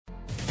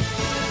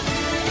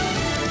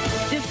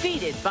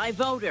rejected by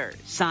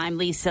voters. I'm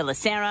Lisa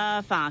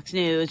Lacera, Fox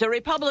News. A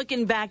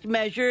Republican-backed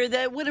measure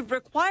that would have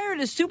required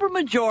a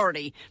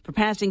supermajority for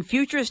passing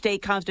future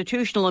state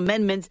constitutional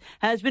amendments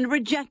has been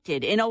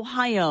rejected in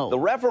Ohio. The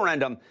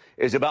referendum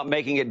is about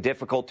making it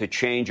difficult to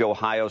change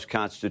Ohio's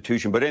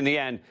constitution. But in the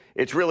end,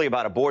 it's really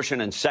about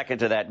abortion and, second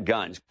to that,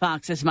 guns.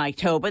 Fox's Mike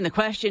Tobin. The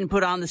question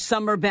put on the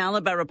summer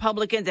ballot by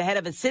Republicans ahead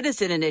of a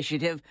citizen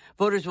initiative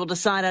voters will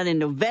decide on in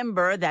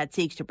November that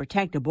seeks to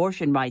protect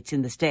abortion rights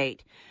in the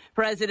state.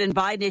 President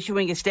Biden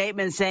issuing a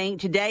statement saying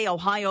today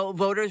Ohio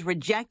voters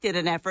rejected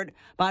an effort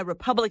by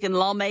Republican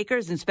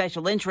lawmakers and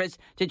special interests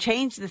to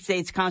change the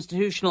state's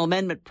constitutional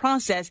amendment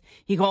process.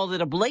 He called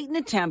it a blatant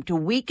attempt to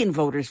weaken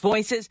voters'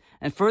 voices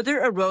and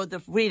further erode the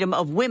freedom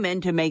of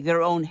women to make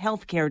their own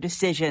health care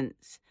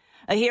decisions.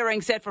 A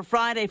hearing set for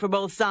Friday for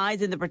both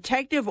sides in the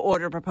protective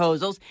order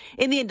proposals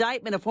in the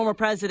indictment of former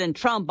President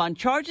Trump on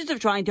charges of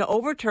trying to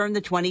overturn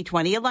the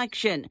 2020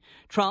 election.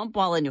 Trump,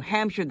 while in New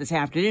Hampshire this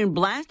afternoon,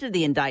 blasted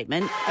the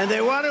indictment. And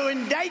they want to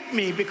indict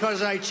me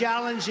because I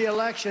challenged the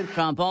election.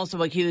 Trump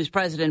also accused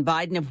President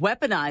Biden of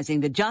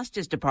weaponizing the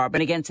Justice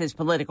Department against his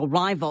political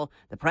rival.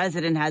 The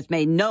president has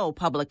made no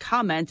public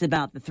comments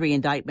about the three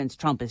indictments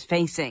Trump is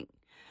facing.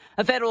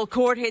 A federal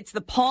court hits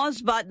the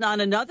pause button on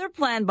another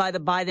plan by the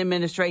Biden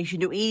administration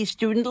to ease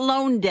student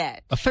loan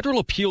debt. A federal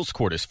appeals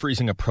court is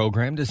freezing a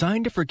program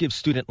designed to forgive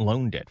student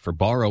loan debt for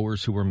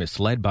borrowers who were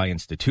misled by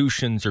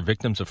institutions or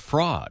victims of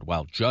fraud,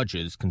 while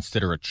judges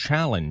consider a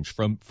challenge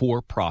from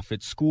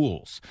for-profit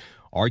schools.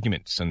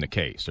 Arguments in the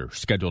case are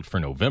scheduled for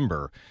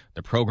November.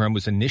 The program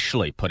was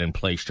initially put in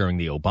place during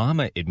the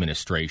Obama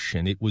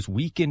administration. It was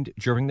weakened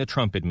during the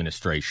Trump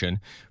administration.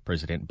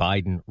 President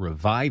Biden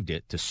revived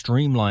it to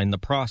streamline the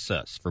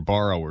process for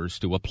borrowers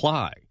to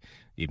apply.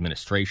 The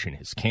administration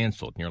has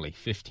canceled nearly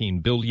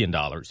 $15 billion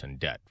in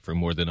debt for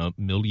more than 1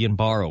 million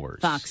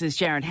borrowers. Fox's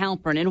Jared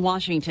Halpern in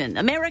Washington.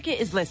 America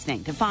is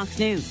listening to Fox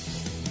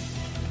News.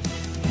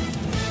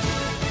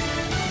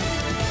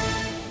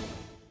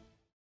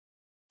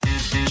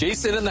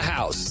 Jason in the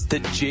House, the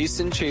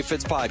Jason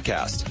Chaffetz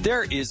podcast.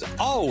 There is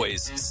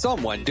always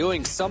someone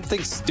doing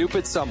something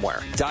stupid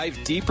somewhere.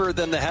 Dive deeper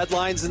than the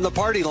headlines and the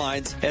party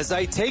lines as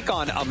I take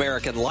on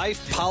American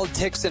life,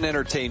 politics, and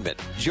entertainment.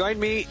 Join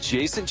me,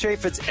 Jason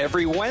Chaffetz,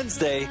 every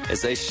Wednesday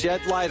as I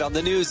shed light on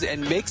the news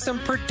and make some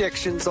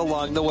predictions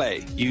along the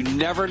way. You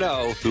never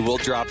know who will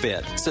drop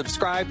in.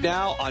 Subscribe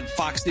now on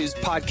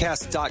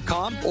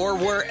foxnewspodcast.com or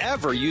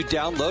wherever you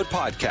download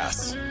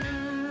podcasts.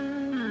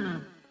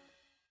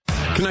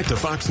 Connect to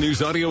Fox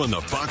News Audio and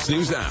the Fox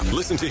News app.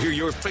 Listen to hear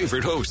your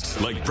favorite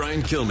hosts like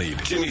Brian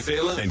Kilmeade, Jimmy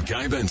Fallon, and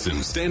Guy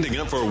Benson standing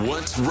up for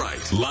what's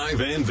right,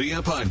 live and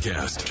via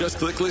podcast. Just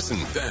click listen,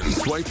 then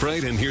swipe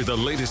right and hear the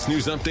latest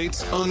news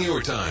updates on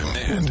your time.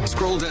 And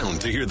scroll down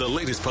to hear the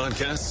latest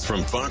podcasts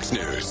from Fox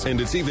News. And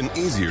it's even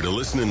easier to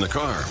listen in the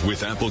car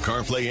with Apple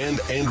CarPlay and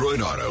Android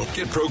Auto.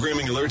 Get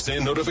programming alerts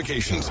and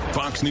notifications.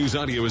 Fox News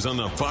Audio is on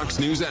the Fox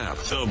News app.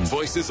 The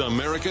voices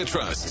America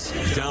trusts.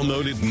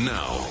 Download it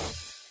now.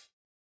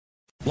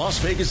 Las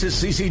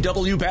Vegas's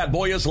CCW Bad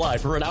Boy is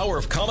live for an hour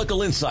of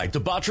comical insight,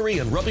 debauchery,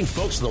 and rubbing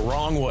folks the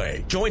wrong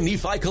way. Join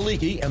Nephi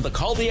Kaliki and the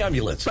Call the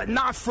Ambulance. But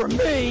not for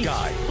me.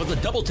 Guy for the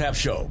Double Tap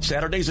Show,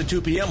 Saturdays at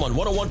 2 p.m. on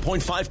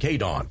 101.5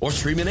 KDAWN, or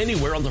streaming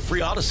anywhere on the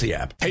free Odyssey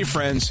app. Hey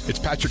friends, it's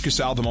Patrick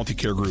Casal, the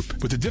Multicare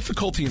Group. With the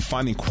difficulty in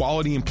finding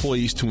quality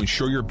employees to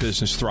ensure your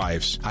business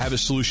thrives, I have a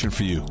solution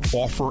for you.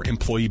 Offer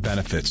employee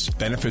benefits.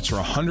 Benefits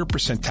are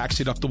 100% tax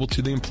deductible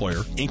to the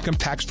employer, income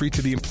tax-free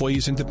to the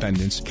employees and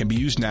dependents, can be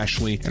used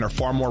nationally, and are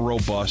far more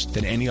robust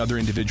than any other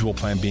individual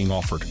plan being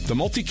offered. The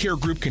Multicare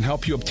Group can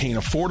help you obtain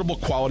affordable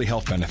quality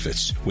health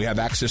benefits. We have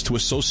access to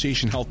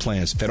association health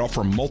plans that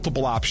offer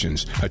multiple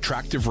options,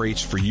 attractive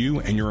rates for you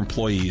and your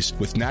employees,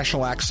 with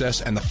national access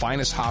and the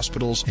finest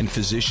hospitals and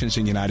physicians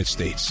in the United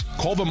States.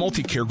 Call the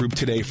Multicare Group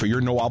today for your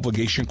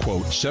no-obligation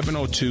quote,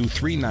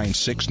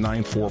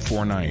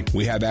 702-396-9449.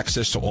 We have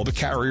access to all the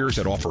carriers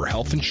that offer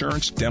health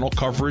insurance, dental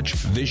coverage,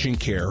 vision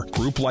care,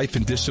 group life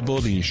and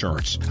disability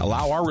insurance.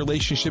 Allow our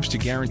relationships to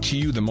guarantee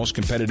you the most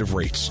competitive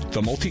rates.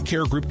 The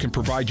Multicare Group can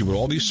provide you with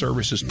all these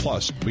services,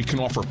 plus we can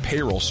offer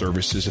payroll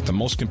services at the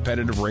most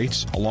competitive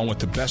rates, along with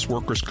the best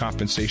workers'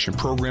 compensation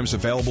programs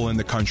available in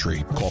the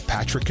country. Call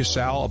Patrick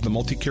Casal of the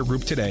Multicare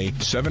Group today,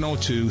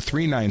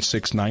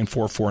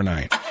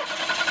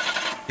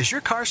 702-396-9449. Is your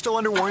car still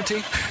under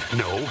warranty?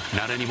 No,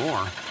 not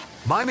anymore.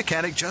 My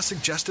mechanic just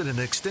suggested an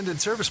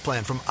extended service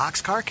plan from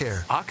Ox Car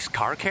Care. Ox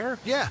Car Care?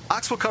 Yeah,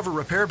 Ox will cover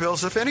repair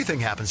bills if anything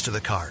happens to the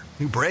car.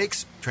 New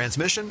brakes,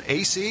 transmission,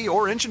 AC,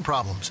 or engine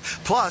problems.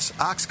 Plus,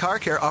 Ox Car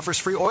Care offers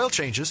free oil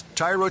changes,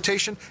 tire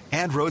rotation,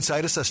 and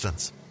roadside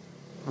assistance.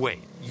 Wait,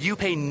 you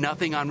pay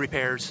nothing on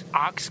repairs?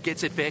 Ox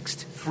gets it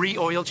fixed? Free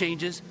oil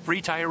changes,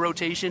 free tire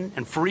rotation,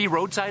 and free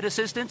roadside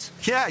assistance?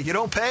 Yeah, you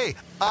don't pay.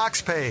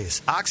 Ox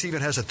pays. Ox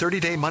even has a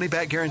 30-day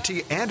money-back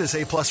guarantee and is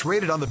A+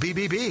 rated on the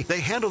BBB. They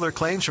handle their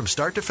claims from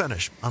start to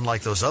finish,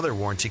 unlike those other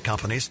warranty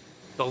companies.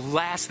 The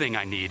last thing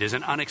I need is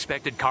an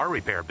unexpected car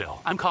repair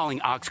bill. I'm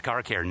calling Ox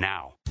Car Care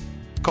now.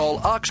 Call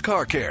Ox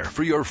Car Care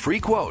for your free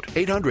quote.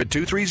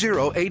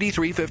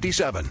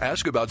 800-230-8357.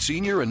 Ask about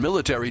senior and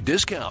military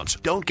discounts.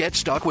 Don't get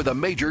stuck with a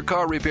major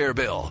car repair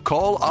bill.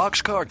 Call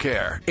Ox Car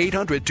Care.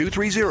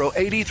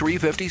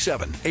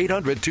 800-230-8357.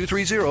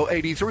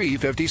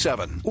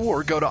 800-230-8357.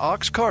 Or go to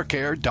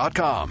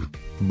oxcarcare.com.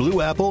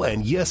 Blue Apple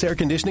and Yes Air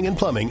Conditioning and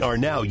Plumbing are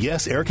now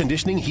Yes Air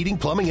Conditioning, Heating,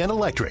 Plumbing, and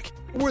Electric.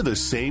 We're the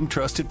same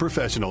trusted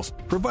professionals,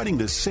 providing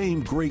the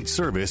same great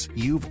service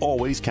you've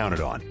always counted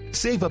on.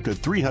 Save up to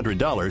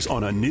 $300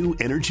 on a new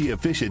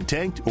energy-efficient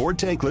tanked or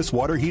tankless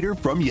water heater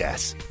from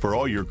Yes. For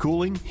all your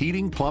cooling,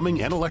 heating,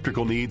 plumbing, and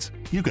electrical needs,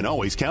 you can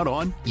always count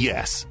on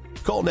Yes.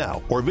 Call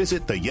now or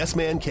visit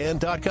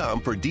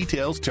theyesmancan.com for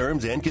details,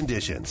 terms, and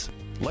conditions.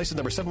 License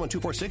number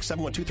 71246,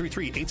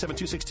 71233,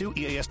 87262,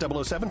 EAS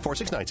 007,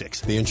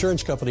 4696. The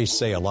insurance companies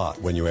say a lot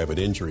when you have an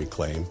injury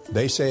claim.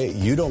 They say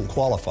you don't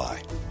qualify.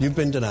 You've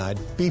been denied.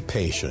 Be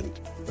patient.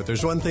 But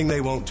there's one thing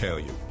they won't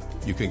tell you.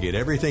 You can get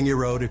everything you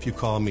wrote if you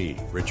call me,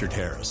 Richard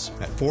Harris,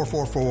 at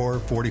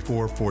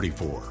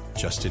 444-4444,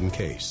 just in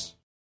case.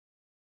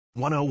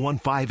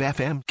 101.5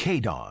 FM,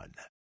 KDON.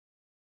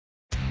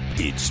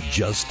 It's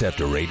just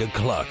after 8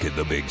 o'clock in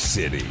the big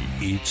city.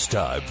 It's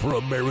time for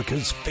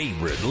America's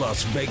favorite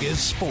Las Vegas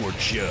sports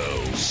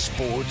show,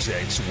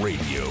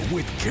 Sportsxradio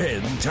with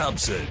Ken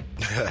Thompson.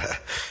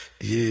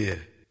 Yeah,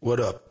 what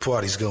up?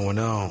 Party's going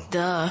on.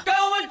 Duh.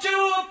 Going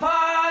to a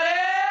party!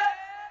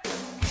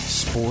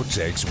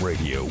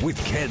 Sportsxradio with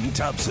Ken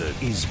Thompson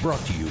is brought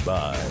to you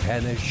by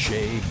Hannah,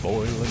 Shea,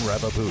 Boyle, and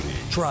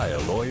Ravaputi.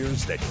 Trial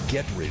lawyers that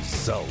get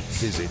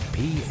results. Visit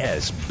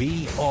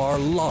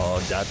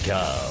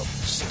PSBRlaw.com.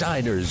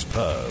 Steiner's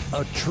Pub,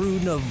 a true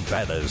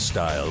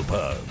Nevada-style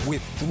pub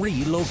with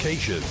 3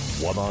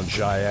 locations. One on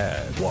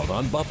Cheyenne, one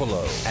on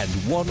Buffalo, and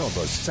one on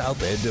the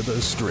south end of the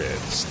Strip.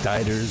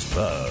 Steiner's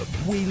Pub.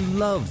 We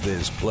love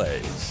this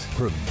place.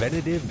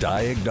 Preventative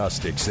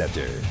Diagnostic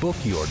Center. Book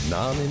your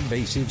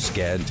non-invasive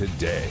scan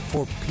today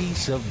for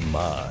peace of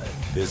mind.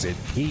 Visit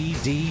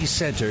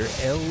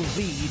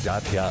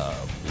pdcenterlv.com.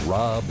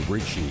 Rob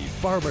Ritchie,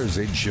 Farmers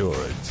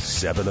Insurance,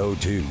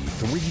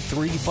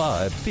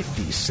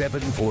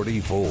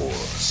 702-335-5744.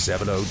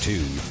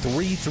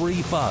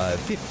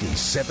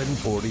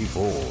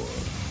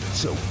 702-335-5744.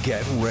 So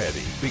get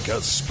ready,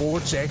 because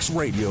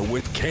Sportsxradio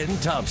with Ken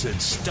Thompson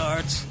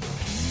starts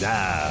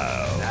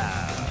now.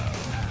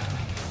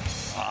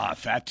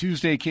 Fat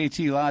Tuesday, KT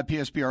Live,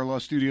 PSBR Law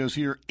Studios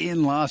here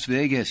in Las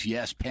Vegas.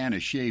 Yes, Panna,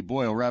 Shea,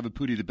 Boyle,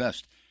 Ravaputi, the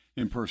best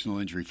in personal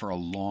injury for a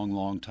long,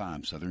 long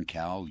time. Southern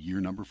Cal,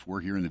 year number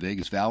 4 here in the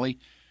Vegas Valley.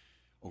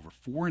 Over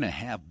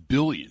 $4.5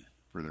 billion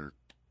for their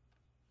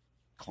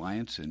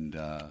clients. And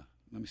let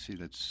me see,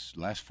 that's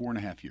last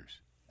 4.5 years.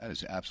 That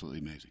is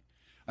absolutely amazing.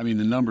 I mean,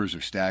 the numbers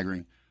are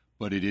staggering,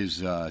 but it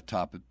is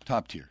top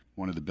tier.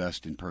 One of the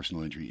best in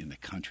personal injury in the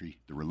country.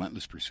 The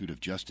relentless pursuit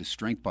of justice,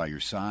 strength by your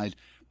side.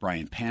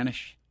 Brian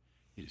Panish.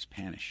 It is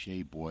Panish,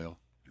 Shea, Boyle,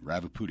 and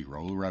Ravaputi.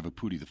 Raul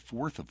Ravaputi, the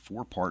 4th of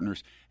 4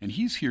 partners, and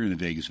he's here in the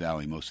Vegas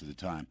Valley most of the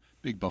time.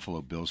 Big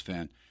Buffalo Bills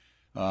fan.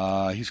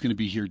 He's going to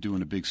be here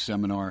doing a big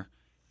seminar,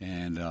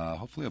 and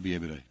hopefully I'll be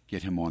able to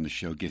get him on the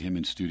show, get him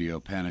in studio.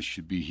 Panish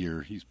should be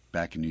here. He's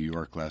back in New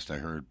York, last I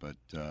heard, but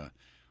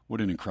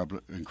what an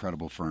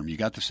incredible firm. You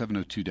got the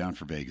 702 down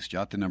for Vegas.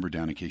 Jot the number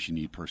down in case you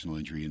need personal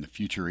injury in the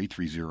future,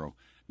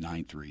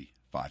 830-9353.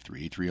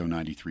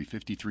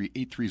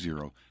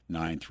 830-9353,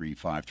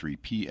 830-9353,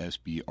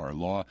 PSBR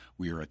Law.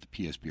 We are at the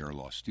PSBR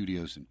Law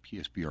Studios and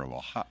PSBR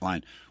Law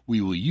Hotline. We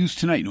will use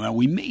tonight. Now,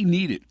 we may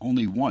need it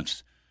only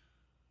once,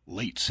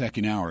 late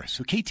second hour.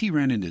 So KT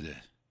ran into the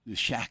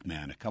Shaq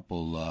man a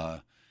couple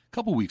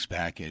weeks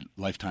back at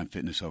Lifetime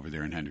Fitness over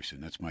there in Henderson.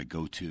 That's my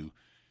go-to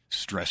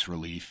stress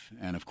relief.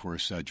 And, of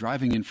course,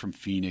 driving in from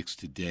Phoenix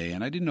today,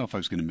 and I didn't know if I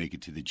was going to make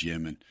it to the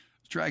gym, and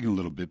I was dragging a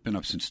little bit, been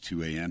up since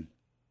 2 a.m.,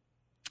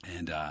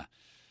 and,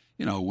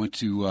 went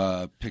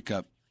to pick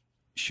up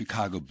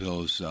Chicago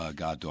Bills'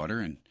 goddaughter,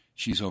 and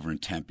she's over in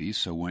Tempe,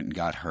 so went and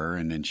got her,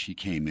 and then she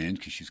came in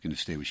because she's going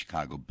to stay with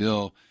Chicago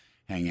Bill,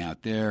 hang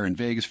out there in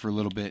Vegas for a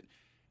little bit.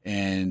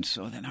 And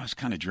so then I was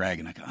kind of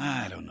dragging. I go,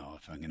 I don't know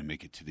if I'm going to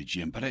make it to the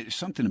gym. But there's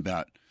something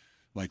about,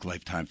 like,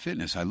 Lifetime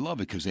Fitness. I love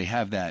it because they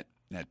have that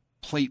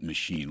plate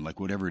machine, like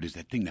whatever it is,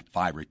 that thing that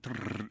vibrates,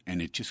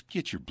 and it just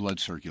gets your blood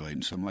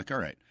circulating. So I'm like, all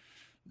right.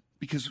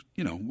 Because,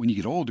 when you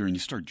get older and you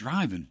start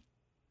driving,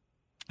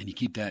 and you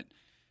keep that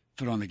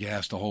foot on the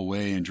gas the whole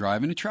way and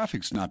driving, the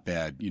traffic's not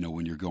bad,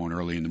 when you're going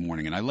early in the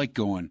morning. And I like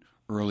going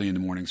early in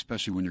the morning,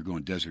 especially when you're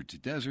going desert to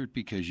desert,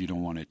 because you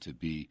don't want it to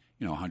be,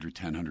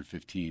 110,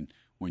 115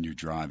 when you're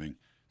driving.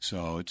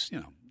 So it's,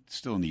 it's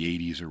still in the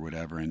 80s or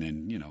whatever. And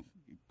then,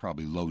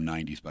 probably low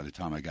 90s by the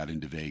time I got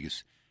into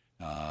Vegas,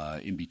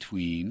 right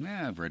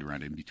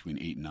around in between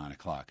 8 and 9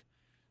 o'clock.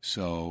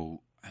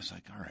 So I was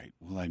like, all right,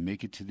 will I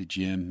make it to the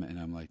gym? And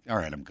I'm like, all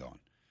right, I'm going.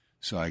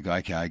 So I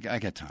got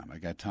time. I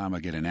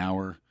get an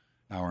hour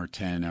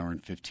 10, hour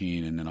and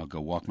 15, and then I'll go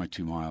walk my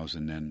 2 miles,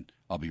 and then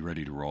I'll be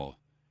ready to roll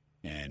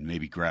and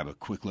maybe grab a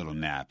quick little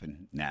nap.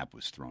 And nap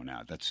was thrown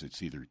out.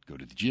 It's either go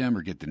to the gym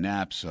or get the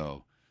nap.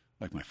 So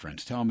like my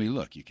friends tell me,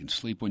 look, you can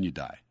sleep when you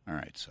die. All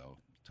right, so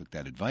took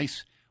that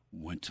advice,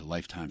 went to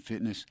Lifetime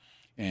Fitness,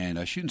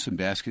 and shooting some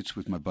baskets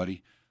with my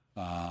buddy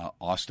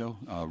Osto,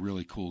 a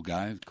really cool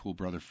guy, cool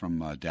brother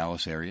from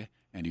Dallas area,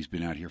 and he's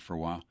been out here for a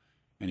while.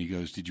 And he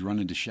goes, "Did you run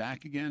into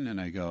Shaq again?" And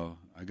I go,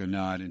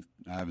 "No, I didn't.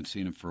 I haven't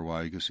seen him for a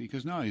while." He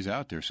goes, "No, he's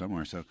out there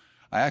somewhere." So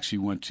I actually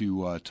went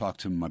to talk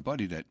to my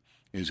buddy that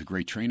is a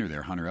great trainer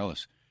there, Hunter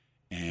Ellis.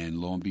 And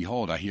lo and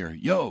behold, I hear,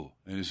 "Yo!"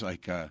 And it's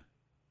like it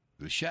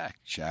was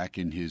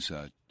Shaq and his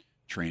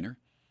trainer,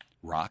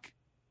 Rock.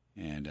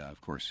 And,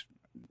 of course,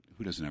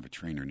 who doesn't have a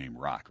trainer named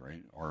Rock,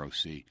 right?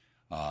 R-O-C.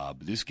 But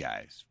this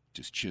guy's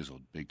just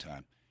chiseled big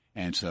time.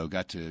 And so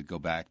got to go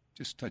back,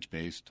 just touch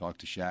base, talk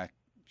to Shaq,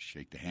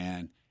 shake the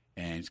hand.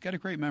 And he's got a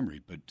great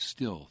memory, but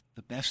still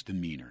the best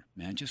demeanor,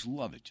 man. Just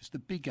love it. Just the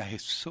big guy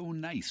is so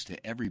nice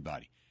to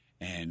everybody.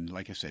 And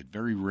like I said,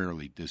 very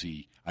rarely does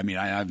he – I mean,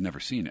 I've never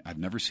seen it. I've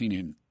never seen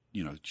him,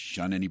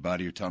 shun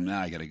anybody or tell them,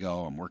 I got to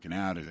go, I'm working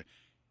out.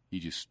 He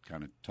just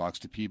kind of talks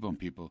to people, and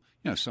people,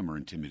 some are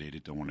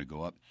intimidated, don't want to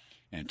go up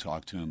and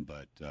talk to him,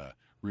 but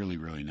really,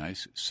 really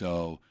nice.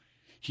 So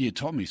he had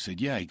told me, he said,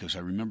 he goes, I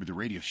remember the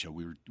radio show.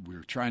 We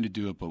were trying to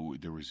do it, but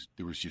there was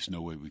just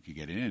no way we could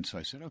get it in. So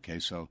I said, okay.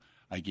 So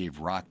I gave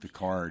Rock the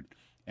card,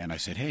 and I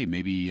said, hey,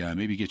 maybe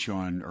get you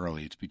on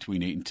early. It's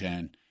between 8 and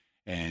 10.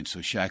 And so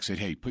Shaq said,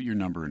 hey, put your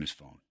number in his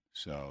phone.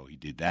 So he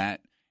did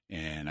that,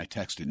 and I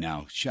texted.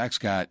 Now, Shaq's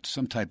got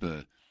some type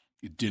of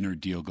dinner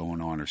deal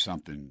going on or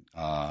something.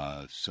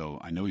 So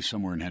I know he's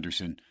somewhere in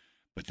Henderson,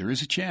 but there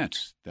is a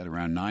chance that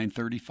around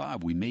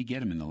 9:35 we may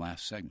get him in the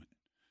last segment.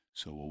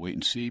 So we'll wait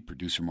and see.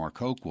 Producer Mark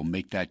Hoke will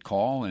make that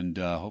call, and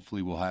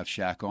hopefully we'll have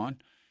Shaq on.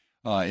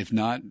 If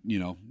not,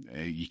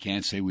 you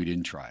can't say we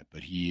didn't try.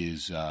 But he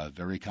is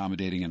very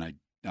accommodating, and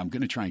I'm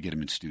going to try and get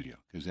him in studio,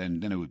 because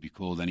then it would be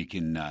cool. Then he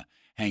can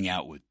hang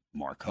out with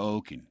Mark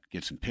Hoke and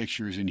get some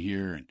pictures in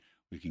here, and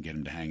we can get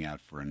him to hang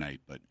out for a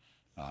night. But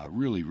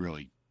really,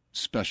 really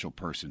special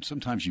person.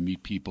 Sometimes you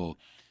meet people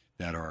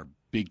that are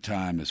big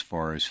time as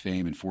far as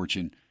fame and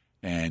fortune,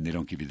 and they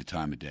don't give you the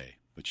time of day.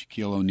 But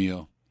Shaquille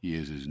O'Neal, he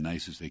is as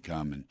nice as they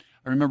come. And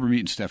I remember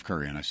meeting Steph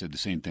Curry, and I said the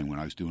same thing when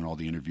I was doing all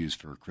the interviews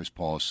for Chris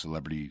Paul's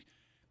celebrity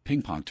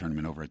ping pong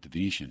tournament over at the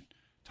Venetian,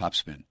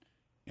 Topspin,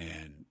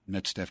 and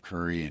met Steph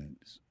Curry. And,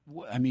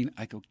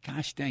 I go,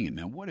 gosh dang it,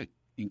 man, what an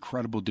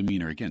incredible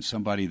demeanor. Again,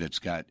 somebody that's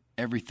got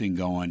everything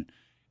going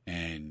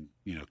and,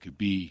 could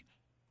be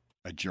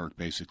a jerk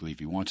basically if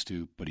he wants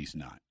to, but he's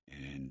not.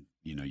 And,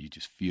 you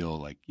just feel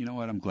like,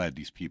 I'm glad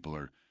these people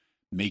are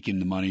making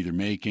the money they're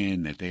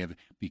making, that they have,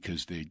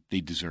 because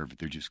they deserve it.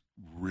 They're just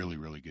really,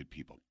 really good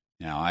people.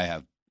 Now, I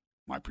have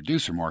my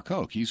producer, Mark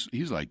Hoke.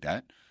 He's like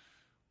that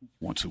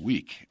once a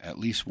week, at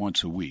least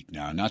once a week.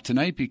 Now, not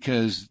tonight,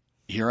 because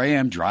here I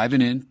am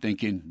driving in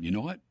thinking, you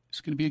know what?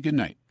 It's going to be a good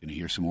night. Going to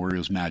hear some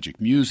Orioles Magic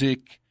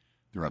music.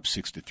 They're up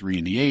 6-3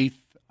 in the 8th.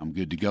 I'm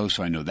good to go,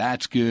 so I know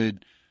that's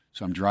good.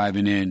 So I'm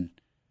driving in.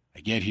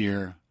 I get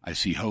here. I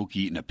see Hoke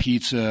eating a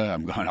pizza.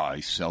 I'm going, oh,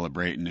 he's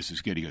celebrating. This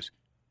is good. He goes,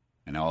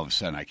 and all of a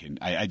sudden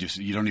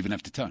you don't even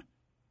have to tell me.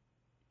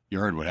 You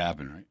heard what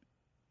happened, right?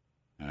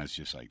 And it's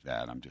just like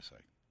that. I'm just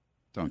like,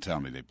 don't tell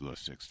me they blew a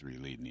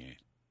 6-3 lead in the 8th.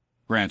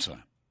 Grand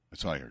slam.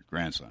 That's all I heard.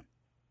 Grand slam.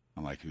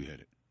 I'm like, who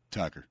hit it?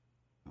 Tucker.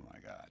 Oh, my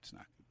God. It's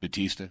not good.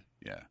 Batista?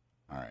 Yeah.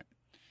 All right.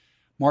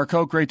 Mark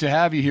Hoke, great to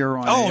have you here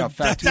on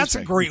Fat Tuesday. That's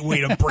a great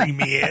way to bring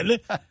me in.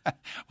 Well,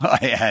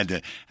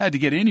 I had to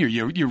get in here.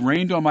 You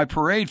rained on my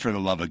parade, for the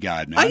love of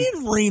God, man. I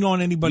didn't rain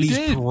on anybody's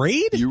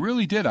parade. You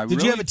really did.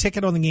 Did you have a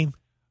ticket on the game?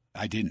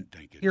 I didn't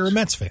think it. You're a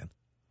Mets fan.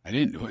 I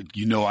didn't.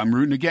 I'm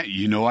rooting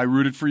again. I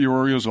rooted for your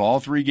Orioles all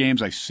 3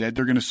 games. I said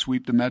they're going to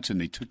sweep the Mets, and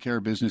they took care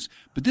of business.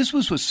 But this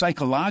was a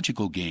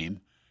psychological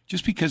game,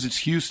 just because it's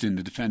Houston,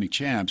 the defending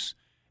champs,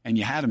 and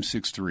you had them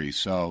 6-3.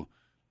 So,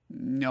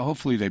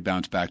 hopefully they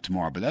bounce back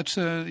tomorrow. But that's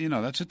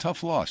a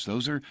tough loss.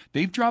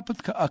 They've dropped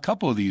a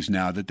couple of these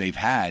now that they've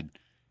had,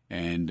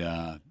 and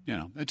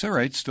it's all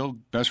right. Still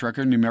best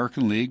record in the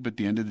American League. But at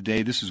the end of the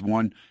day, this is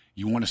one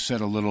you want to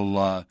set a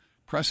little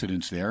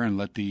precedence there and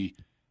let the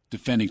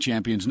defending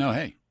champions know,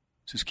 hey,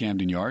 this is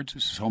Camden Yards,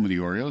 this is home of the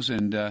Orioles,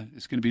 and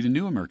it's going to be the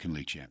new American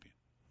League champion.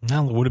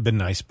 Well, it would have been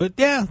nice, but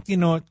yeah, you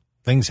know what?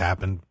 Things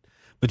happen.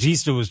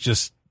 Batista was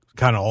just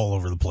kind of all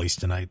over the place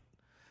tonight.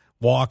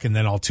 Walk, and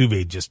then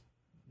Altuve just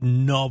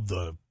nubbed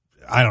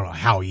I don't know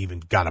how he even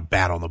got a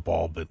bat on the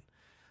ball, but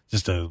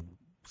just a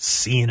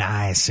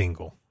CNI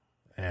single.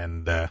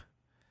 And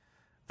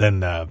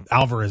then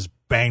Alvarez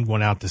banged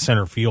one out to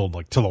center field,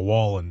 like to the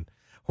wall, and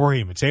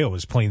Jorge Mateo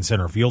was playing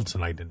center field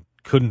tonight and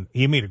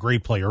he made a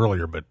great play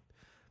earlier, but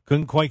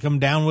couldn't quite come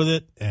down with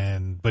it.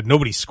 But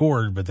nobody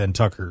scored, but then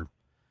Tucker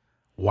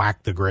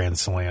whacked the grand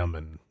slam,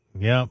 and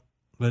yeah.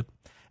 But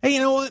hey, you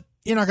know what?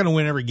 You're not going to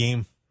win every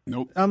game.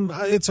 Nope.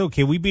 It's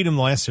okay. We beat them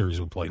the last series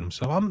we played them,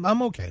 so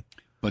I'm okay.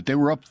 But they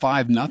were up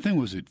 5-0.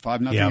 Was it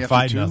 5-0? Yeah, after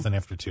 5-0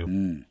 after 2.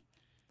 And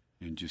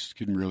just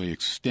couldn't really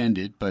extend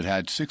it, but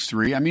had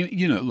 6-3. I mean,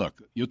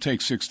 look, you'll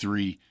take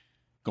 6-3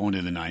 going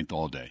to the 9th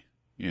all day.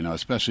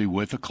 Especially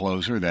with a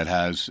closer that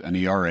has an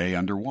ERA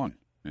under 1.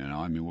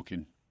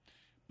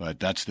 But But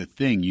that's the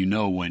thing,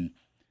 when,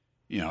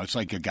 it's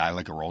like a guy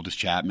like Aroldis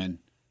Chapman.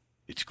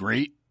 It's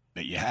great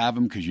that you have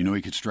him because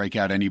he could strike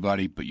out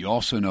anybody, but you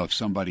also know if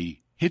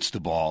somebody hits the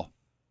ball,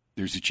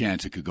 there's a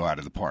chance it could go out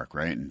of the park,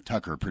 right? And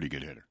Tucker, a pretty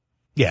good hitter.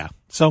 Yeah.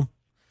 So,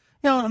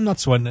 I'm not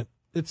sweating it.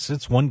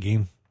 It's one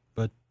game,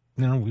 but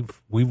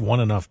we've won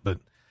enough. But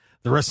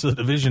the rest of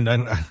the division, I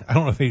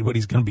don't know if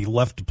anybody's going to be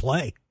left to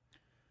play.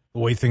 The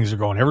way things are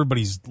going,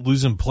 everybody's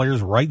losing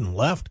players right and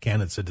left.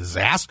 Ken, it's a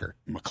disaster.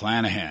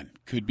 McClanahan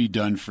could be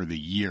done for the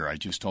year. I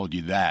just told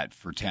you that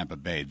for Tampa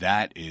Bay.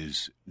 That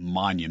is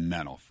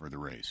monumental for the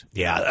Rays.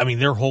 Yeah, I mean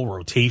their whole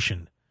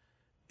rotation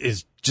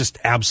is just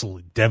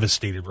absolutely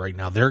devastated right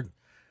now.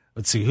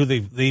 Let's see who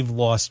they've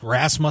lost: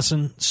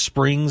 Rasmussen,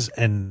 Springs,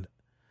 and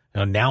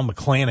now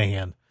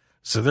McClanahan.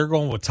 So they're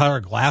going with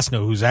Tyler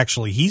Glasnow, who's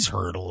he's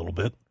hurt a little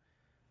bit,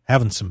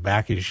 having some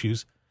back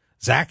issues.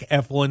 Zach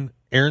Eflin,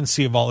 Aaron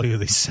Ciavalli, who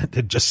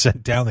they just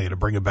sent down, they had to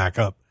bring it back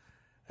up,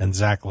 and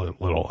Zach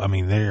Little. I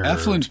mean,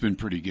 Eflin's been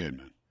pretty good,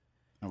 man.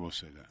 I will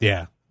say that.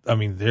 Yeah, I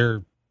mean,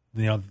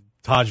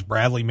 Taj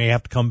Bradley may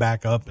have to come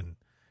back up, and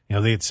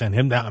they had sent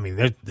him down. I mean,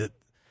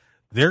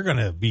 they're going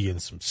to be in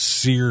some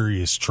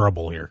serious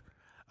trouble here.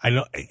 I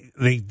know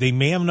they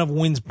may have enough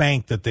wins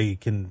banked that they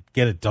can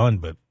get it done,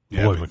 but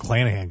boy,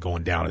 McClanahan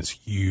going down is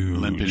huge.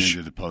 Limping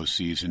into the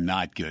postseason,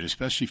 not good,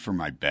 especially for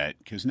my bet,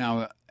 because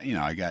now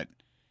I got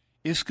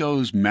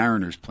Isco's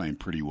Mariners playing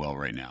pretty well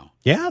right now.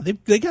 Yeah,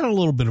 they got a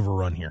little bit of a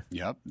run here.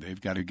 Yep, they've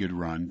got a good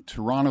run.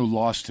 Toronto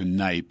lost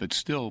tonight, but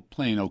still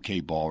playing okay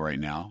ball right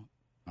now,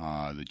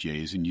 the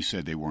Jays. And you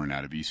said they weren't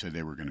out of it. You said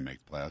they were going to make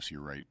the playoffs. You're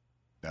right.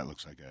 That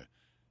looks like a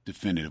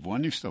definitive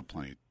one. There's still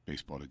plenty of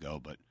baseball to go.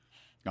 But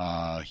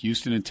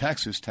Houston and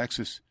Texas,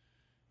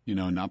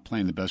 not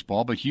playing the best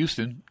ball. But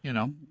Houston,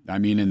 and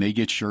they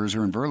get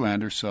Scherzer and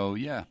Verlander. So,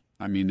 yeah.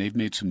 I mean, they've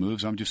made some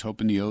moves. I'm just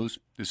hoping the O's,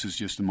 this is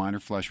just a minor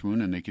flesh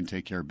wound, and they can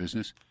take care of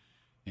business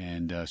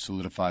and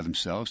solidify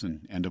themselves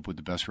and end up with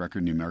the best record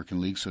in the American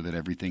League so that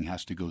everything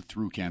has to go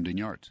through Camden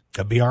Yards.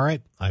 That'd be all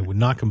right. I would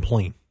not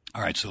complain.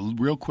 All right, so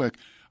real quick,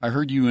 I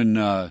heard you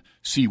and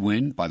C.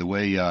 Wynn. By the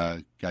way,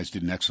 guys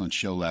did an excellent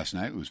show last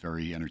night. It was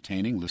very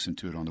entertaining. Listened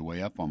to it on the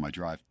way up on my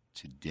drive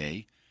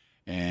today.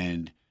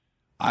 And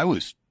I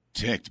was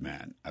ticked,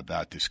 man,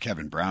 about this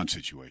Kevin Brown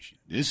situation.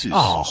 This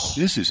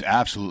is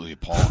absolutely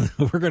appalling.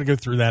 We're going to go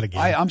through that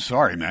again. I'm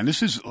sorry, man.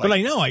 This is like, but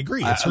I know, I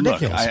agree. It's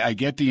ridiculous. Look, I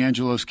get the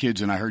Angelos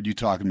kids, and I heard you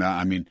talking about.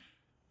 I mean,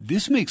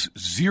 this makes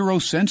zero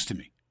sense to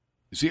me.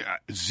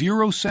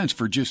 Zero sense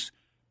for just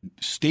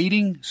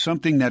stating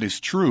something that is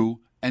true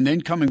and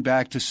then coming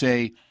back to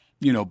say,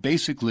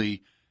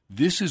 basically,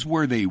 this is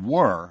where they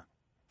were.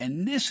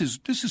 And this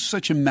is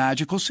such a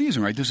magical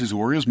season, right? This is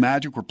Orioles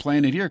magic. We're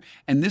playing it here.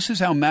 And this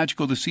is how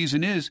magical the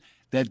season is,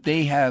 that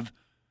they have,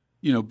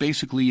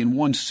 basically in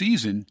one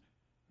season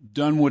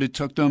done what it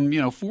took them,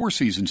 4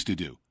 seasons to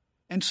do.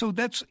 And so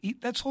that's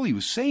all he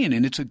was saying.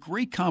 And it's a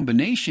great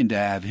combination to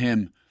have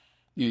him,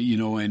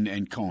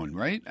 and Cohen,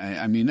 right?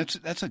 I mean,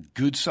 that's a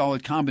good,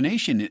 solid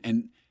combination.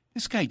 And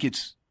this guy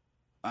gets,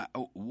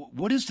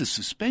 what is the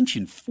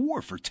suspension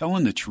for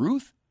telling the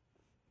truth?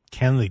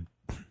 Can they?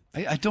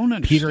 I don't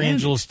understand. Peter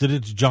Angelos did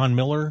it to John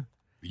Miller.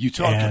 You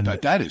talked about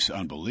that. That is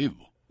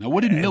unbelievable. Now,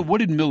 what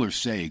did Miller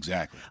say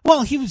exactly?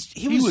 Well, he was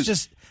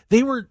just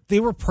they were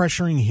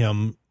pressuring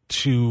him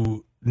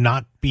to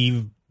not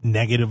be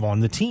negative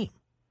on the team.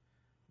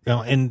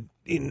 And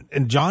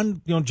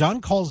John,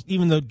 John calls,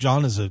 even though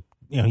John is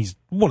he's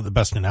one of the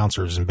best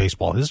announcers in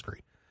baseball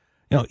history.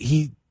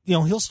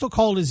 He'll still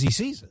call it as he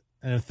sees it.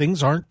 And if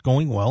things aren't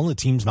going well and the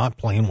team's not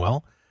playing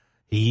well,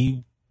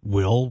 he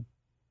will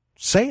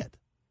say it.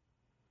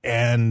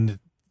 And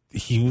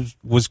he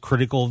was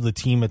critical of the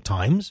team at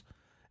times,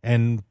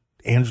 and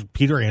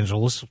Peter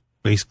Angelos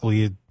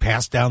basically had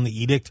passed down the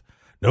edict.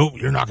 No,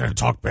 you're not going to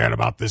talk bad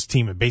about this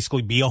team and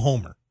basically be a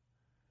homer,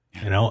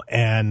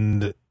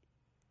 and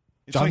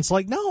John's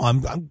like, no,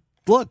 I'm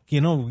look, we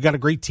got a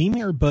great team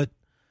here, but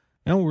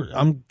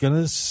I'm going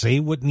to say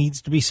what needs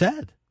to be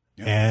said.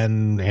 Yeah.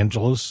 And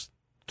Angelos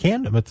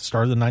canned him at the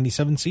start of the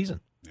 97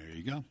 season. There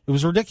you go. It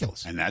was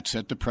ridiculous. And that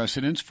set the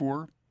precedence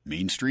for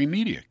mainstream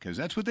media, because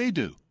that's what they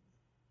do.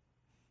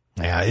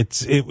 Yeah,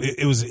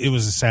 it was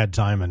a sad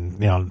time,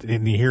 and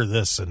and you hear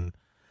this, and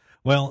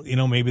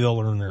maybe they'll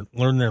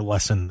learn their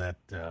lesson that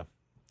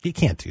you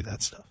can't do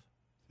that stuff.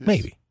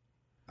 Maybe.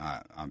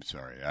 I'm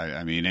sorry.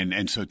 I mean,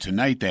 and so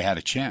tonight they had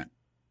a chant,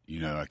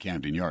 at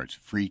Camden Yards,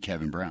 free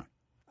Kevin Brown.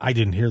 I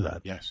didn't hear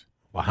that. Yes.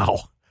 Wow,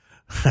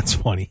 that's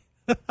funny.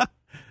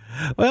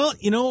 Well,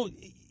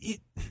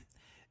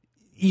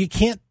 you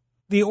can't.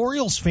 The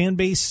Orioles fan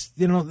base,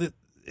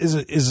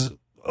 has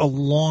a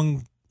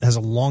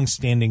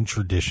long-standing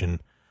tradition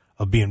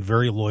of being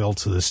very loyal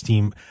to this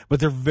team, but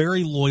they're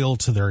very loyal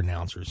to their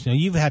announcers.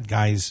 You've had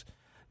guys,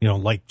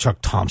 like Chuck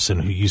Thompson,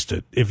 who used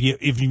to. If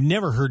you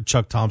never heard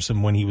Chuck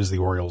Thompson when he was the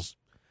Orioles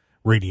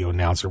radio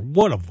announcer,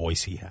 what a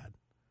voice he had!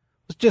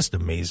 It was just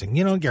amazing.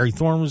 Gary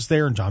Thorne was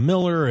there, and John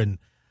Miller, and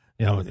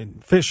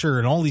and Fisher,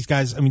 and all these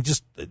guys. I mean,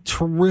 just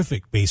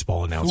terrific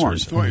baseball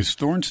announcers. Is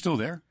Thorne still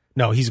there?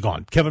 No, he's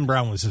gone. Kevin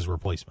Brown was his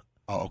replacement.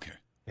 Oh, okay.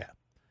 Yeah.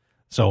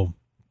 So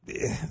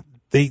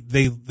they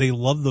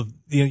love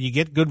you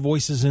get good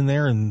voices in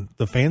there, and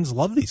the fans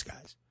love these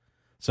guys.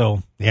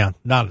 So yeah,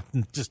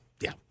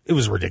 it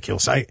was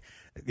ridiculous. I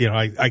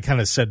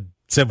kind of said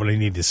what I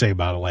needed to say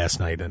about it last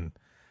night, and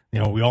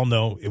we all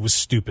know it was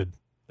stupid,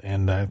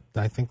 and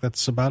I think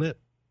that's about it.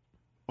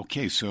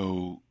 Okay,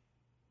 so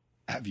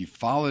have you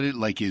followed it?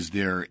 Like, is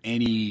there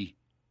any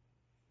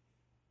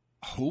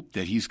hope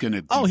that he's going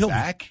to be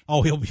back?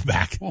 He'll be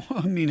back. Well,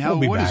 I mean,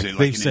 what is it? Like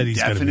They've said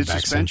he's going to be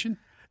back suspension? Soon.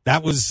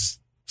 That was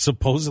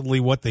supposedly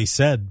what they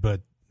said,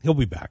 but he'll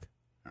be back.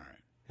 All right.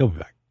 He'll be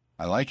back.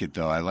 I like it,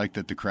 though. I like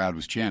that the crowd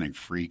was chanting,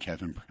 "Free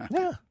Kevin Brown."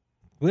 Yeah.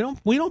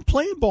 We don't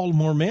play in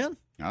Baltimore, man.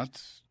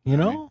 That's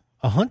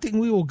a hunting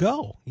we will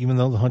go, even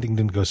though the hunting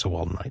didn't go so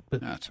well tonight.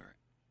 But that's all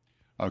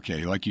right.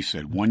 Okay, like you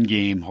said, one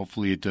game.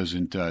 Hopefully it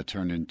doesn't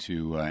turn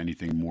into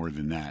anything more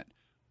than that.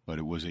 But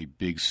it was a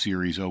big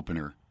series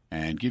opener.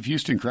 And give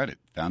Houston credit.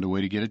 Found a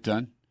way to get it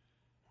done.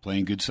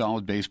 Playing good,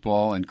 solid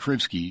baseball. And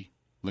Krivsky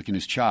licking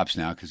his chops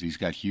now because he's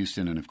got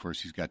Houston and, of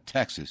course, he's got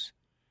Texas.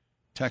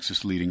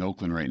 Texas leading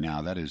Oakland right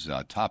now. That is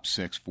top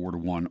 6,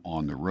 4-1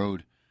 on the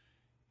road.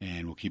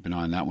 And we'll keep an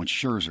eye on that one.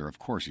 Scherzer, of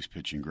course, he's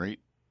pitching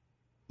great.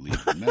 Leading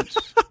the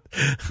Mets.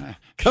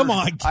 Come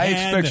on, Ken. I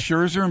expect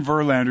Scherzer and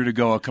Verlander to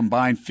go a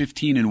combined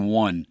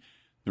 15-1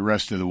 the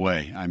rest of the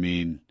way. I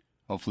mean,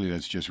 hopefully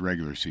that's just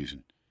regular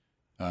season.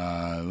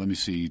 Let me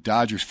see.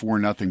 Dodgers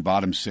 4-0,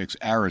 bottom 6.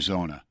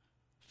 Arizona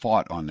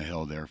fought on the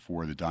hill there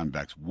for the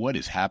Diamondbacks. What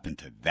has happened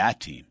to that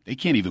team? They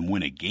can't even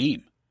win a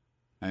game.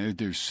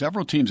 There's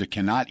several teams that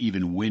cannot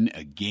even win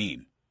a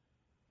game.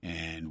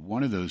 And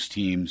one of those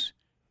teams,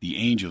 the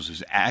Angels,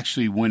 is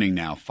actually winning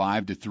now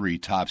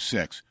 5-3, top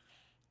 6.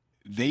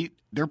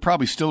 They're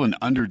probably still an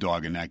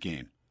underdog in that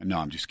game. No,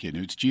 I'm just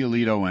kidding. It's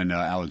Giolito and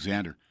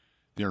Alexander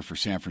there for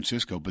San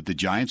Francisco. But the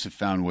Giants have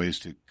found ways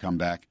to come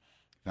back,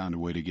 found a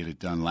way to get it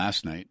done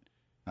last night.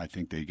 I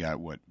think they got,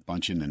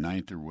 bunch in the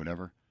 9th or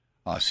whatever.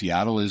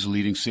 Seattle is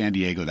leading San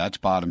Diego. That's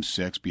bottom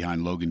 6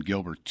 behind Logan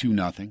Gilbert,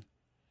 2-0.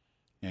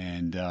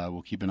 And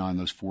we'll keep an eye on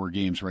those 4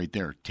 games right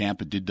there.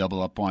 Tampa did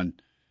double up on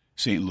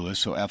St. Louis,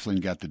 so Eflin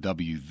got the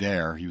W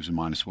there. He was a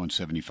minus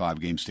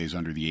 175. Game stays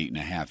under the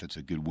 8.5. That's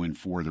a good win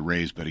for the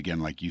Rays. But again,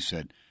 like you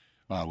said,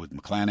 with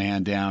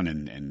McClanahan down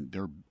and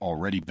they're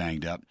already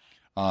banged up.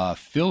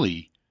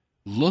 Philly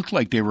looked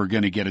like they were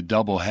going to get a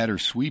doubleheader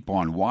sweep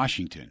on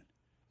Washington.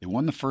 They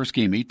won the first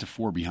game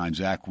 8-4 behind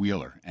Zach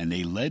Wheeler, and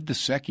they led the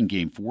second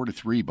game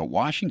 4-3. But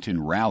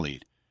Washington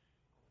rallied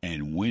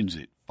and wins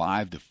it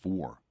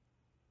 5-4.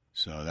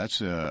 So that's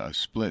a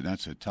split.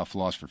 That's a tough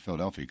loss for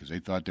Philadelphia because they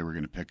thought they were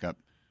going to pick up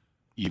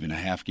even a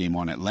half game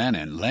on Atlanta.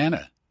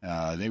 Atlanta,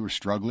 they were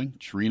struggling.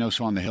 Chirinos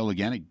on the hill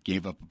again. It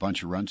gave up a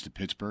bunch of runs to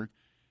Pittsburgh.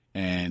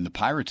 And the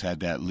Pirates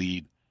had that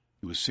lead.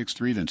 It was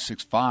 6-3, then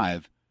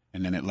 6-5.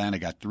 And then Atlanta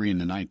got 3 in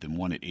the 9th and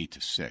won it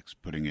 8-6,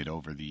 putting it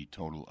over the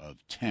total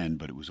of 10,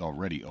 but it was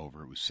already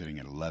over. It was sitting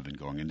at 11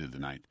 going into the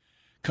 9th.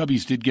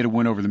 Cubbies did get a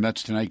win over the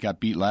Mets tonight, got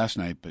beat last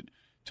night, but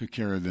took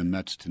care of the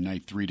Mets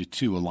tonight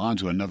 3-2.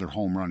 Alonso, another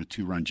home run, a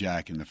 2-run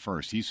jack in the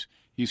first.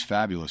 He's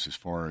fabulous as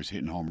far as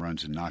hitting home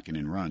runs and knocking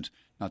in runs.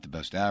 Not the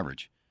best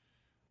average.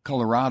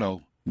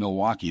 Colorado,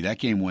 Milwaukee, that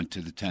game went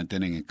to the 10th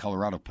inning, and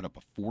Colorado put up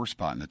a 4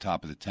 spot in the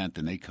top of the 10th,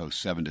 and they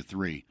coast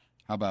 7-3.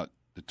 How about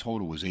the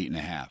total was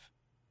 8.5?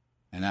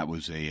 And that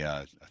was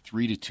a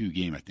 3-2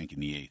 game, I think, in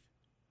the 8th,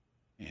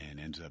 and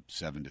ends up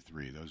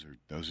 7-3.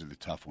 Those are the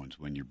tough ones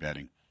when you're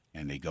betting,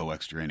 and they go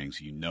extra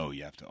innings. You know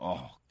you have to.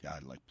 Oh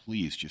God,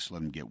 please just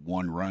let them get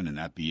 1 run and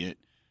that be it.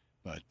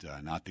 But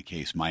not the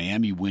case.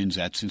 Miami wins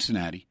at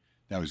Cincinnati.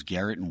 That was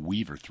Garrett and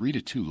Weaver,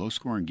 3-2, low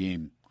scoring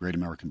game, Great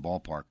American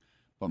Ballpark.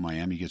 But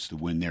Miami gets the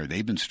win there.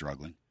 They've been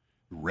struggling.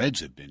 The Reds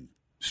have been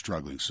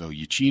struggling. So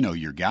Uchino,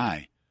 your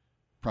guy,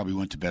 probably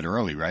went to bed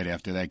early right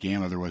after that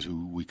game. Otherwise,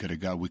 we could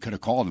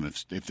have called him.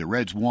 If the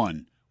Reds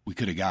won, we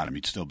could have got him.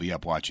 He'd still be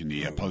up watching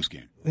the post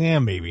game. Yeah,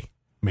 maybe.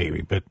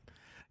 But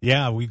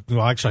yeah,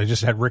 actually, I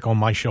just had Rick on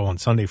my show on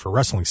Sunday for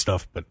wrestling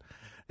stuff. But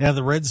yeah,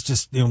 the Reds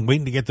just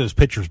waiting to get those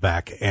pitchers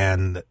back,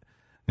 and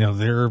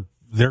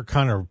they're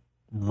kind of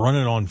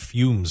running on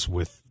fumes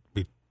with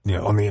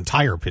on the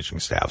entire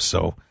pitching staff.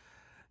 So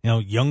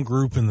young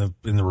group in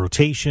the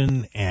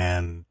rotation,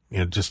 and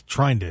just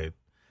trying to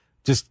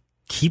just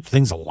keep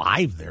things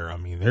alive there. I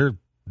mean,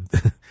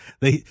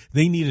 they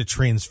need a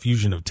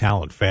transfusion of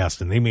talent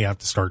fast, and they may have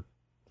to start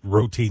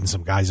rotating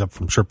some guys up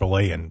from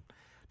AAA and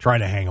try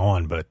to hang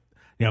on. But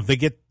if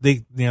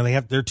they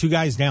have their 2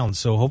 guys down,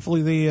 so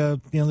hopefully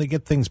they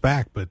get things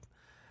back. But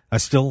I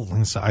still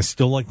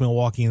like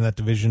Milwaukee in that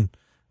division.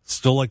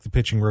 Still like the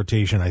pitching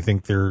rotation. I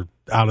think they're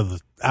out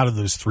of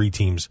those 3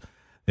 teams.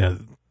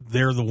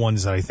 They're the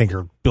ones that I think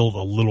are built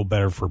a little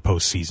better for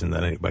postseason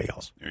than anybody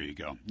else. There you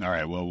go. All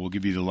right, well, we'll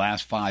give you the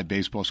last 5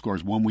 baseball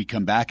scores when we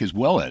come back, as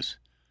well as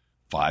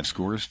 5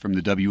 scores from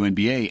the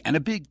WNBA and a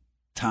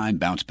big-time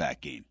bounce-back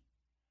game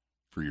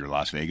for your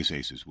Las Vegas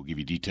Aces. We'll give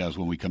you details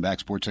when we come back.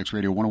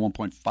 Sportsxradio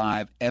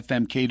 101.5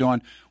 FM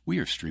KDAWN. We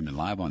are streaming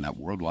live on that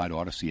worldwide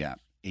Odyssey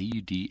app,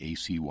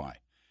 AUDACY.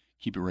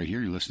 keep it right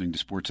here. You're listening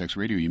to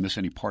Sportsxradio. You miss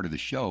any part of the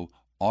show,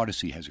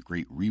 Odyssey has a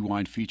great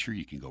rewind feature.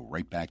 You can go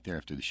right back there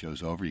after the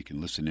show's over. You can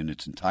listen in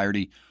its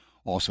entirety.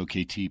 Also,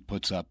 KT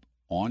puts up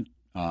on,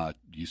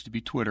 used to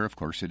be Twitter, of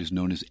course. It is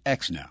known as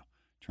X now.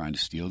 Trying to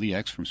steal the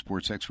X from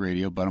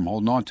Sportsxradio, but I'm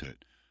holding on to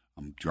it.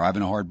 I'm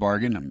driving a hard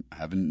bargain. I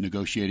haven't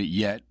negotiated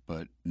yet,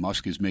 but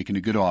Musk is making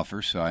a good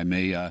offer, so I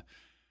may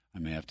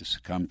have to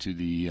succumb to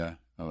the,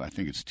 I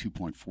think it's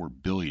 $2.4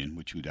 billion,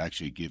 which would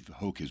actually give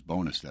Hoke his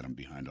bonus that I'm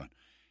behind on.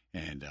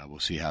 And we'll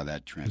see how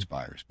that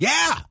transpires.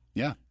 Yeah.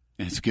 Yeah.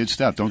 It's good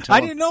stuff. Don't tell.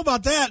 I didn't know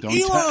about that.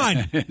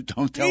 Elon.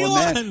 Don't tell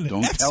Amanda.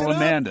 Don't tell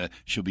Amanda.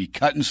 She'll be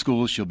cutting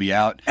school. She'll be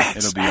out.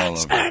 It'll be all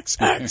over. X.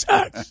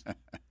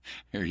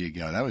 There you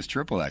go. That was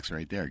triple X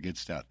right there. Good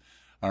stuff.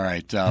 All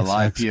right.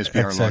 Live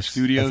PSBR Law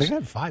Studios. I think I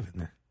had 5 in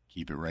there.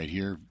 Keep it right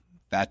here.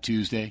 Fat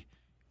Tuesday.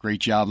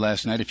 Great job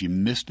last night. If you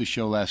missed the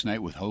show last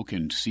night with Hoke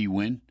and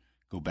C-Win,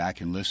 go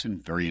back and listen.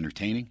 Very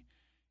entertaining.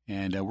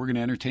 And we're going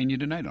to entertain you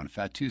tonight on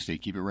Fat Tuesday.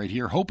 Keep it right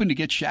here. Hoping to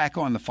get Shaq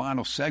on the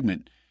final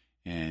segment.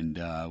 And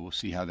we'll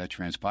see how that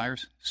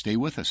transpires. Stay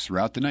with us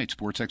throughout the night.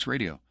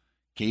 Sportsxradio.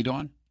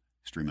 KDAWN,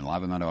 streaming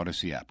live on the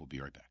Odyssey app. We'll be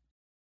right back.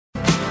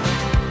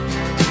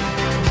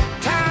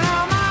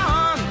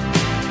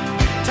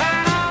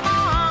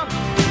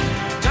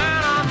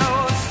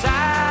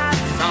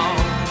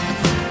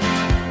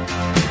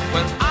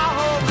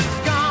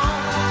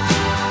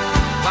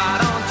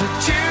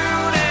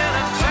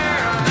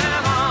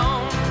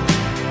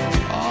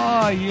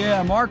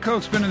 Yeah, Mark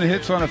Hoke spinning the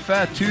hits on a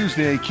Fat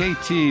Tuesday.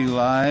 KT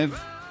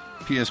live,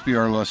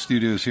 PSBR Law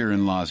Studios here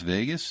in Las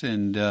Vegas,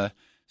 and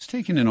it's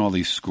taking in all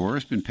these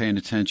scores. Been paying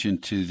attention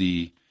to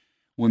the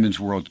Women's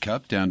World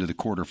Cup down to the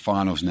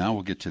quarterfinals now.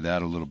 We'll get to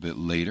that a little bit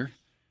later.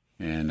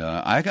 And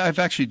I've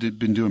actually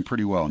been doing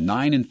pretty well,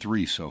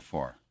 9-3 so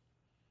far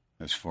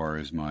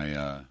as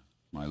my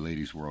my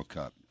Ladies World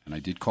Cup. And I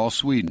did call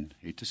Sweden.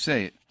 Hate to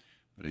say it.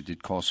 But I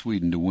did call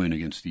Sweden to win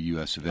against the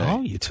U.S. of A.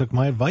 Oh, you took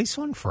my advice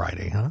on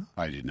Friday, huh?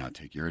 I did not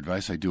take your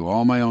advice. I do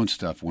all my own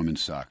stuff,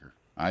 women's soccer.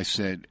 I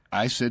said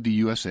the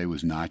USA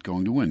was not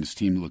going to win. This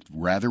team looked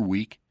rather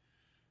weak,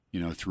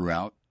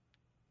 throughout.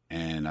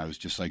 And I was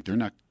just like, they're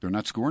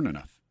not scoring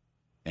enough.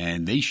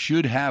 And they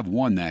should have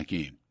won that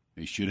game.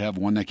 They should have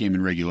won that game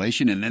in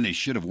regulation, and then they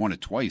should have won it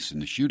twice in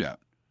the shootout.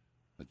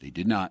 But they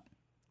did not.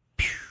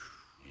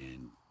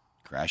 And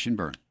crash and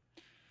burn.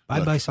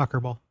 Bye-bye, soccer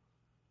ball.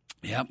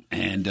 Yep,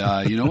 and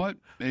you know what?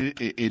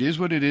 It is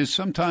what it is.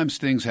 Sometimes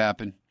things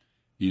happen,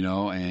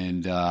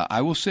 and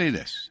I will say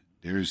this.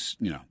 There's,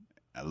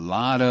 a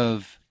lot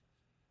of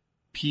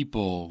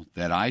people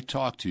that I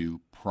talk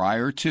to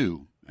prior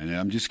to, and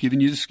I'm just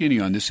giving you the skinny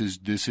on this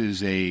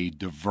is a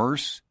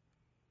diverse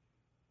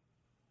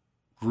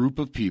group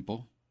of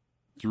people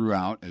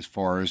throughout as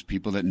far as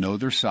people that know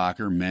their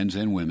soccer, men's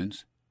and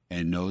women's,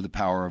 and know the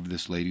power of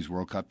this Ladies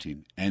World Cup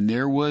team. And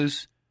there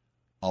was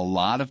a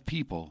lot of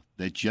people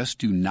that just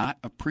do not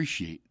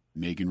appreciate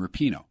Megan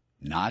Rapinoe.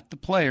 Not the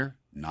player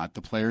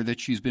that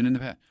she's been in the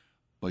past,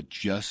 but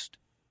just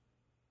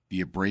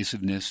the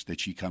abrasiveness that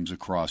she comes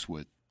across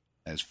with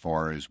as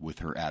far as with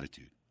her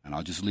attitude. And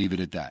I'll just leave it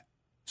at that.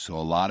 So a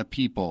lot of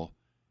people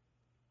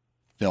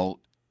felt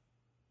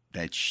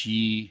that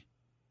she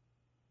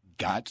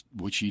got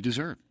what she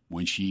deserved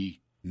when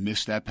she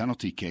missed that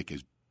penalty kick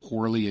as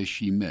poorly as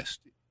she missed.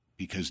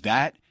 Because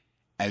that,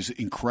 as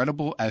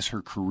incredible as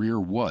her career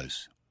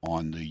was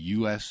on the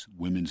U.S.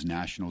 women's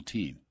national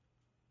team,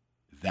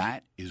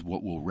 that is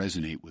what will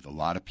resonate with a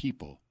lot of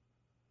people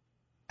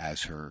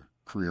as her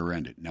career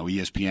ended. Now,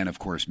 ESPN, of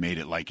course, made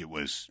it like it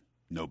was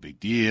no big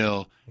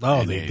deal.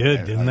 Oh, they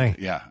did, didn't they?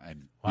 Yeah.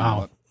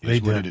 Wow, they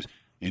did. What it is.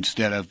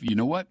 Instead of, you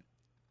know what?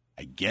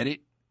 I get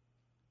it.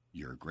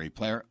 You're a great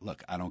player.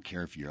 Look, I don't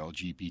care if you're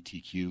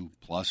LGBTQ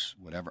plus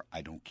whatever.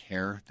 I don't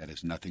care. That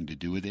has nothing to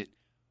do with it.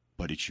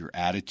 But it's your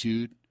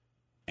attitude,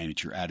 and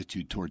it's your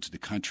attitude towards the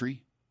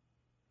country.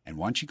 And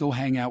why don't you go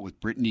hang out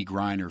with Brittany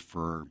Griner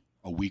for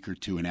a week or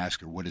two and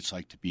ask her what it's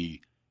like to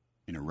be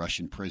in a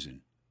Russian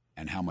prison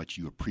and how much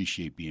you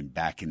appreciate being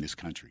back in this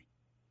country.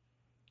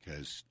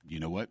 Because you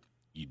know what?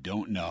 You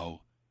don't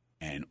know.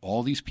 And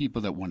all these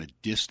people that want to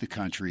diss the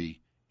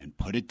country and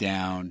put it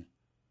down,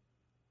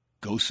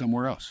 go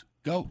somewhere else.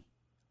 Go.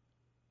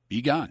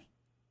 Be gone.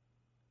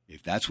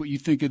 If that's what you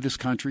think of this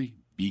country,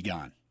 be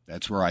gone.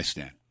 That's where I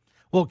stand.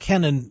 Well,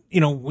 Ken, and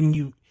when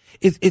you,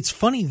 it's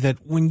funny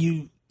that when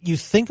you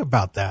think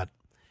about that,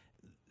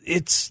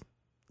 it's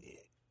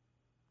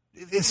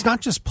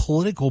not just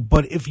political,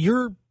 but if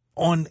you're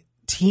on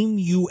Team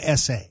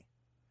USA,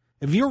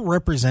 if you're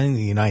representing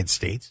the United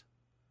States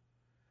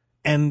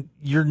and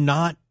you're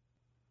not,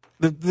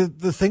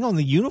 the thing on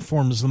the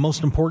uniform is the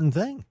most important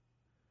thing.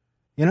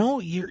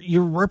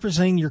 You're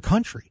representing your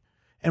country.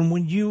 And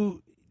when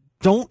you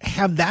don't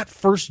have that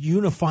first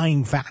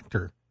unifying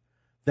factor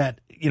that,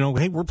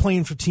 hey, we're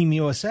playing for Team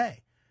USA,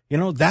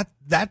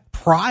 that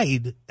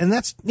pride, and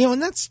that's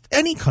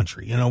any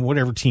country,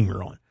 whatever team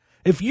you're on.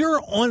 If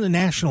you're on the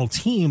national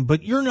team,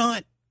 but you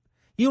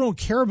don't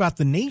care about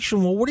the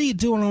nation, well, what are you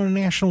doing on a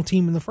national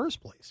team in the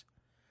first place?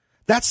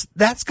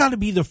 That's got to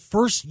be the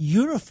first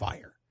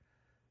unifier.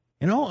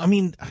 You know, I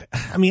mean,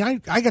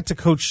 I got to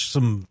coach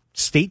some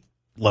state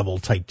level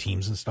type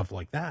teams and stuff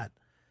like that.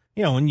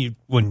 You know,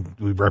 when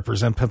we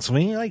represent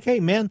Pennsylvania, like, hey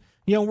man,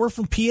 you know, we're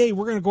from PA,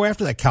 we're going to go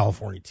after that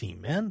California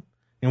team, man.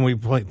 And we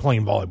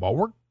playing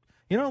volleyball.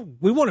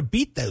 We want to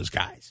beat those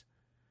guys,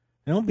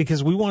 you know,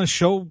 because we want to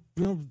show,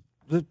 you know,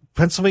 that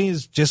Pennsylvania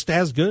is just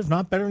as good, if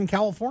not better than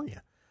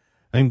California.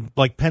 I mean,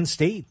 like Penn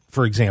State,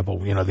 for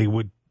example, you know, they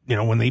would, you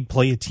know, when they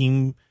play a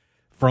team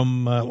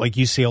from like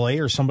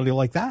UCLA or somebody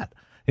like that,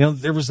 you know,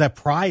 there was that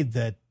pride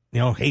that, you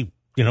know, hey,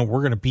 you know,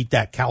 we're going to beat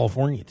that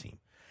California team.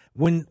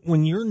 When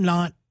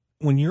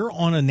you're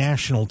on a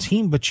national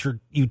team, but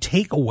you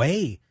take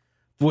away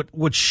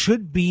what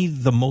should be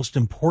the most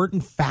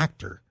important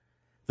factor,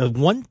 the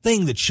one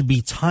thing that should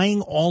be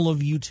tying all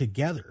of you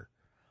together.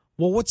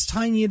 Well, what's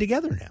tying you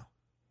together now?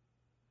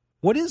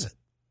 What is it?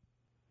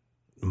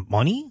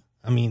 Money?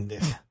 I mean,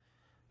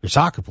 you're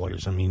soccer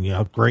players. I mean, you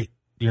know, great.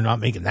 You're not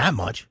making that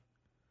much.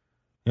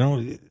 You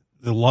know,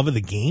 the love of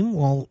the game.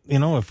 Well, you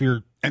know, if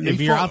you're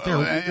out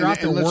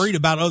there worried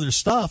about other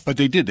stuff. But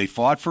they did. They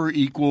fought for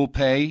equal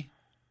pay,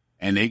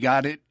 and they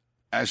got it.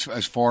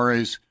 As far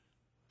as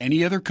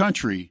any other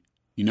country,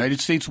 United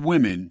States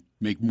women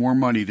make more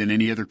money than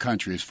any other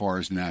country as far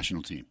as the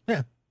national team.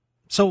 Yeah.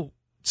 So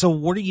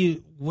what are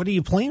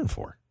you playing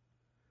for?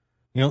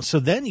 You know, so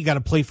then you got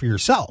to play for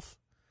yourself,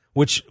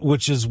 which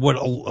is what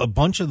a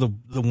bunch of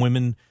the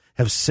women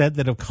have said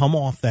that have come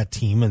off that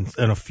team, and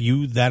a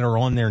few that are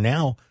on there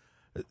now.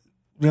 You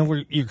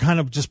know, you're kind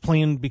of just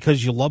playing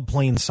because you love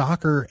playing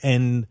soccer,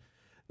 and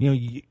you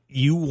know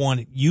you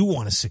want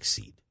to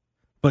succeed,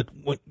 but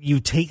what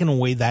you've taken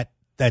away that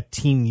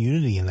team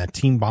unity and that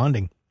team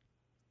bonding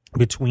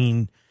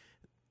between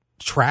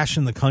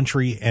trashing the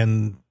country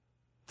and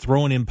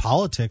throwing in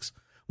politics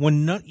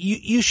when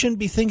you shouldn't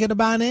be thinking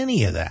about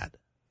any of that.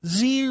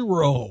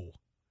 Zero.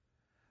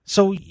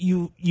 So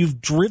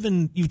you've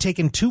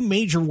taken two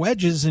major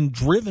wedges and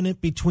driven it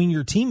between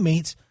your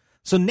teammates.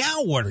 So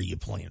now what are you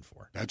playing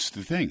for? That's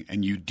the thing.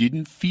 And you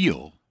didn't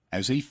feel,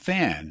 as a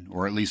fan,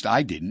 or at least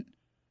I did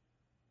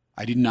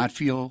not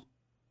feel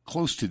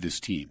close to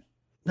this team.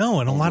 No,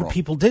 and overall. A lot of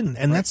people didn't.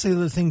 And that's the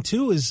other thing,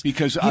 too, is...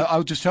 Because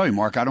I'll just tell you,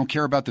 Mark, I don't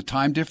care about the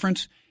time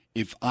difference.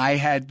 If I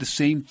had the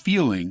same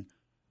feeling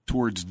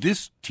towards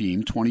this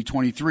team,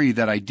 2023,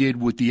 that I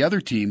did with the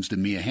other teams, the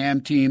Mia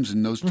Hamm teams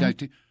and those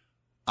teams,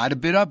 I'd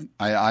have been up.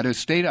 I'd have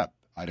stayed up.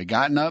 I'd have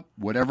gotten up,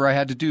 whatever I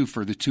had to do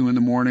for the 2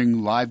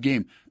 a.m. live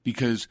game.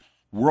 Because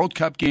World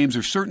Cup games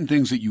are certain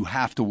things that you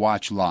have to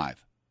watch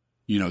live,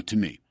 you know, to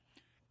me.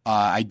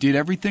 I did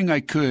everything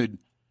I could.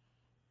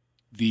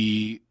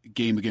 The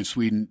game against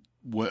Sweden,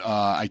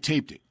 I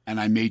taped it, and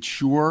I made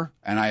sure,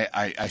 and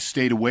I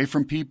stayed away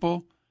from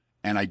people,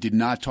 and I did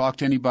not talk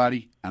to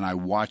anybody, and I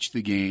watched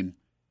the game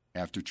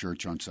after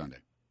church on Sunday.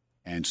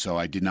 And so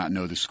I did not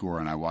know the score,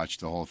 and I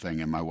watched the whole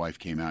thing, and my wife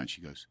came out, and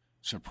she goes,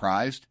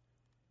 surprised?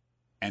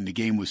 And the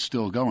game was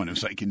still going. It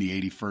was like in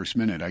the 81st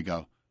minute. I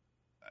go,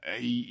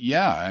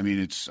 yeah, I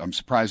mean, I'm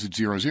surprised it's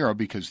 0-0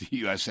 because the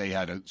USA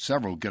had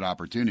several good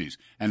opportunities,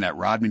 and that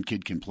Rodman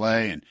kid can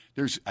play, and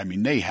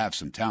they have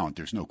some talent,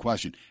 there's no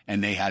question,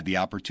 and they had the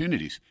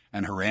opportunities,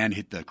 and Haran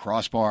hit the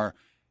crossbar,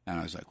 and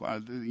I was like,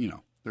 well, you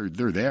know,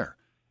 they're there,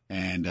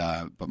 and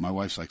but my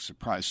wife's like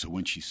surprised. So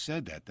when she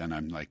said that, then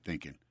I'm like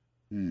thinking,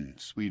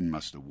 Sweden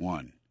must have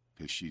won,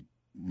 because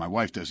my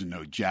wife doesn't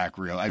know jack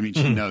real. I mean,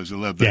 she knows a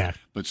little bit,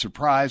 but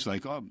surprised,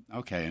 like, oh,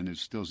 okay, and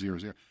it's still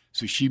 0-0.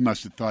 So she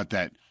must have thought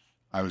that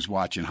I was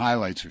watching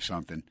highlights or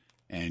something,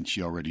 and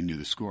she already knew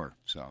the score.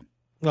 So,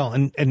 well,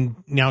 and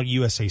now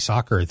USA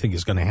Soccer, I think,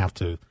 is going to have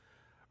to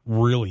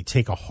really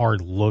take a hard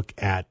look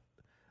at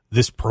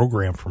this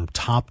program from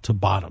top to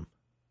bottom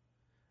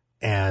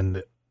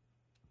and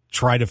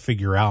try to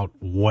figure out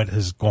what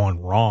has gone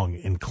wrong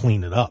and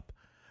clean it up.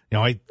 You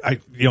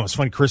know, it's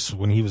funny, Chris,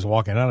 when he was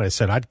walking out, I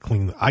said I'd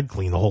clean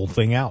the whole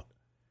thing out.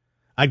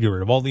 I'd get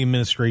rid of all the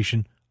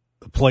administration,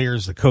 the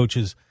players, the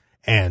coaches,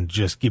 and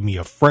just give me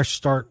a fresh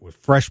start with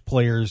fresh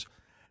players,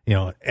 you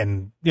know,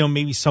 and, you know,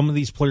 maybe some of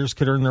these players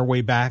could earn their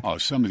way back. Oh,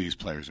 some of these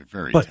players are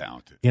very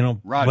talented. You know,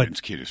 Rodman's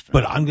kid is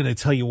phenomenal. But I'm going to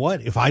tell you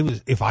what, if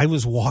I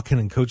was walking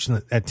and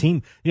coaching that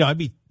team, you know, I'd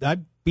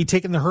be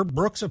taking the Herb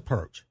Brooks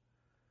approach.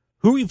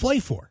 Who do you play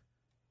for?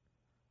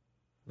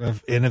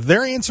 And if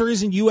their answer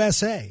isn't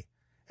USA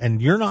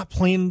and you're not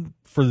playing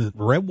for the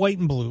red, white,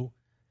 and blue,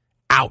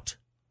 out.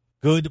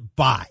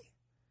 Goodbye.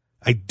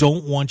 I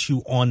don't want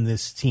you on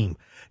this team.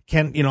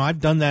 I've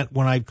done that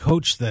when I've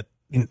coached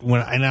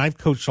and I've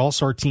coached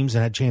all-star teams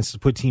and had chances to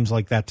put teams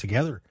like that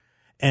together.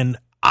 And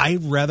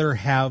I'd rather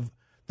have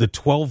the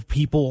 12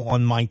 people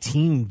on my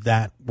team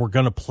that were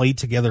going to play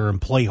together and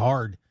play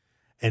hard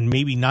and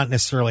maybe not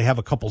necessarily have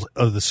a couple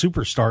of the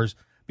superstars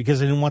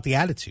because I didn't want the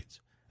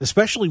attitudes,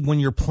 especially when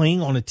you're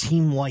playing on a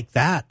team like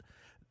that.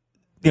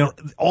 You know,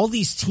 all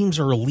these teams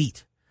are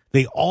elite.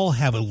 They all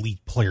have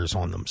elite players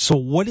on them. So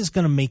what is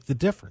going to make the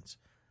difference?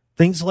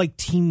 Things like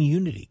team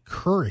unity,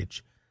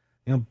 courage,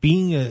 you know,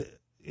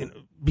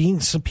 being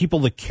some people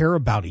that care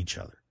about each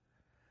other.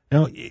 You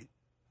know,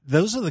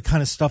 those are the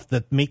kind of stuff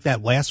that make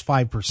that last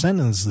 5%, and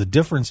is the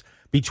difference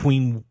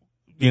between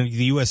the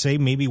USA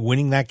maybe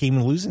winning that game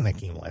and losing that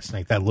game last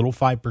night. That little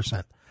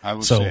 5%. I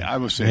will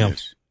say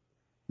this: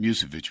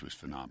 Musevic was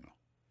phenomenal.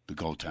 The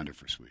goaltender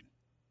for Sweden.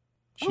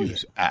 She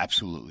was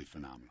absolutely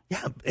phenomenal.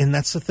 Yeah, and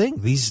that's the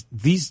thing. These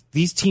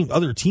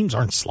other teams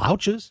aren't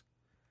slouches.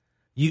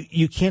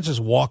 You can't just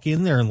walk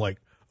in there and like,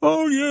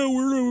 oh yeah,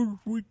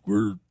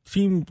 we're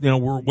team,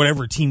 we're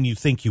whatever team you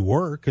think you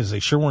were, because they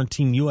sure weren't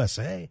Team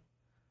USA.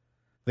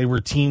 They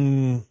were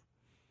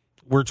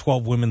we're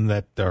 12 women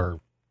that are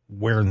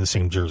wearing the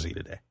same jersey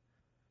today.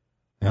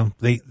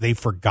 They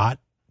forgot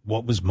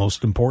what was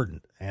most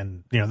important.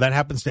 And, that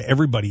happens to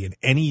everybody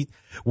in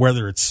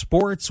whether it's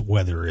sports,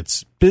 whether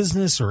it's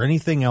business or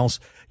anything else,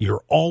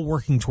 you're all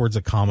working towards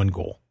a common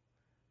goal.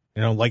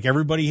 Like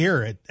everybody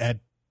here at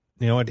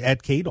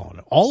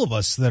KDON, all of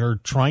us that are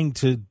trying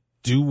to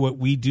do what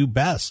we do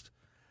best.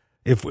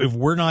 If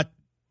we're not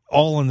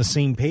all on the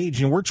same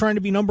page, we're trying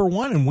to be number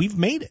one, and we've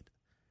made it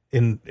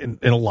in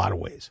a lot of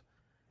ways.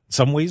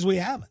 Some ways we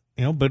haven't,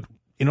 but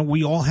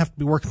we all have to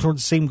be working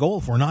towards the same goal.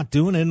 If we're not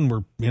doing it, and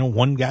we're,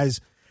 one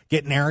guy's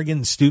getting arrogant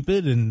and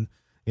stupid, and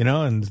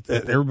and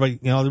everybody,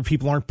 other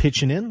people aren't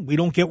pitching in, we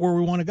don't get where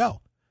we want to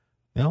go.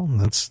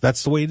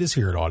 That's the way it is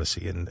here at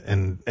Odyssey,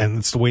 and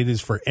it's the way it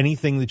is for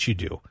anything that you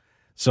do.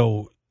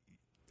 So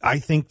I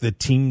think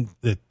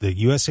the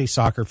USA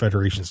Soccer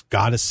Federation's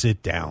got to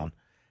sit down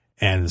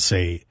and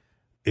say,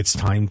 it's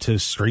time to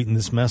straighten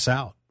this mess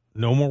out.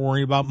 No more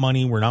worrying about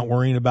money. We're not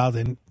worrying about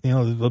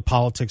the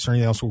politics or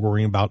anything else. We're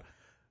worrying about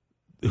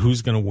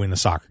who's going to win a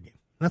soccer game.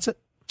 That's it.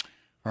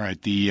 All right.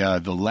 The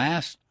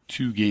last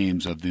two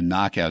games of the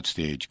knockout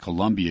stage,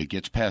 Colombia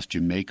gets past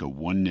Jamaica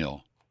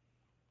 1-0.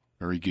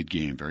 Very good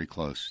game, very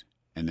close.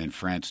 And then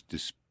France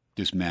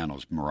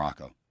dismantles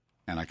Morocco.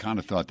 And I kind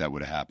of thought that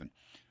would have happened.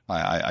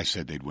 I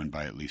said they'd win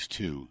by at least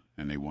 2,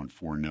 and they won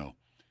 4-0.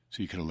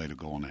 So you could have laid a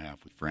goal and a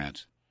half with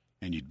France,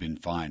 and you'd been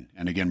fine.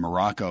 And again,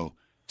 Morocco,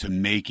 to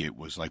make it,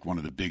 was like one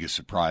of the biggest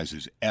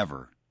surprises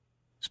ever,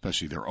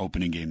 especially their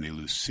opening game. They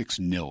lose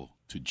 6-0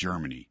 to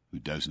Germany, who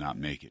does not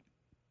make it.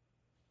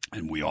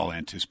 And we all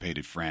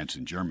anticipated France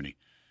and Germany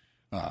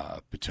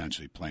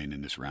potentially playing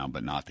in this round,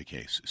 but not the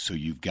case. So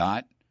you've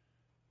got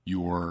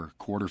your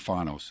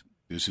quarterfinals.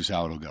 This is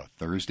how it'll go.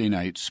 Thursday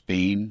night,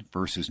 Spain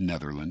versus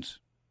Netherlands.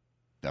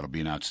 That'll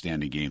be an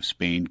outstanding game.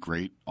 Spain,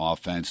 great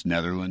offense.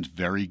 Netherlands,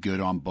 very good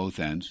on both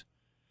ends.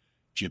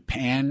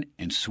 Japan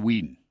and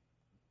Sweden.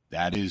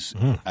 That is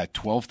at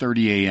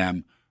 12:30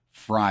 a.m.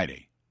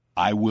 Friday.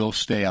 I will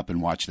stay up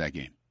and watch that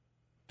game.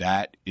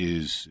 That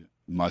is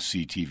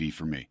must-see TV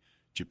for me.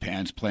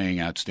 Japan's playing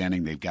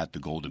outstanding. They've got the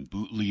Golden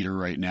Boot leader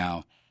right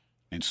now.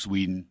 And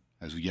Sweden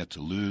has yet to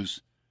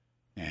lose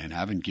and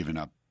haven't given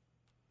up,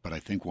 but I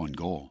think one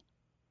goal.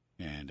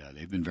 And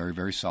they've been very,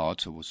 very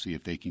solid, so we'll see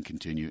if they can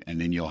continue. And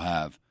then you'll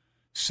have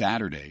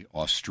Saturday,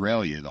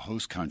 Australia, the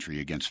host country,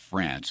 against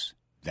France.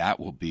 That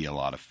will be a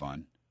lot of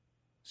fun.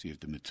 See if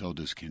the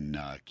Matildas can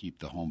keep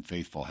the home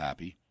faithful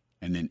happy.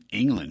 And then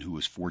England, who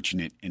was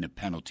fortunate in a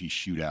penalty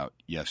shootout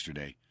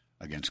yesterday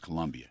against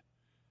Colombia.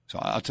 So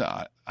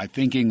I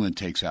think England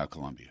takes out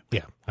Colombia.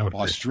 Yeah, I would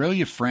agree.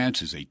 Australia,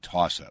 France is a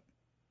toss-up.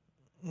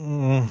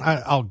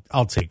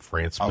 I'll take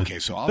France. Okay,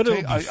 so I'll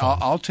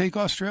take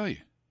Australia.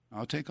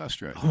 I'll take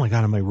Australia. Oh my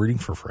God, am I rooting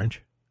for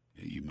French?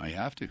 You might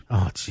have to.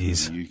 Oh,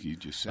 jeez. You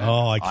just said.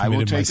 Oh, I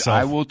committed myself.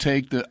 I will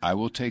take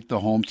the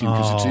home team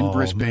because it's in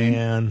Brisbane.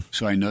 Man.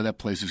 So I know that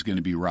place is going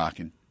to be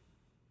rocking.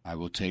 I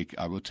will take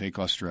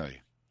Australia.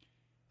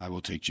 I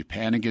will take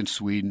Japan against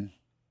Sweden.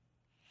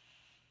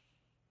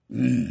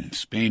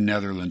 Spain,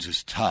 Netherlands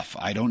is tough.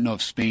 I don't know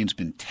if Spain's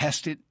been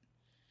tested.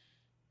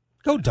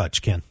 Go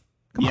Dutch, Ken.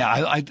 Come on.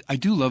 I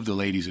do love the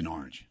ladies in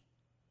orange.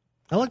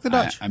 I like the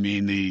Dutch. I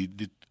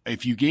mean,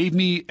 if you gave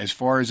me, as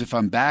far as if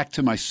I'm back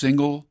to my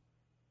single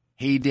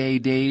heyday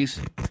days,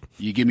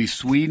 you give me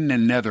Sweden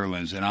and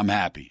Netherlands, and I'm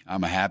happy.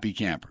 I'm a happy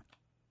camper.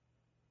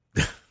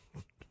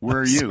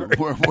 Where are you?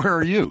 Where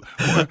are you?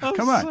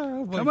 Come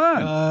on.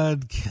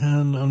 God,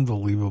 Ken,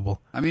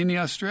 unbelievable. I mean, the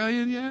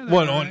Australian, yeah.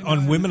 What,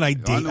 on women I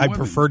date? I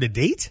prefer to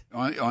date?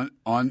 Have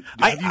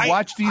you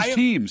watched these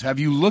teams? Have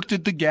you looked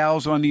at the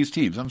gals on these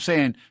teams? I'm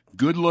saying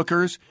good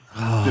lookers,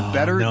 the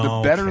better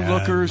Ken,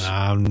 lookers.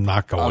 I'm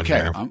not going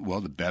there.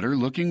 Well, the better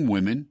looking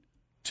women,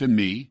 to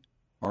me,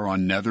 are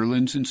on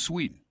Netherlands and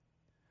Sweden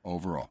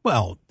overall.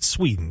 Well,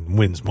 Sweden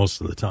wins most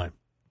of the time.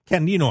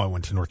 Ken, I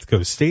went to North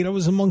Dakota State. I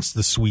was amongst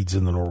the Swedes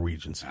and the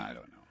Norwegians. I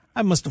don't know.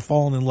 I must have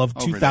fallen in love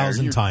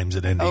 2,000 times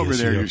at NDSU. Over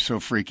there, you're so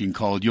freaking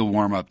cold. You'll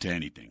warm up to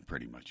anything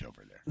pretty much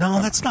over there.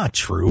 No, that's not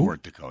true.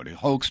 North Dakota.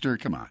 Hoke-ster,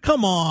 come on.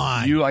 Come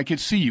on. I could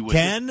see you.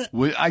 Ken?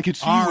 I could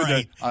see all you.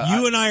 Right.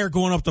 You and I are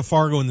going up to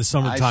Fargo in the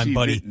summertime,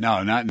 buddy.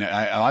 No, not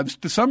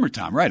the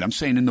summertime, right. I'm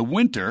saying in the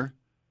winter,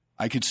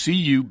 I could see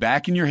you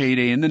back in your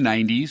heyday in the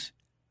 90s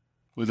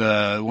with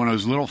one of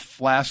those little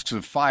flasks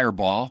of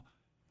Fireball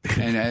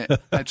and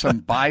at some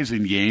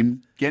bison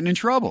game getting in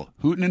trouble,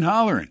 hooting and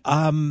hollering.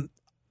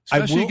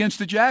 Especially against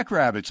the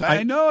Jackrabbits.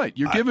 I know it.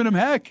 You're giving them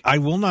heck. I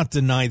will not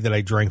deny that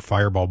I drank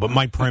Fireball, but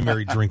my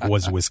primary drink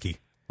was whiskey.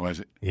 Was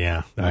it?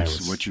 Yeah.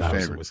 What's your favorite? I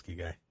was a whiskey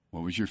guy.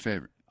 What was your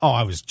favorite? Oh,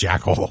 I was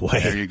Jack all the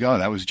way. There you go.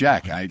 That was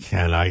Jack. I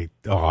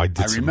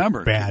did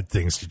some bad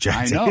things to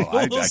Jack. I know.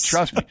 I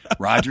trust me.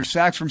 Roger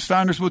Sachs from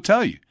Steiners will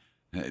tell you.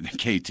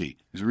 KT.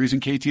 There's a reason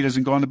KT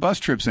doesn't go on the bus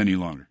trips any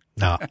longer.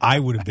 No, I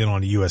would have been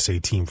on a USA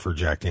team for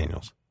Jack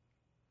Daniels.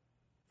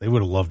 They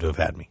would have loved to have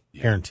had me.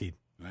 Yeah. Guaranteed.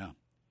 Well,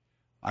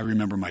 I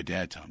remember my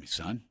dad telling me,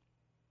 son,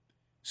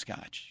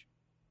 Scotch,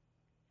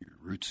 your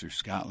roots are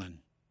Scotland.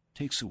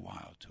 Takes a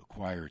while to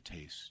acquire a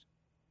taste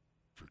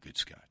for good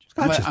Scotch.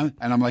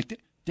 I'm like,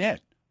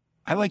 Dad,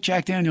 I like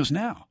Jack Daniels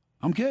now.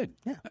 I'm good.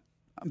 Yeah.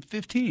 I'm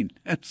 15.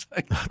 It's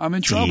like I'm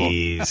in trouble.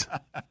 Jeez.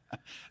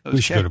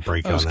 We should go to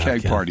break on that. Those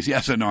keg parties.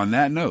 Yes, and on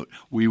that note,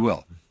 we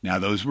will. Now,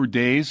 those were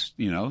days,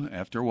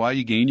 after a while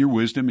you gain your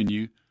wisdom and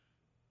you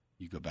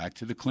go back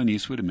to the Clint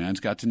Eastwood. A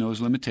man's got to know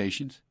his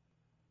limitations.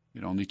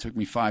 It only took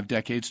me 5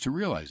 decades to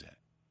realize that.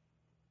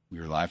 We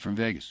are live from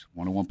Vegas,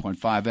 101.5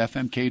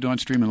 FM, K-Dawn,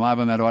 streaming live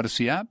on that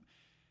Odyssey app.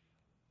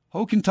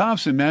 Hoke and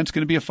Thompson, man, it's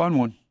going to be a fun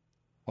one.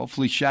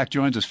 Hopefully Shaq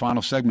joins us,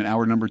 final segment,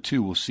 hour number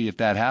 2. We'll see if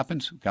that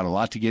happens. We've got a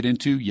lot to get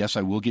into. Yes,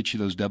 I will get you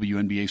those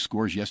WNBA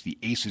scores. Yes, the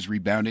Aces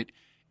rebounded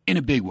in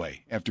a big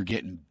way after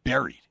getting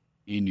buried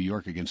in New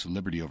York against the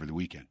Liberty over the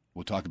weekend.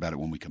 We'll talk about it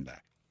when we come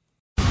back.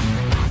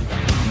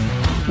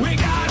 We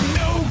got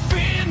no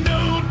fear,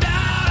 no doubt.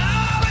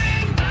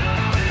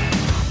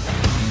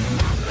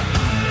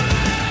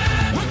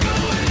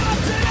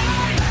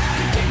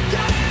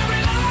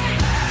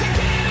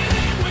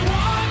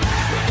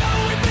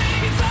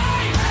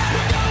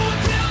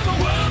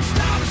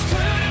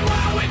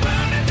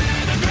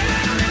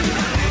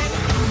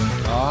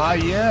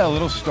 Yeah, a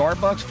little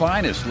Starbucks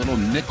finest, little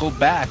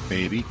Nickelback,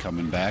 baby,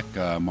 coming back.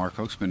 Mark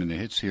Hoke's been in the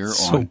hits here.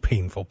 So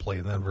painful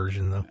playing that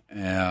version, though.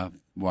 Yeah,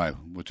 why?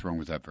 What's wrong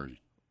with that version?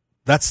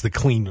 That's the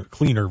cleaner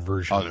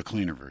version. Oh, the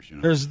cleaner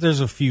version.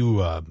 There's a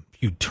few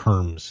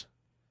terms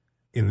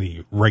in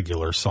the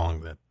regular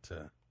song that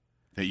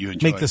you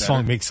enjoy make the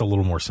song makes a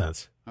little more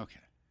sense.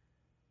 Okay.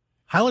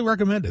 Highly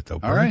recommend it, though.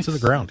 Burn All right. to the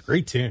ground.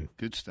 Great tune.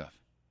 Good stuff.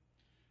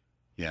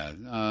 Yeah,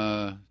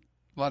 a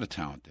lot of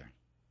talent there.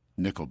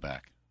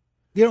 Nickelback.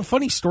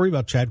 Funny story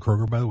about Chad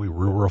Kroeger, by the way,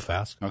 real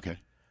fast. Okay.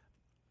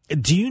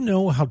 Do you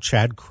know how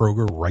Chad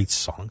Kroeger writes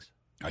songs?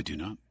 I do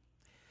not.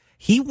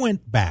 He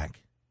went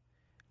back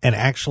and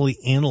actually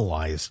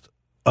analyzed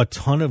a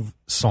ton of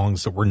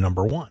songs that were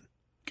number one.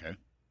 Okay.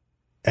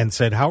 And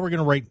said, how are we going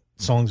to write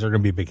songs that are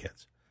going to be big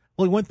hits?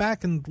 Well, he went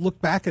back and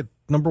looked back at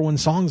number one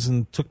songs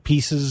and took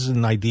pieces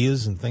and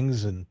ideas and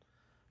things and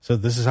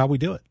said, this is how we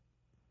do it.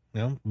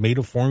 Made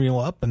a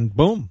formula up and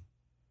boom.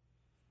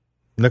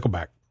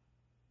 Nickelback.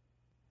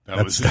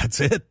 That's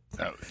it.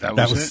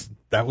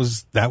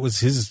 That was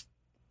his.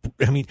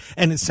 I mean,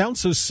 and it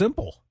sounds so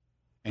simple.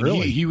 And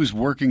really, he was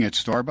working at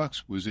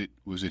Starbucks. Was it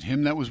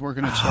him that was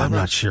working at Starbucks? I'm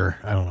not sure.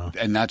 I don't know.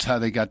 And that's how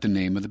they got the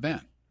name of the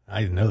band.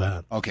 I didn't know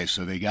that. Okay,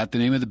 so they got the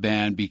name of the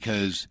band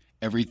because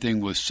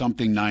everything was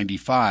something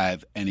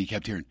 95, and he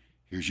kept hearing,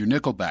 "Here's your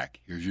Nickelback.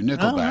 Here's your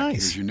Nickelback. Oh,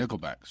 nice. Here's your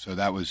Nickelback." So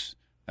that was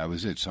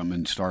it. Something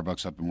in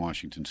Starbucks up in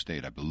Washington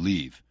State, I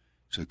believe.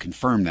 So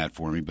confirm that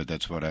for me, but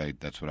that's what I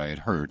had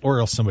heard. Or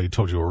else somebody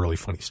told you a really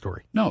funny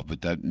story. No,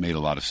 but that made a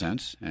lot of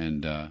sense,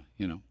 and I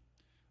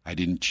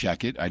didn't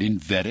check it, I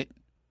didn't vet it,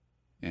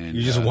 and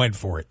you just went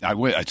for it.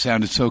 It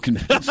sounded so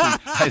convincing.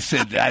 I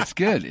said, "That's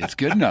good. It's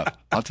good enough.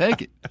 I'll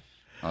take it.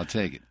 All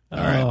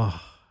right."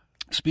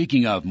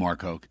 Speaking of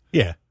Mark Hoke,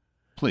 yeah,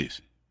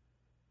 please,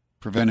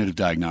 Preventative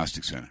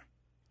Diagnostic Center.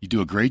 You do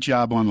a great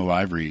job on the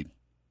live read.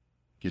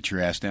 Get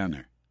your ass down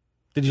there.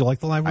 Did you like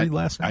the live read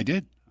last night? I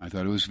did. I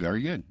thought it was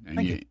very good. And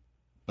Thank you.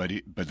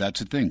 But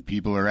that's the thing.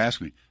 People are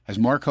asking me, has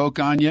Mark Hoke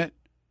gone yet?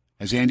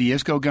 Has Andy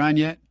Iskoe gone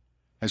yet?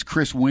 Has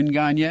Chris Wynn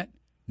gone yet?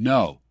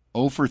 No.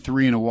 0 for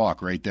 3 in a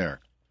walk right there.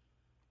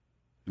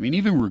 I mean,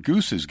 even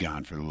Ragusa's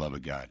gone, for the love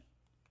of God.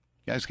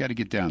 You guys got to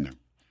get down there.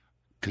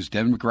 Because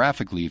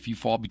demographically, if you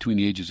fall between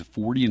the ages of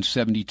 40 and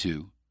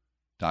 72,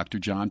 Dr.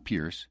 John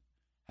Pierce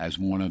has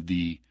one of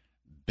the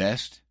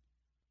best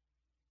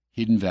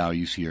hidden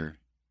values here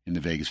in the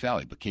Vegas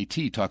Valley. But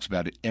KT talks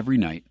about it every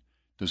night.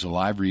 Does a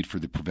live read for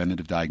the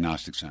Preventative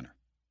Diagnostic Center.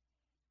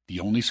 The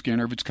only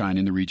scanner of its kind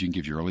in the region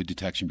gives you early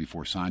detection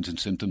before signs and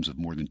symptoms of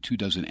more than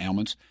 24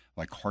 ailments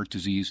like heart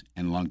disease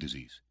and lung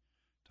disease.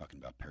 Talking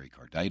about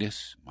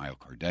pericarditis,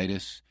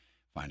 myocarditis,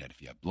 find out if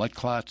you have blood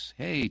clots.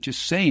 Hey,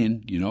 just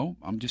saying,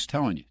 I'm just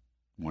telling you.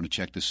 You want to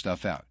check this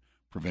stuff out.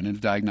 Preventative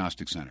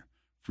Diagnostic Center.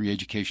 Free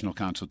educational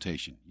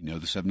consultation. You know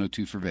the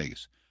 702 for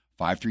Vegas.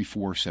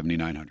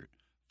 534-7900.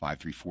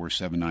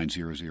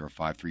 534-7900.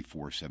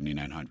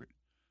 534-7900.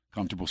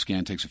 Comfortable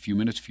scan takes a few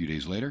minutes. A few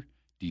days later,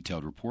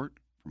 detailed report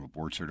from a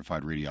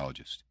board-certified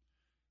radiologist.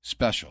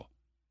 Special.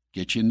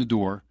 Get you in the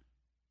door.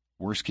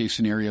 Worst case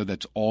scenario,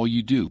 that's all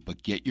you do,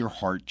 but get your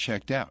heart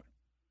checked out.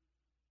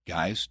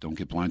 Guys, don't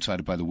get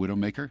blindsided by the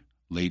widowmaker.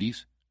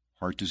 Ladies,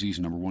 heart disease,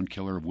 #1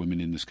 killer of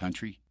women in this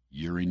country,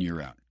 year in, year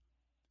out.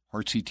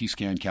 Heart CT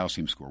scan,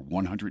 calcium score,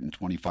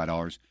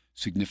 $125.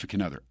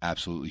 Significant other,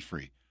 absolutely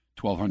free.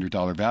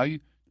 $1,200 value,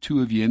 2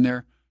 of you in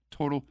there,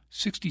 Total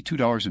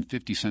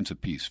 $62.50 a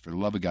piece. For the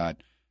love of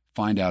God,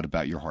 find out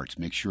about your hearts.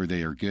 Make sure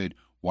they are good.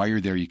 While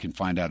you're there, you can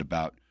find out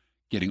about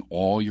getting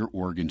all your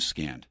organs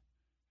scanned.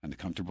 And the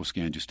comfortable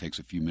scan just takes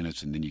a few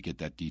minutes, and then you get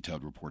that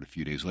detailed report a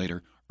few days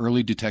later.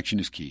 Early detection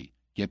is key.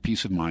 Get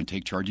peace of mind.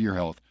 Take charge of your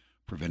health.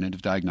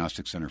 Preventative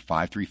Diagnostic Center,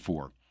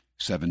 534-7900,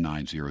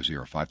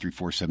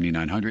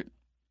 534-7900.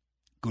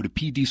 Go to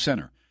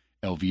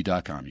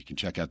pdcenterlv.com. You can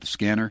check out the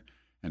scanner,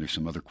 and there's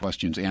some other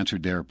questions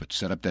answered there, but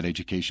set up that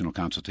educational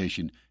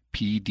consultation,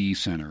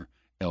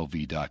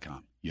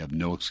 pdcenterlv.com. You have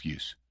no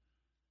excuse.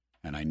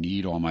 And I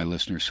need all my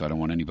listeners, so I don't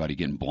want anybody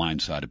getting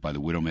blindsided by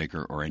the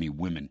Widowmaker or any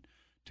women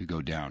to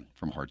go down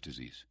from heart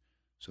disease.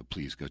 So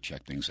please go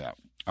check things out.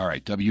 All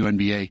right,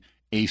 WNBA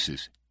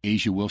Aces.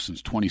 Asia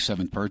Wilson's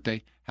 27th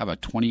birthday. How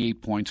about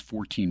 28 points,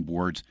 14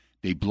 boards?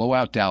 They blow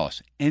out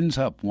Dallas. Ends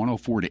up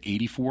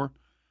 104-84,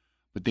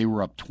 but they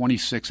were up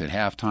 26 at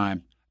halftime.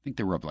 I think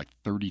they were up like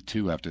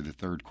 32 after the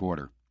third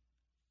quarter.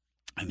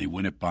 And they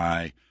win it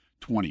by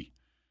 20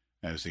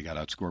 as they got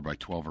outscored by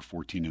 12 or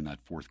 14 in that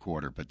fourth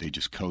quarter. But they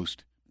just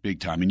coast big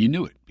time. And you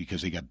knew it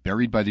because they got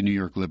buried by the New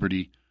York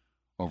Liberty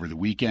over the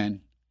weekend.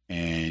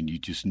 And you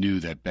just knew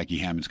that Becky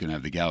Hammond's going to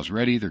have the gals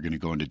ready. They're going to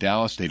go into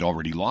Dallas. They'd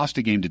already lost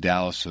a game to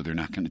Dallas, so they're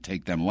not going to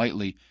take them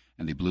lightly.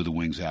 And they blew the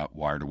Wings out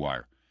wire to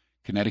wire.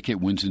 Connecticut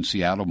wins in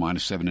Seattle,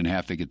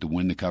 -7.5. They get the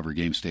win. The cover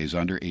game stays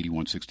under,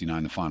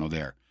 81-69 the final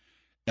there.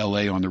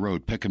 L.A. on the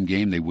road, pick'em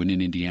game. They win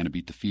in Indiana,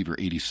 beat the Fever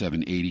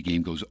 87-80.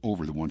 Game goes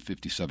over the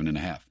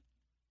 157.5.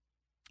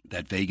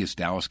 That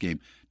Vegas-Dallas game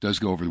does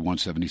go over the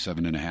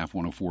 177.5,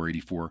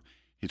 104-84,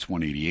 hits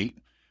 188.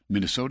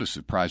 Minnesota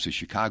surprises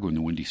Chicago in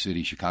the Windy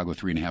City. Chicago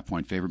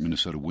 3.5-point favorite.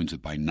 Minnesota wins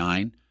it by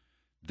 9.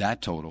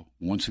 That total,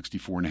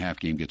 164.5,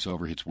 game gets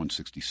over, hits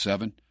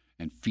 167.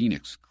 And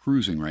Phoenix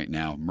cruising right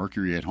now.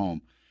 Mercury at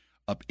home,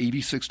 up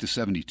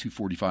 86-70,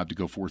 2:45 to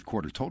go fourth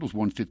quarter. Total's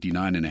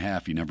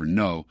 159.5. You never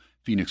know.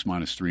 Phoenix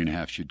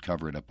 -3.5 should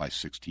cover it, up by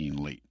 16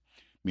 late.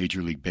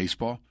 Major League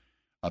Baseball,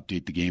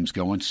 update the games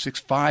going.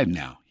 6-5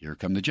 now. Here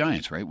come the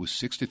Giants, right? It was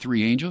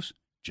 6-3 Angels.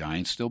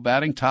 Giants still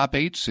batting top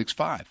 8,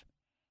 6-5.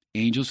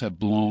 Angels have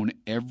blown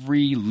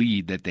every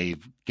lead that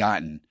they've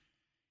gotten,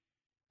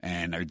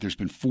 and there's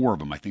been 4 of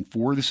them. I think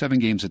 4 of the 7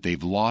 games that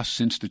they've lost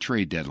since the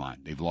trade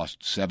deadline. They've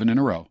lost 7 in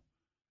a row,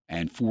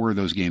 and 4 of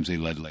those games they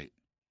led late.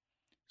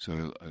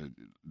 So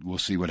we'll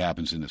see what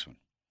happens in this one.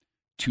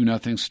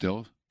 2-0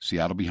 still.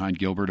 Seattle behind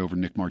Gilbert over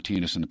Nick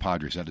Martinez and the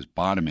Padres. That is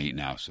bottom 8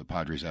 now, so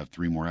Padres have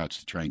 3 more outs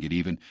to try and get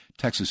even.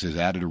 Texas has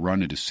added a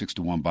run. It is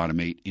 6-1 bottom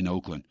 8 in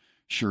Oakland.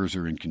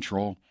 Scherzer in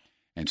control,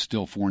 and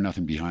still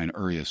 4-0 behind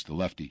Urias, the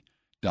lefty.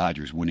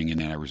 Dodgers winning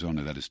in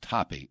Arizona. That is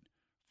top 8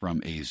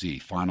 from AZ.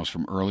 Finals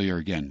from earlier,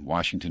 again,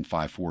 Washington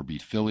 5-4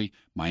 beat Philly.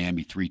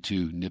 Miami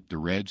 3-2 nipped the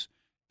Reds.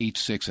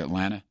 8-6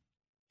 Atlanta.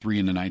 3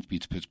 in the 9th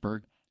beats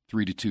Pittsburgh.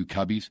 3-2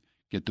 Cubbies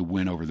get the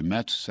win over the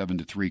Mets.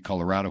 7-3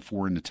 Colorado.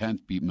 4 in the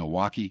 10th beat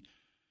Milwaukee.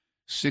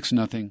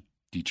 6-0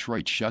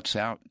 Detroit shuts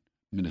out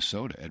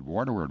Minnesota.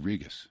 Eduardo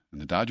Rodriguez. And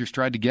the Dodgers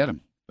tried to get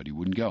him, but he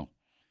wouldn't go.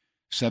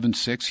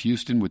 7-6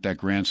 Houston with that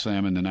grand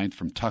slam in the 9th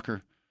from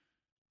Tucker.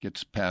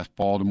 Gets past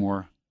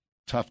Baltimore.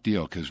 Tough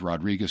deal because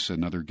Rodriguez,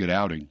 another good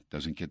outing,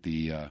 doesn't get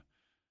the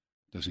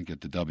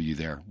W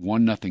there.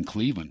 1-0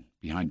 Cleveland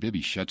behind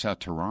Bibby shuts out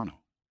Toronto.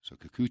 So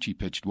Kikuchi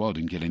pitched well,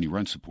 didn't get any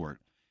run support.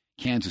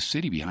 Kansas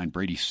City behind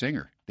Brady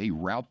Singer. They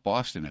rout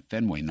Boston at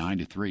Fenway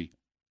 9-3.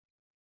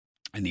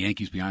 And the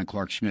Yankees behind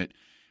Clark Schmidt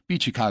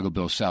beat Chicago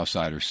Bills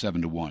Southsiders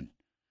 7-1.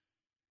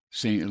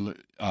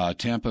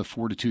 Tampa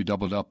 4-2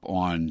 doubled up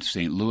on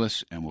St.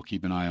 Louis, and we'll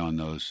keep an eye on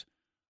those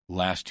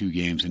last 2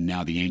 games. And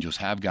now the Angels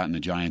have gotten the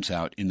Giants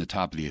out in the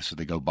top of the 8th, so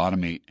they go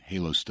bottom 8.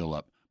 Halo's still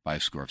up by a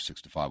score of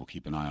 6-5. We'll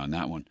keep an eye on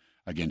that one.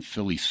 Again,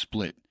 Philly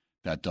split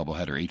that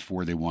doubleheader.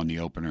 8-4, they won the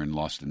opener and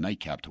lost the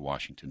nightcap to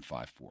Washington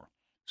 5-4.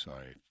 So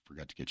I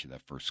forgot to get you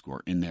that first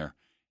score in there.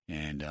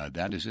 And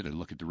that is it. A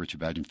look at the Richard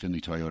Badge and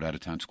Finley Toyota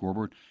out-of-town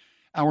scoreboard.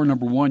 Hour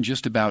number 1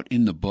 just about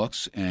in the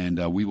books, and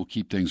we will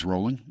keep things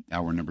rolling.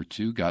 Hour number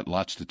 2, got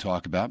lots to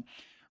talk about.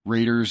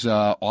 Raiders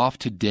off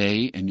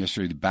today and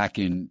yesterday, back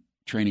in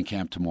training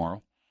camp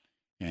tomorrow.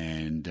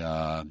 And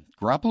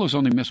Garoppolo's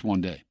only missed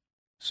 1 day.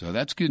 So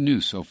that's good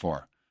news so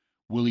far.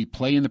 Will he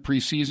play in the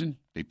preseason?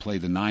 They play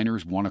the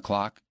Niners, 1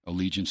 o'clock,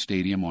 Allegiant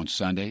Stadium on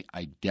Sunday.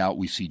 I doubt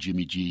we see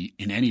Jimmy G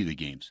in any of the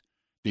games.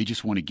 They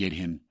just want to get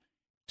him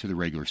to the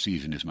regular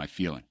season is my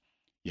feeling.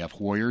 You have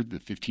Hoyer, the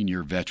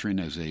 15-year veteran,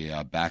 as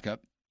a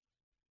backup.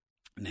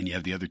 And then you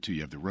have the other 2.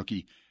 You have the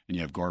rookie, and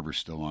you have Garber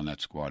still on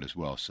that squad as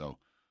well. So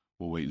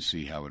we'll wait and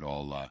see how it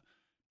all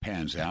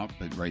pans out.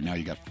 But right now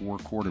you got 4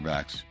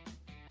 quarterbacks,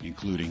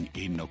 including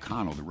Aiden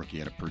O'Connell, the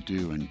rookie out of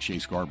Purdue, and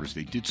Chase Garbers.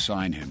 They did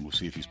sign him. We'll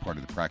see if he's part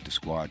of the practice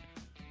squad.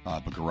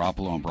 But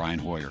Garoppolo and Brian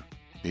Hoyer,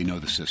 they know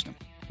the system.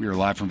 We are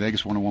live from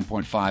Vegas,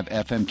 101.5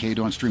 FM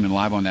KDON, streaming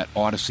live on that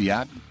Odyssey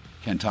app.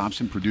 Ken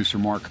Thompson, producer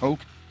Mark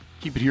Hoke.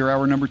 Keep it here,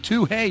 hour number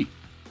 2. Hey,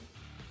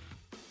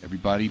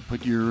 everybody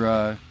put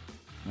your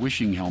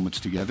wishing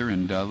helmets together,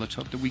 and let's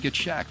hope that we get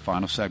Shaq.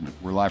 Final segment.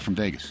 We're live from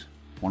Vegas,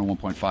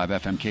 101.5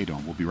 FM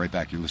KDON. We'll be right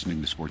back. You're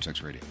listening to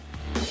Sportsxradio.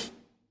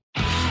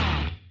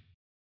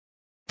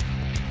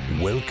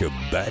 Welcome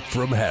back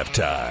from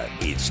halftime.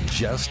 It's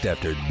just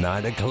after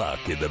 9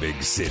 o'clock in the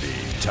big city.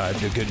 Time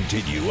to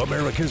continue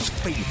America's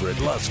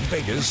favorite Las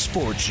Vegas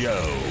sports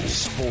show,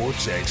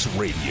 Sportsx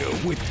Radio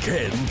with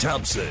Ken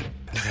Thompson.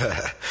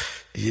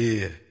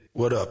 Yeah,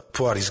 what up?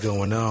 Party's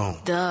going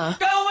on. Duh.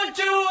 Going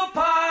to a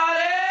party!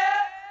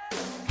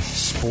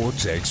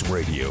 Sportsx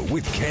Radio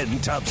with Ken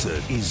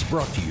Thompson is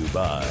brought to you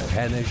by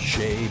Hannah,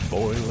 Shea,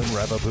 Boyle, and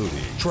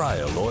Ravapudi.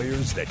 Trial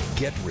lawyers that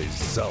get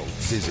results.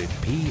 Visit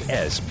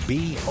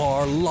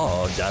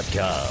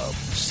PSBRlaw.com.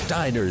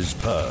 Steiner's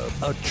Pub,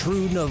 a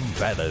true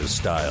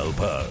Nevada-style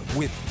pub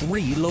with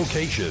 3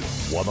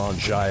 locations. One on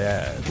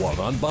Cheyenne, one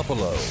on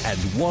Buffalo, and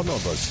one on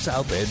the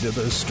south end of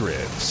the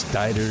Strip.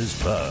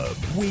 Steiner's Pub.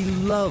 We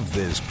love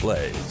this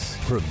place.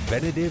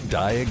 Preventative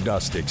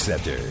Diagnostic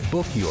Center.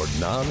 Book your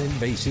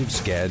non-invasive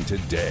scan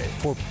today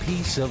for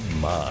peace of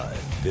mind.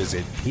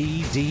 Visit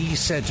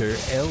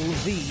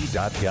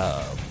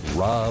pdcenterlv.com.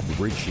 Rob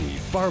Ritchie,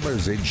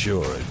 Farmers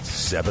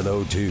Insurance,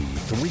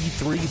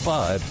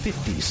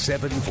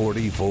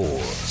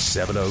 702-335-5744.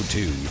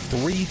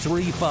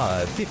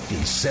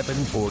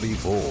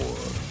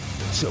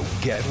 702-335-5744. So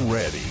get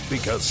ready,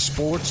 because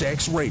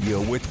Sportsx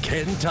Radio with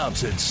Ken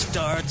Thompson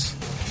starts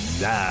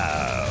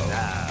now.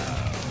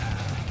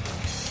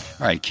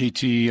 All right,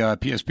 KT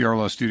PSBR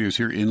Law Studios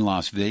here in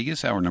Las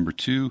Vegas, hour number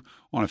 2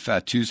 on a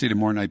Fat Tuesday.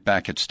 Tomorrow night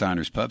back at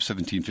Steiner's Pub,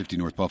 1750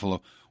 North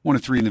Buffalo, 1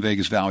 to 3 in the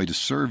Vegas Valley to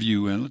serve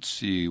you. And let's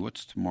see,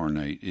 what's tomorrow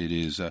night? It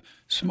is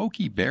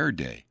Smoky Bear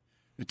Day,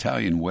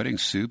 Italian wedding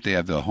soup. They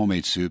have the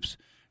homemade soups,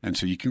 and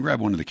so you can grab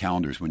one of the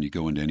calendars when you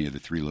go into any of the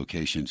 3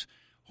 locations.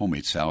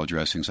 Homemade salad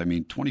dressings. I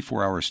mean,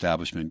 24-hour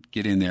establishment.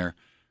 Get in there.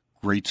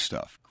 Great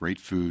stuff. Great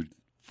food.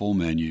 Full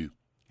menu.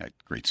 Got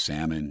great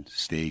salmon,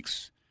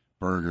 steaks,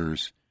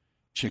 burgers,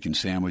 chicken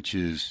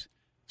sandwiches,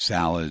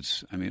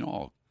 salads. I mean,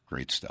 all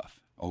great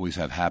stuff. Always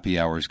have happy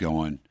hours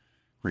going.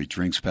 Great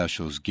drink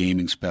specials,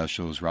 gaming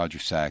specials. Roger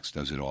Sachs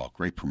does it all.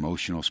 Great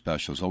promotional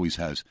specials. Always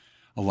has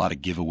a lot of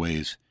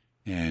giveaways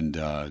and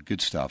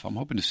good stuff. I'm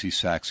hoping to see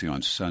Saxy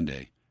on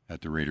Sunday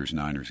at the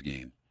Raiders-Niners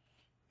game,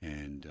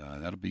 and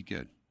that'll be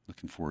good.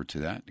 Looking forward to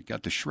that. You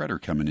got the Shredder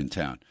coming in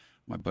town.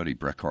 My buddy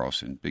Brett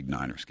Carlson, big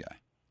Niners guy.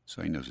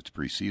 So he knows it's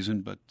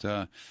preseason, but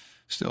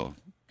still,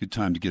 good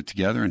time to get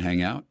together and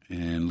hang out,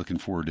 and looking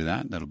forward to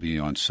that. That'll be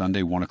on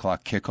Sunday, 1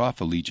 o'clock kickoff,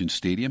 Allegiant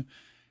Stadium.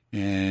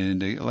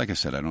 And like I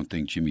said, I don't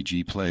think Jimmy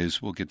G plays.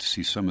 We'll get to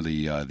see some of the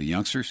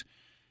youngsters.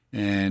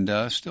 And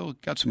still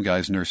got some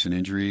guys nursing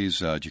injuries.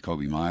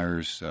 Jacoby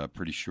Myers,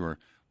 pretty sure,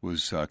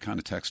 was kind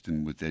of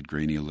texting with Ed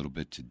Graney a little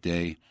bit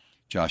today.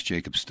 Josh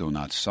Jacobs still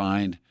not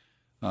signed.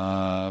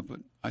 But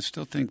I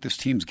still think this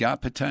team's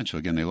got potential.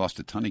 Again, they lost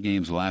a ton of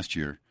games last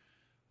year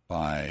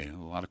by a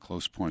lot of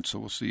close points, so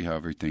we'll see how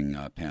everything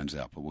pans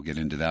out. But we'll get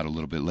into that a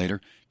little bit later.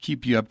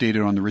 Keep you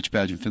updated on the Rich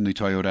Badge and Findlay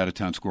Toyota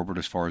out-of-town scoreboard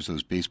as far as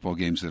those baseball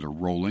games that are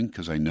rolling,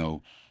 because I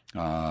know,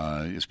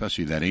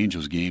 especially that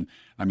Angels game,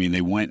 I mean,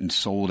 they went and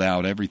sold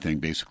out everything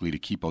basically to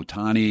keep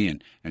Ohtani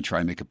and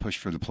try and make a push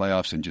for the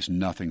playoffs, and just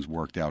nothing's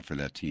worked out for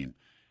that team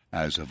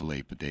as of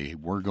late. But they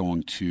were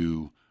going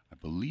to, I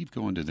believe,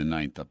 going to the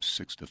 9th up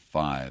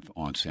 6-5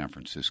 on San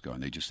Francisco,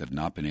 and they just have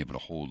not been able to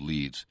hold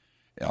leads.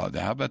 How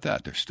about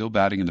that? They're still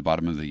batting in the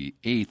bottom of the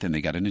 8th, and they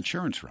got an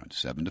insurance run,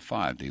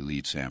 7-5. They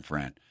lead San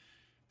Fran.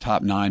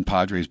 Top 9,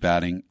 Padres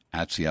batting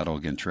at Seattle,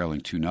 again trailing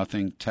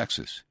 2-0.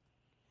 Texas,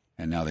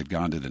 and now they've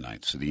gone to the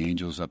 9th. So the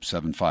Angels up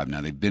 7-5.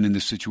 Now, they've been in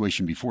this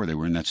situation before. They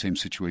were in that same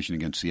situation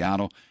against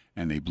Seattle,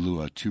 and they blew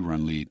a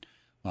 2-run lead.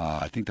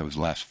 I think that was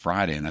last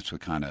Friday, and that's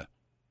what kind of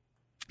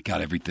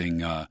got everything,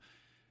 kind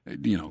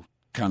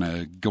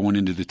of going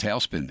into the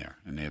tailspin there,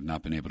 and they have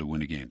not been able to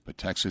win a game. But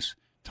Texas,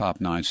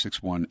 top 9,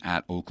 6-1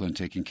 at Oakland,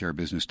 taking care of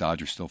business.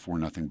 Dodgers still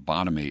 4-0,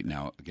 bottom 8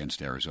 now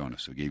against Arizona.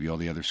 So gave you all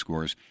the other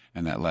scores,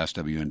 and that last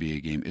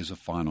WNBA game is a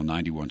final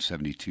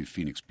 91-72.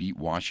 Phoenix beat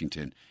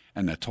Washington,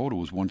 and that total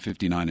was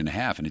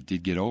 159.5, and it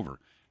did get over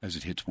as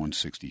it hits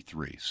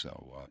 163.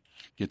 So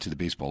get to the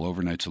baseball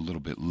overnights a little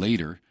bit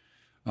later.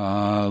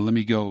 Let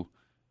me go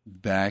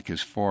back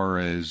as far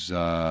as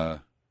what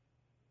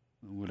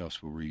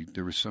else were we?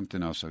 There was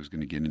something else I was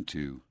going to get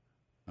into.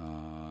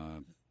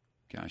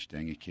 Gosh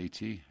dang it,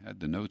 KT.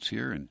 Had the notes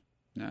here, and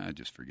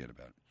just forget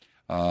about it.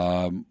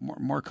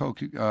 Mark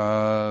Hoke,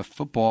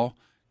 football,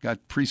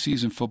 got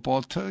preseason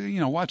football.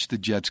 Watch the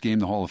Jets game,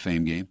 the Hall of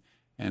Fame game,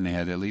 and they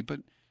had that lead.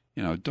 But,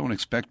 don't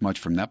expect much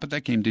from that. But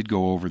that game did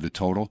go over the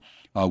total.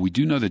 We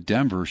do know that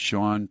Denver,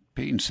 Sean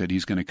Payton said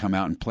he's going to come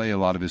out and play a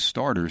lot of his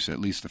starters,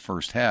 at least the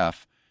first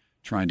half,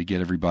 trying to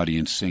get everybody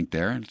in sync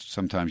there. And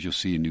sometimes you'll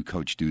see a new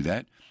coach do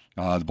that.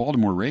 The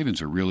Baltimore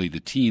Ravens are really the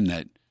team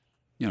that,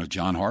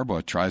 John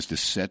Harbaugh tries to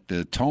set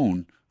the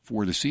tone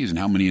for the season.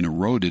 How many in a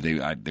row did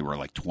they were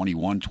like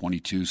 21,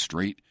 22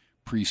 straight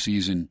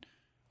preseason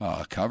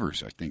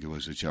covers, I think it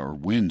was, or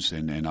wins,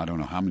 and I don't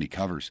know how many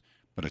covers,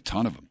 but a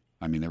ton of them.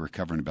 I mean, they were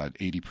covering about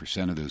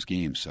 80% of those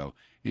games. So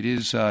it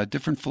is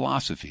different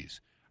philosophies.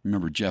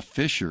 Remember, Jeff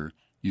Fisher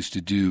used to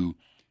do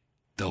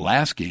the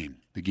last game,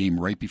 the game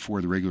right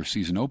before the regular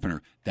season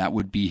opener. That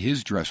would be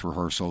his dress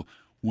rehearsal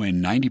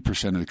when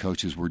 90% of the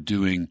coaches were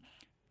doing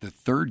the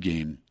third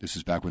game. This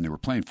is back when they were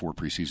playing 4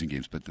 preseason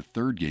games, but the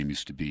third game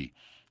used to be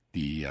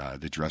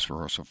the dress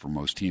rehearsal for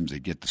most teams. They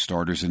get the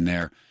starters in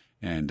there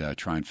and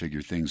try and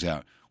figure things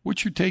out.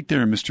 What's your take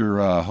there,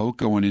 Mr. Hoke,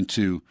 going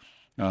into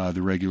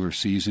the regular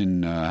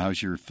season?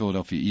 How's your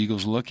Philadelphia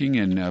Eagles looking?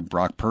 And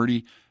Brock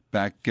Purdy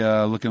back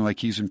looking like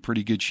he's in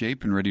pretty good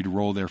shape and ready to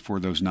roll there for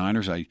those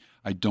Niners. I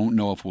don't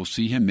know if we'll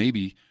see him.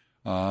 Maybe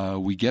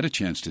we get a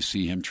chance to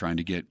see him trying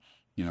to get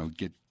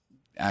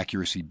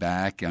accuracy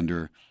back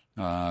under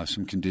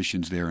some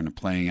conditions there in a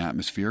playing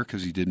atmosphere,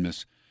 because he did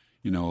miss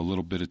a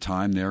little bit of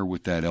time there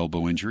with that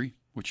elbow injury.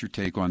 What's your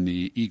take on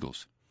the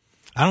Eagles?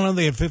 I don't know.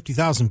 They had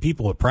 50,000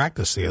 people at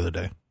practice the other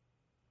day.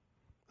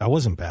 That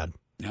wasn't bad.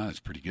 No, that's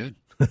pretty good.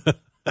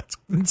 That's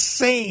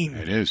insane.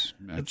 It is.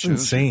 That's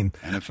insane.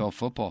 NFL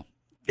football.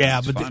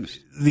 Yeah, but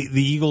the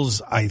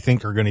Eagles, I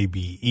think, are going to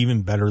be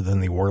even better than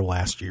they were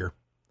last year.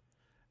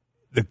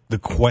 The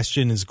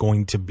question is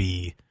going to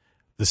be,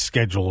 the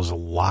schedule is a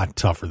lot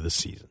tougher this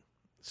season.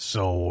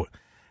 So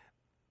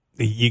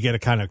you get a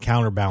kind of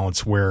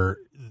counterbalance where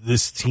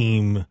this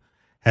team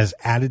has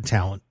added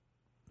talent.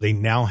 They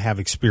now have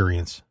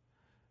experience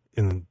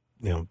in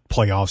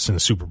playoffs and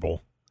the Super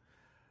Bowl.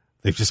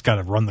 They've just got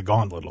to run the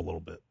gauntlet a little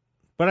bit.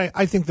 But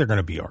I think they're going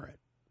to be all right.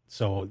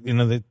 So,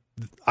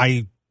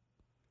 I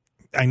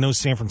know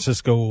San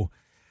Francisco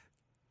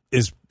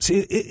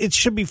it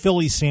should be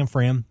Philly, San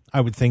Fran, I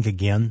would think,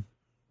 again.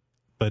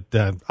 But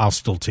I'll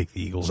still take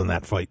the Eagles in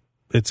that fight.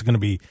 It's going to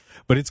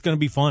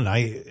be fun.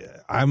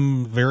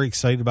 I'm very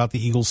excited about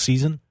the Eagles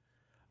season.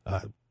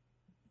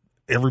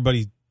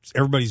 Everybody's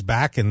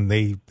back, and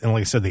like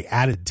I said, they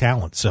added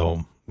talent.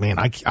 So, man,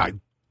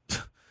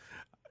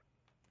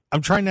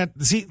 I'm trying not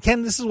to see,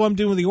 Ken, this is what I'm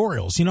doing with the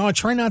Orioles. I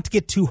try not to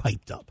get too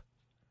hyped up.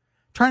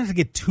 Try not to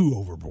get too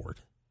overboard.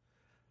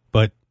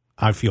 But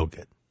I feel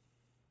good.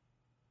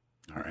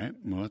 All right.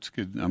 Well, that's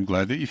good. I'm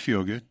glad that you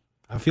feel good.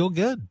 I feel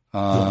good.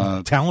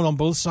 Talent on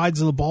both sides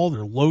of the ball.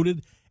 They're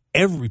loaded.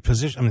 Every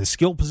position. The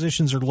skill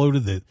positions are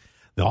loaded. The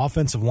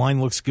offensive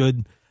line looks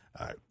good.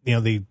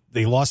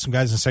 They lost some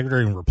guys in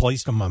secondary and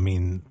replaced them.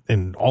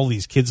 And all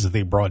these kids that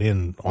they brought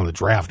in on the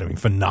draft.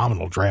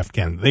 Phenomenal draft,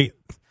 Ken.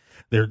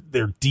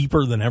 They're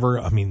deeper than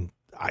ever.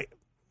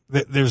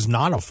 There's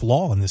not a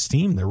flaw in this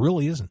team. There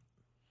really isn't.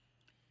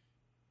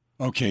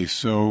 Okay,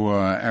 so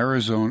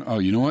Arizona. Oh,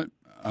 you know what?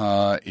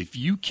 If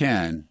you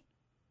can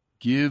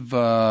give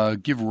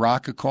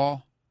Rock a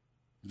call,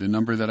 the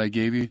number that I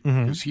gave you,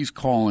 because he's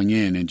calling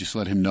in, and just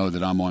let him know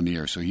that I'm on the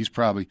air. So he's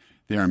probably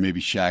there, and maybe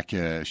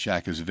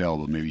Shaq is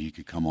available. Maybe he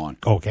could come on.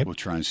 Okay, we'll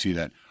try and see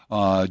that.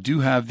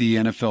 Do have the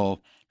NFL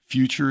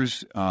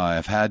futures.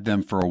 I've had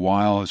them for a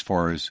while as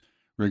far as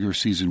regular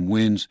season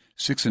wins.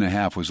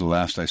 6.5 was the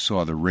last I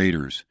saw. The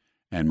Raiders,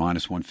 and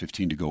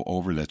 -115 to go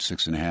over. That's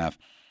 6.5.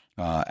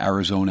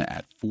 Arizona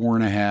at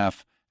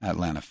 4.5.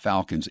 Atlanta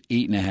Falcons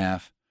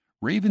 8.5.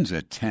 Ravens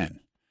at 10.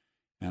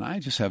 And I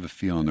just have a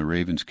feeling the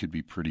Ravens could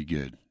be pretty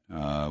good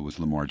with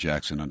Lamar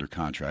Jackson under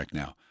contract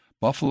now.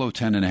 Buffalo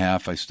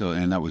 10.5.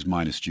 And that was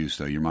minus juice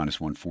though. You're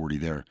 -140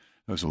 there.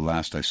 That was the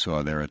last I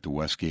saw there at the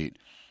Westgate.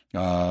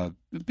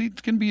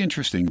 It's going to be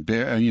interesting.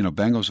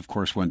 Bengals of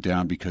course went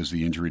down because of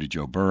the injury to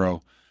Joe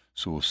Burrow.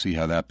 So we'll see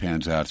how that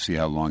pans out. See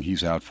how long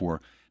he's out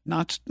for.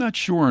 Not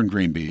sure on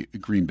Green Bay.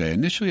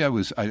 Initially,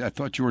 I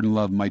thought Jordan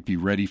Love might be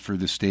ready for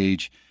the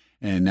stage,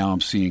 and now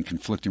I'm seeing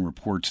conflicting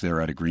reports there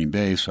out of Green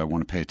Bay. So I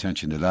want to pay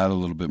attention to that a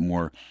little bit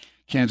more.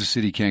 Kansas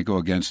City can't go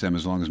against them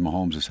as long as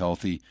Mahomes is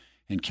healthy,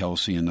 and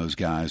Kelsey and those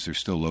guys, they're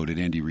still loaded.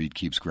 Andy Reid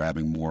keeps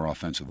grabbing more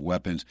offensive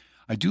weapons.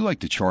 I do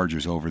like the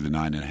Chargers over the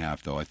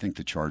 9.5, though. I think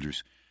the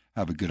Chargers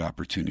have a good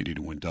opportunity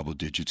to win double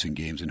digits in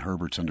games, and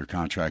Herbert's under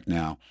contract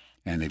now,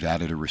 and they've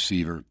added a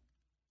receiver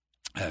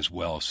as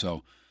well.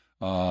 So.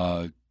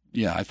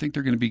 Yeah, I think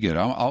they're going to be good.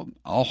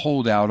 I'll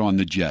hold out on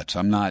the Jets.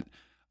 I'm not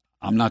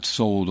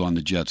sold on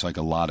the Jets like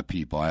a lot of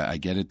people. I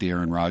get it. The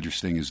Aaron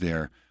Rodgers thing is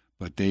there,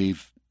 but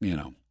they've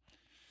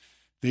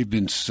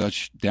been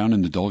such down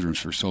in the doldrums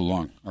for so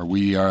long. Are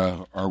we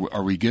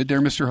good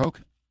there, Mr.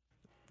 Hoke?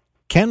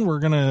 Ken, we're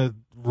going to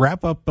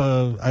wrap up.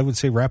 I would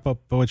say wrap up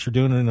what you're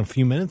doing in a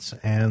few minutes,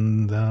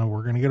 and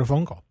we're going to get a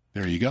phone call.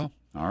 There you go.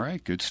 All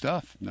right, good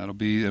stuff. It'll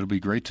be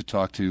great to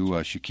talk to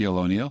Shaquille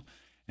O'Neal,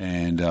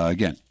 and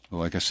again.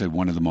 Like I said,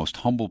 one of the most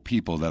humble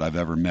people that I've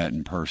ever met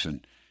in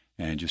person,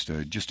 and just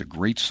a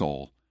great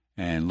soul.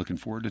 And looking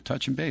forward to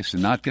touching base.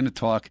 And not going to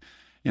talk,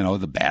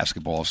 the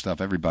basketball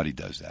stuff. Everybody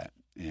does that.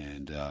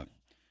 And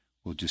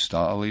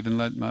I'll even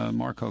let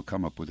Marco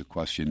come up with a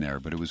question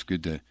there. But it was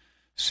good to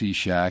see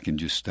Shaq and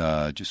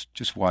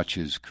just watch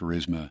his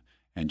charisma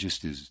and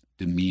just his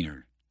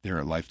demeanor there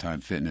at Lifetime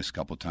Fitness. A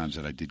couple of times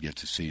that I did get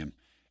to see him,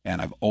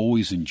 and I've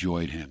always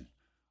enjoyed him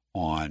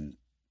on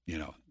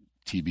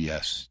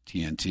TBS,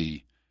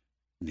 TNT.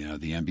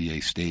 The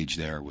NBA stage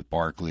there with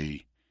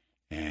Barkley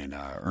and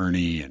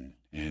Ernie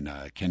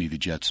and Kenny the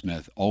Jet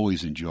Smith.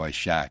 Always enjoy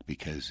Shaq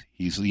because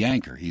he's the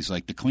anchor. He's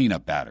like the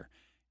cleanup batter.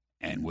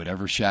 And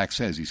whatever Shaq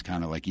says, he's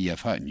kind of like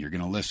E.F. Hutton. You're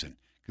going to listen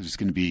because it's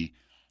going to be,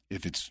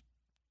 if it's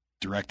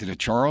directed at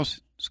Charles.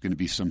 It's going to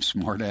be some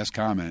smart-ass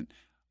comment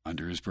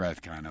under his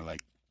breath, kind of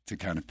like to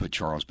kind of put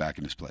Charles back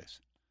in his place.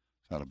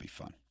 So that'll be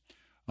fun.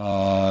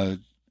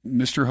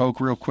 Mr.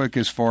 Hoke, real quick,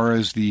 as far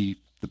as the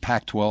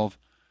Pac-12,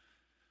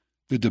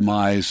 the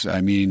demise,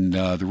 I mean,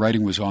 the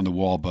writing was on the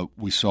wall, but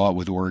we saw it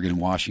with Oregon and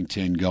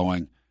Washington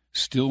going.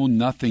 Still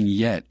nothing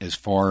yet as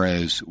far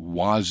as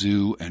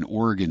Wazoo and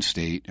Oregon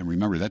State. And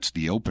remember, that's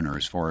the opener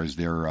as far as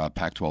their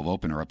Pac-12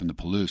 opener up in the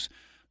Palouse.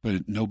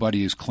 But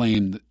nobody has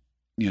claimed,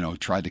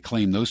 tried to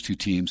claim those two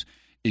teams.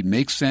 It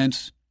makes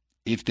sense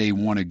if they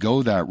want to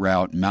go that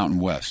route, Mountain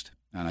West.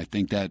 And I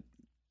think that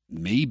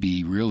may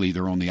be really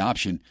their only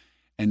option.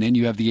 And then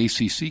you have the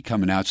ACC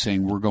coming out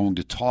saying we're going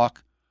to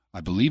talk,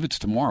 I believe it's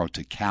tomorrow,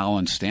 to Cal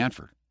and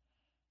Stanford.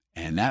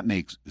 And that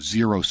makes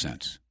 0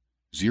 sense.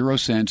 0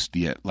 cents,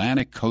 the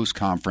Atlantic Coast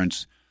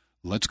Conference.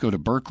 Let's go to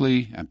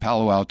Berkeley and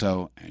Palo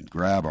Alto and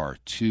grab our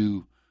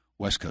 2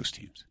 West Coast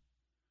teams.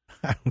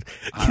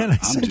 I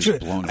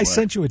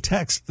sent you a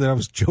text that I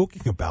was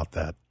joking about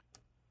that.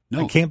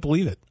 No. I can't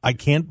believe it. I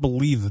can't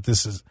believe that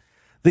this is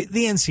the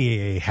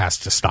NCAA has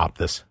to stop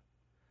this.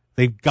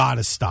 They've got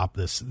to stop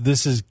this.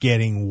 This is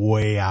getting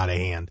way out of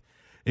hand.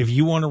 If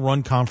you want to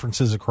run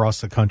conferences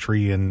across the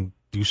country and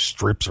do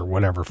strips or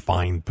whatever,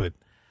 fine. But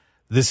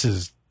this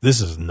is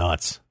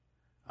nuts.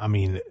 I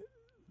mean,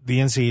 the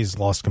NCAA has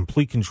lost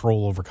complete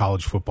control over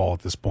college football at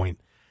this point,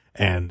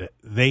 and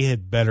they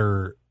had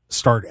better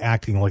start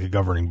acting like a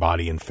governing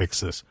body and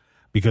fix this,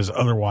 because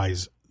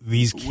otherwise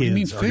these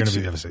kids are going to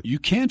be devastated. You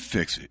can't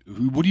fix it.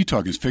 What are you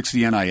talking? Fix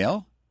the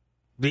NIL?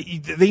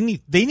 They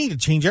need to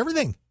change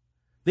everything.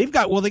 They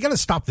got to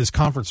stop this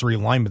conference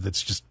realignment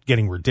that's just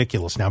getting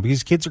ridiculous now,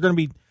 because kids are going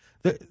to be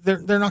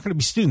they're not going to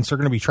be students. They're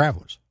going to be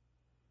travelers.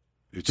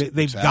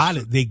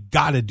 They've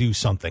got to do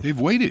something. They've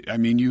waited. I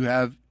mean, you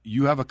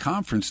have a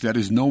conference that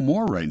is no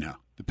more right now.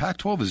 The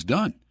Pac-12 is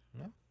done.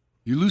 Yeah.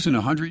 You're losing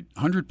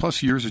 100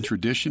 plus years of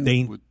tradition.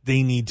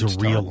 They need to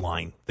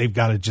realign. They've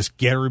got to just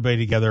get everybody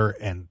together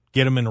and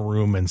get them in a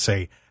room and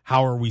say,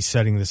 how are we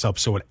setting this up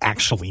so it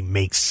actually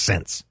makes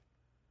sense?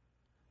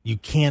 You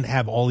can't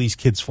have all these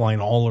kids flying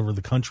all over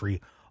the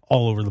country,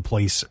 all over the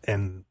place.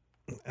 And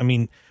I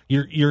mean,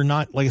 you're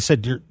not, like I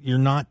said,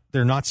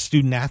 they're not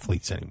student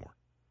athletes anymore.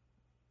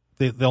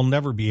 They'll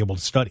never be able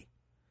to study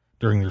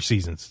during their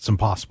seasons. It's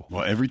impossible.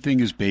 Well, everything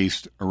is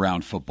based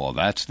around football.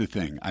 That's the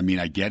thing. I mean,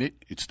 I get it.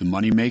 It's the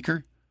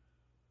moneymaker.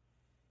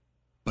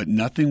 But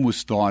nothing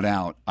was thought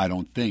out, I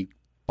don't think,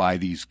 by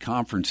these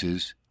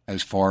conferences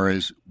as far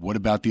as what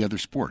about the other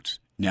sports.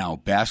 Now,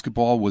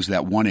 basketball was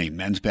that 1A,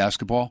 men's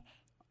basketball.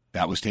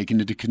 That was taken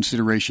into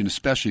consideration,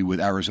 especially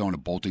with Arizona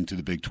bolting to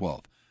the Big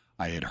 12.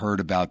 I had heard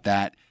about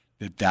that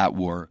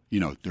were,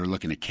 they're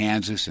looking at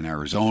Kansas and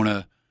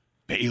Arizona,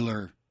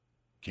 Baylor,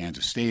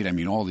 Kansas State. I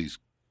mean, all these,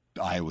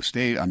 Iowa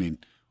State. I mean,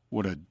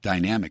 what a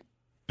dynamic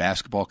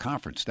basketball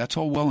conference. That's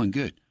all well and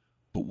good.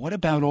 But what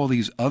about all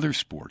these other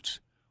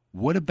sports?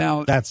 What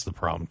about... That's the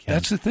problem, Ken.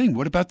 That's the thing.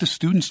 What about the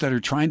students that are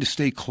trying to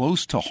stay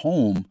close to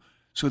home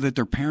so that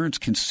their parents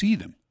can see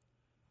them?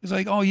 It's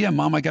like, oh, yeah,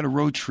 Mom, I got a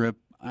road trip.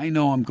 I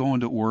know I'm going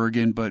to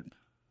Oregon, but,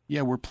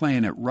 yeah, we're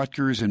playing at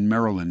Rutgers and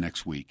Maryland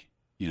next week,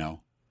 Yeah.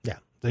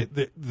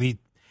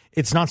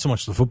 It's not so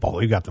much the football.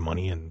 They've got the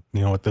money, and,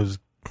 what those...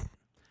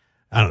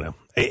 I don't know.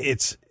 I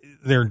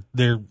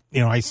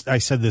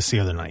said this the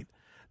other night.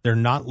 They're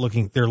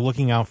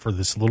looking out for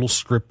this little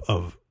strip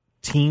of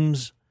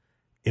teams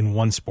in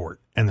one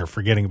sport, and they're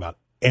forgetting about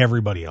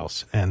everybody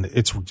else. And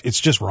it's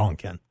just wrong,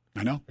 Ken.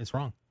 I know. It's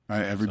wrong.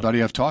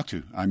 Everybody I've talked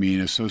to, I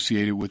mean,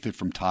 associated with it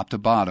from top to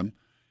bottom,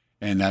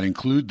 and that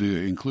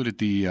included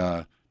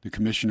the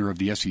commissioner of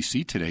the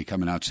SEC today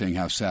coming out saying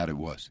how sad it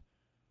was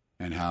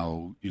and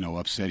how,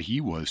 upset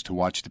he was to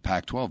watch the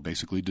Pac-12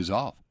 basically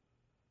dissolve.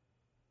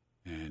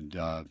 And,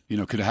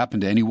 could have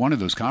happened to any one of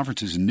those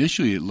conferences.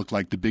 Initially, it looked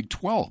like the Big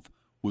 12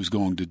 was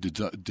going to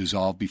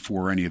dissolve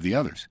before any of the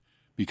others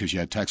because you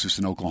had Texas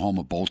and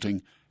Oklahoma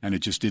bolting, and it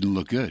just didn't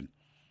look good.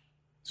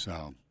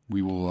 So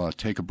we will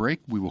take a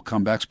break. We will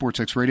come back.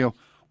 Sportsx Radio,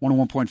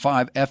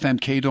 101.5 FM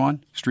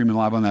KDAWN, streaming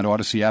live on that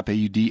Odyssey app,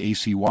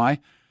 AUDACY. Going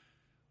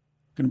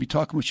to be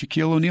talking with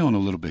Shaquille O'Neal in a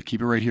little bit.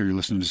 Keep it right here. You're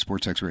listening to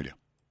Sportsx Radio.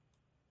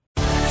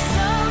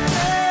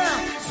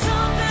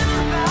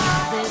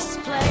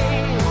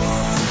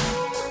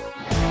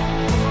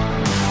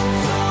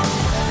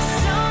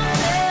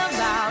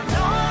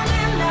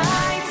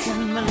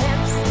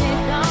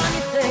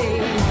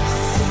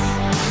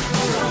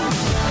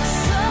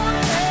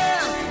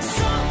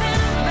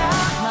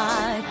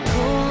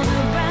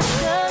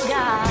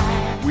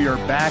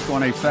 Back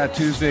on a Fat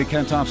Tuesday,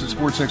 Ken Thompson,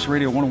 Sportsx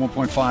Radio,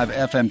 101.5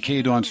 FM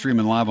KDAWN,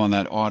 streaming live on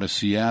that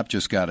Odyssey app.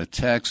 Just got a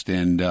text,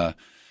 and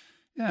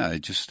I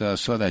just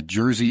saw that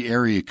Jersey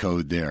area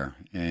code there,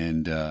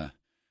 and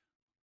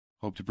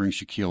hope to bring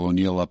Shaquille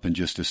O'Neal up in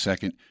just a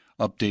second.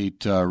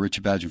 Update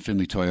Richard Badge and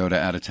Findlay Toyota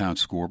out-of-town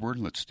scoreboard.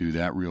 Let's do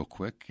that real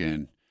quick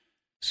and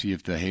see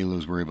if the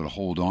Halos were able to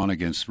hold on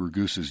against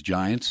Ragusa's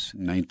Giants.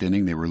 Ninth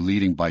inning, they were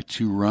leading by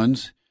 2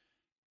 runs.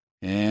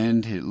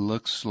 And it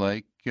looks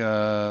like,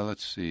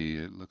 let's see,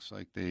 it looks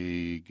like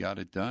they got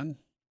it done.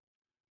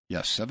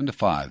 Yes,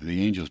 7-5.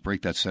 The Angels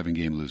break that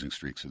 7-game losing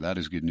streak, so that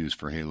is good news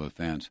for Halo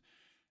fans.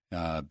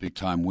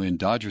 Big-time win.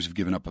 Dodgers have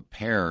given up a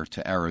pair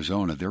to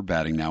Arizona. They're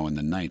batting now in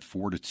the ninth,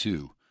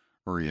 4-2.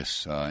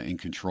 Urias in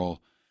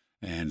control,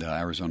 and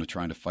Arizona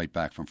trying to fight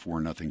back from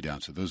 4-0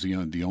 down. So those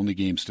are the only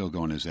game still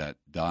going is that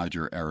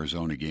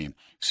Dodger-Arizona game.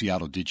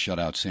 Seattle did shut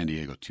out San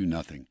Diego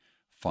 2-0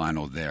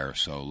 final there.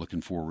 So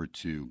looking forward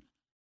to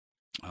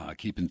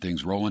keeping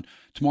things rolling.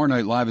 Tomorrow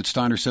night live at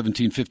Steiner,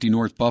 1750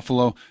 North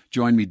Buffalo.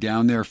 Join me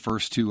down there.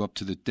 First two up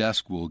to the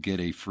desk will get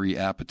a free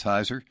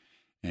appetizer.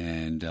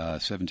 And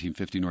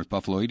 1750 North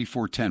Buffalo,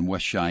 8410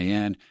 West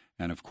Cheyenne.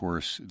 And, of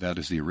course, that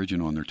is the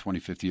original in their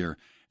 25th year.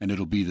 And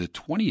it'll be the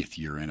 20th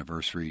year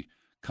anniversary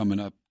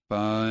coming up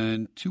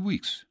in 2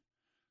 weeks.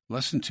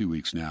 Less than 2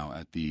 weeks now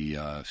at the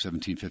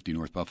 1750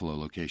 North Buffalo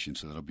location.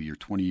 So that'll be your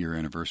 20-year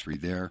anniversary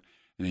there.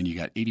 And then you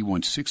got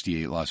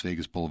 8168 Las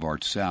Vegas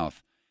Boulevard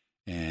South.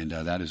 And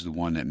that is the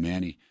one that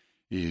Manny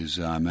is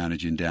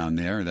managing down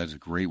there. That's a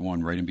great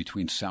one right in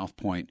between South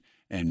Point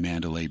and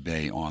Mandalay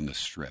Bay on the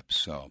Strip.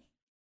 So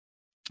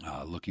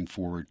looking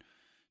forward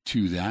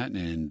to that.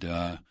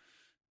 And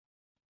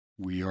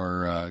we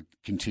are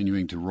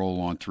continuing to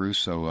roll on through.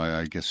 So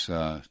I guess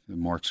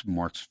Mark's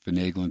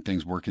finagling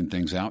things, working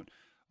things out.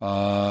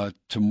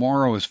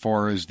 Tomorrow, as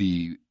far as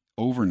the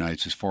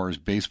overnights, as far as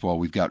baseball,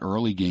 we've got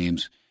early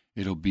games.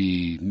 It'll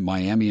be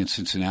Miami and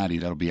Cincinnati.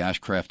 That'll be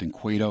Ashcraft and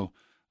Cueto.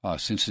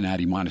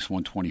 Cincinnati minus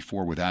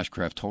 124 with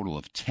Ashcraft total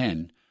of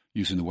 10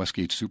 using the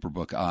Westgate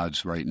Superbook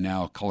odds right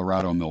now.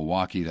 Colorado and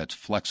Milwaukee, that's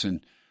flexing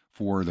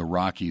for the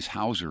Rockies.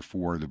 Hauser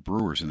for the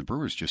Brewers. And the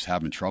Brewers just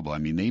having trouble. I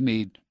mean, they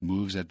made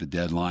moves at the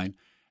deadline,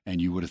 and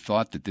you would have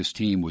thought that this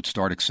team would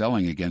start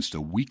excelling against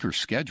a weaker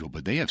schedule,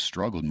 but they have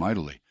struggled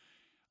mightily.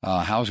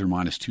 Hauser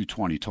minus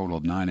 220, total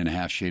of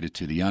 9.5, shaded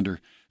to the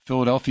under.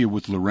 Philadelphia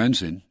with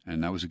Lorenzen,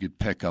 and that was a good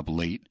pickup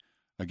late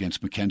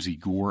against Mackenzie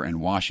Gore and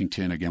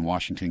Washington. Again,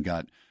 Washington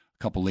got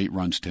couple late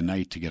runs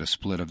tonight to get a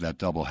split of that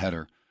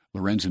doubleheader.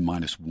 Lorenzen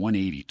minus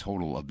 180,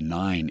 total of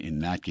 9 in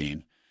that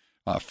game.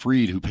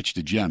 Fried, who pitched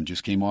a gem,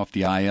 just came off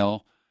the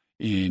IL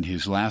in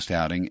his last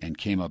outing and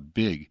came up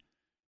big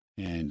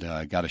and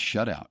got a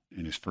shutout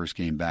in his first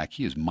game back.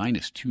 He is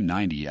minus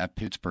 290 at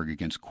Pittsburgh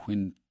against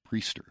Quinn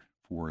Priester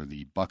for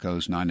the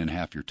Buccos,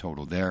 9.5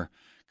 total there.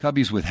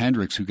 Cubbies with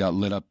Hendricks, who got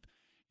lit up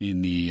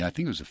in the, I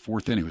think it was the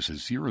fourth inning. It was a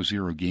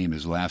 0-0 game,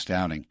 his last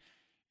outing.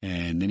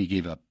 And then he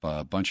gave up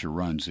a bunch of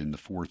runs in the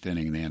fourth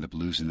inning, and they ended up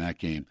losing that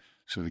game.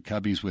 So the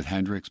Cubbies with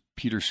Hendricks,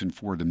 Peterson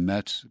for the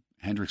Mets,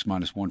 Hendricks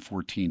minus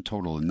 114,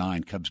 total of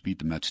 9. Cubs beat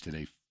the Mets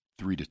today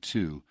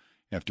 3-2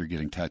 after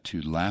getting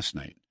tattooed last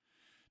night.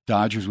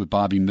 Dodgers with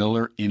Bobby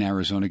Miller in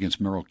Arizona against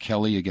Merrill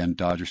Kelly. Again,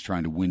 Dodgers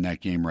trying to win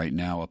that game right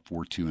now, up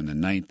 4-2 in the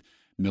ninth.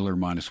 Miller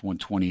minus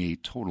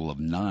 128, total of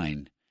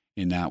 9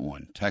 in that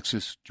one.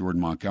 Texas,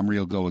 Jordan Montgomery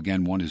will go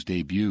again, won his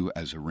debut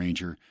as a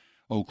Ranger.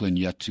 Oakland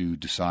yet to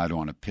decide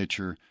on a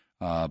pitcher,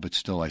 but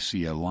still I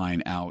see a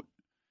line out.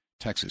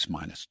 Texas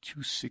minus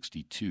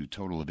 262,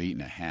 total of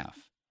 8.5.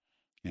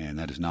 And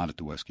that is not at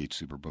the Westgate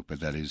Superbook, but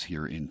that is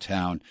here in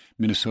town.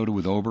 Minnesota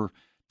with Ober,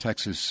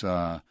 Texas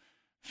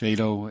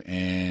Fado,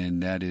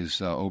 and that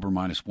is Ober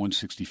minus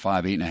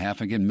 165,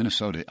 8.5. Again,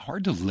 Minnesota,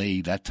 hard to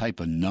lay that type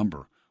of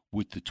number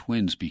with the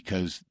Twins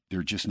because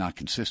they're just not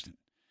consistent.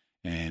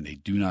 And they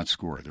do not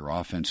score. Their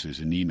offense is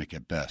anemic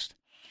at best.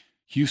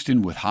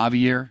 Houston with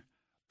Javier.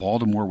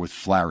 Baltimore with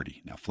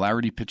Flaherty. Now,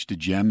 Flaherty pitched a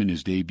gem in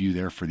his debut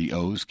there for the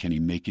O's. Can he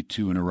make it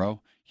 2 in a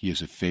row? He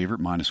is a favorite.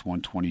 Minus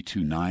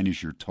 122. 9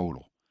 is your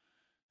total.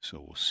 So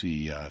we'll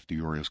see if the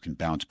Orioles can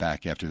bounce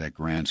back after that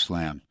grand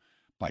slam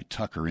by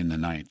Tucker in the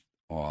ninth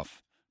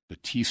off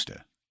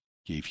Batista.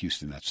 Gave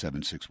Houston that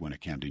 7-6 win at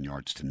Camden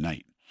Yards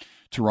tonight.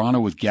 Toronto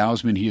with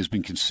Gausman. He has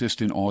been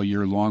consistent all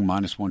year long.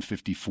 Minus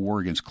 154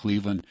 against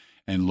Cleveland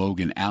and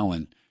Logan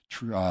Allen.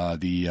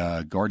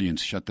 The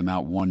Guardians shut them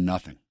out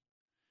 1-0.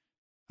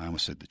 I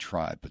almost said the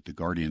Tribe, but the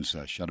Guardians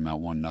shut them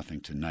out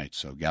 1-0 tonight.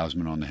 So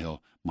Gausman on the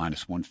hill,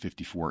 minus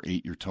 154,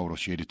 8 your total,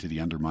 shaded to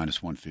the under,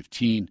 minus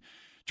 115.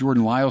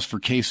 Jordan Lyles for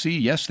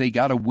KC. Yes, they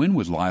got a win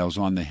with Lyles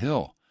on the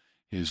hill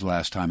his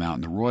last time out.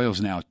 And the Royals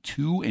now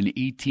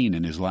 2-18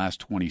 in his last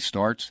 20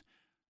 starts,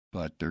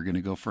 but they're going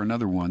to go for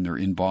another one. They're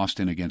in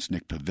Boston against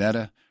Nick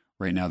Pivetta.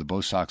 Right now, the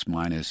Bo Sox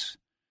minus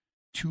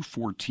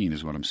 214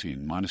 is what I'm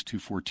seeing. Minus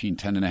 214,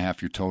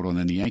 10.5 your total. And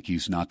then the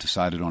Yankees not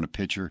decided on a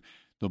pitcher.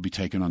 They'll be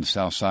taking on the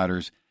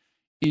Southsiders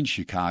in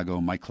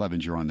Chicago. Mike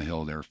Clevenger on the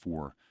hill there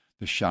for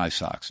the Chi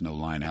Sox. No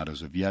line out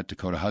as of yet.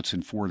 Dakota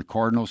Hudson for the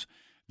Cardinals.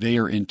 They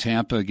are in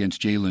Tampa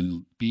against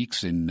Jalen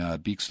Beeks,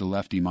 and Beeks the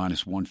lefty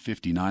minus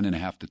 150,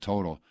 9.5 the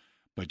total.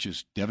 But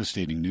just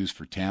devastating news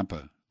for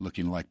Tampa,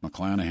 looking like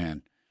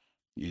McClanahan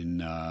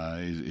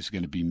is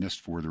going to be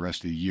missed for the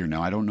rest of the year.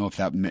 Now, I don't know if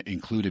that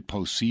included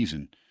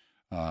postseason,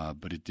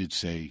 but it did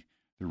say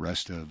the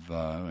rest of,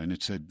 and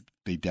it said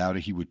they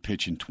doubted he would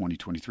pitch in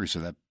 2023. So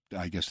that,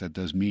 I guess that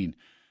does mean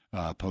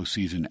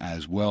postseason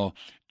as well.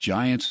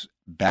 Giants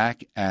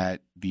back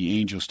at the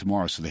Angels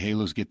tomorrow. So the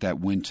Halos get that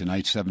win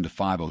tonight,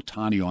 7-5.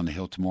 Ohtani on the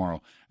hill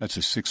tomorrow. That's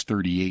a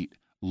 6:38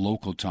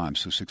 local time.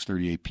 So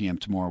 6:38 p.m.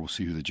 tomorrow. We'll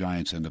see who the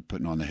Giants end up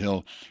putting on the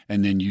hill.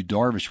 And then Yu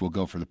Darvish will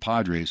go for the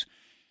Padres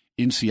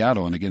in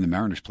Seattle. And again, the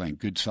Mariners playing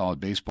good, solid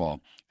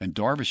baseball. And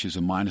Darvish is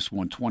a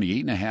 -120.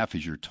 8.5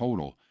 is your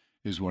total,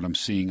 is what I'm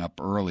seeing up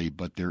early.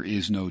 But there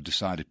is no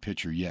decided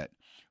pitcher yet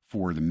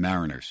for the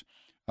Mariners.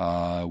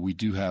 We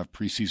do have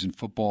preseason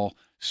football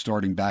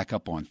starting back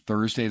up on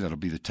Thursday. That'll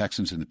be the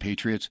Texans and the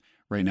Patriots.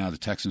 Right now, the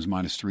Texans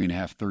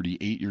 -3.5,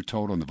 38 your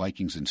total, and the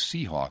Vikings and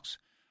Seahawks.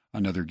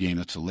 Another game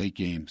that's a late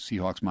game.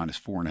 Seahawks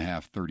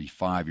 -4.5,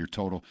 35 your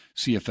total.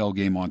 CFL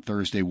game on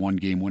Thursday, one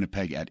game,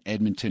 Winnipeg at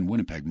Edmonton.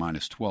 Winnipeg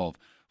 -12,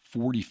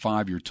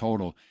 45 your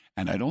total.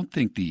 And I don't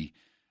think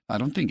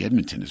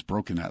Edmonton has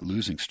broken that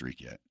losing streak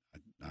yet.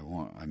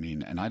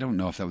 And I don't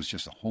know if that was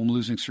just a home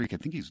losing streak. I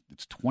think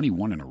it's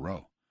 21 in a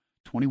row.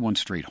 21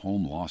 straight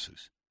home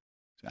losses.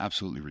 It's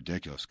absolutely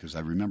ridiculous because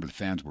I remember the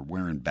fans were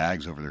wearing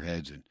bags over their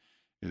heads, and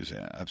it was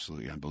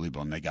absolutely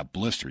unbelievable. And they got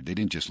blistered. They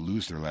didn't just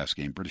lose their last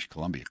game. British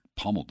Columbia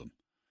pummeled them.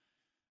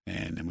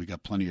 And then we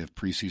got plenty of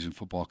preseason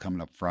football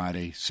coming up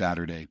Friday,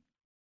 Saturday.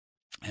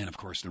 And, of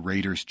course, the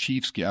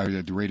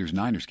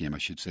Raiders-Niners game, I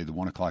should say, the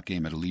 1 o'clock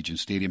game at Allegiant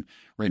Stadium.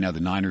 Right now, the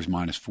Niners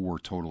 -4,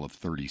 total of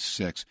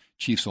 36.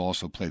 Chiefs will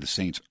also play the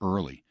Saints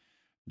early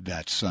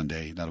that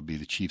Sunday. That'll be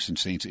the Chiefs and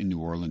Saints in New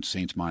Orleans.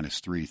 Saints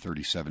 -3,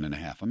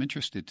 37.5. I'm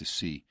interested to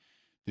see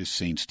this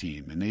Saints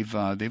team, and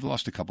they've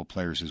lost a couple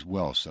players as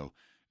well. So,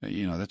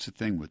 that's the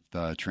thing with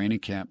training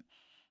camp.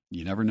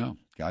 You never know.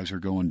 Guys are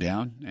going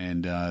down,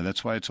 and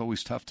that's why it's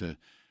always tough to,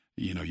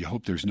 you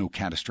hope there's no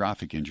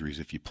catastrophic injuries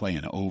if you play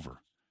an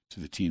over to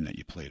the team that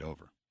you played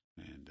over,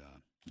 and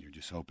you're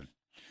just hoping.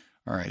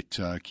 All right,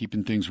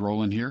 keeping things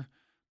rolling here.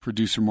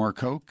 Producer Mark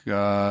Hoke.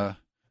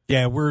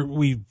 Yeah,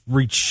 we've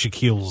reached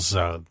Shaquille's,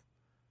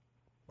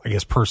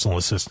 personal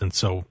assistant.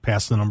 So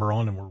pass the number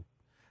on, and we're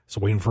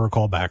waiting for a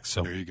call back.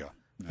 So there you go.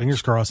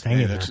 Fingers crossed.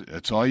 Hang in there.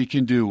 That's all you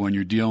can do when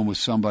you're dealing with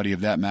somebody of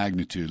that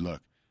magnitude.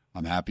 Look,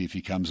 I'm happy if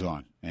he comes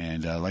on,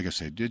 and like I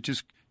said,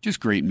 just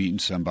great meeting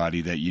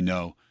somebody that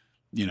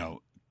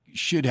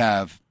should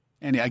have.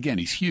 And again,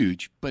 he's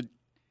huge, but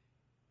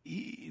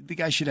the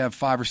guy should have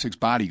 5 or 6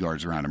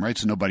 bodyguards around him, right?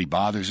 So nobody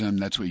bothers him.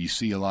 That's what you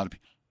see a lot of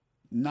people.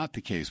 Not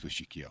the case with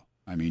Shaquille.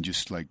 I mean,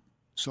 just like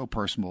so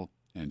personal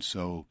and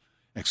so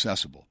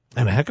accessible.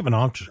 And a heck of an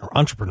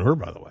entrepreneur,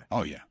 by the way.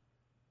 Oh, yeah.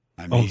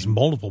 Owns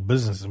multiple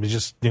businesses. I mean,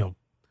 just,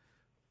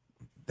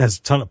 has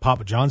a ton of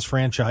Papa John's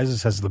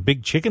franchises, has the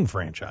Big Chicken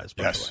franchise,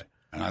 by the way.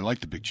 And I like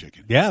the Big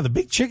Chicken. Yeah, the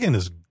Big Chicken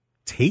is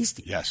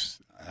tasty. Yes.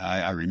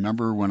 I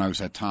remember when I was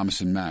at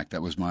Thomas and Mack,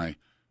 that was my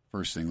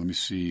first thing. Let me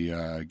see,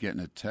 getting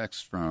a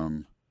text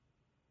from,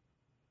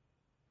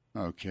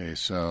 okay,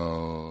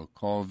 so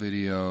call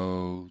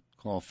video,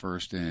 call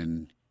first,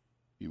 and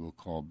he will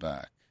call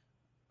back.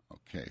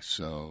 Okay,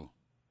 so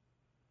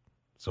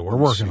we're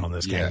working on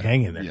this, gang.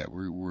 Hang in there. Yeah,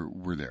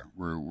 we're there.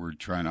 We're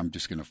trying. I'm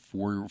just going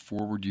to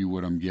forward you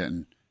what I'm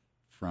getting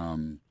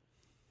from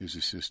his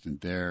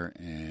assistant there,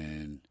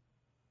 and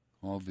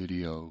call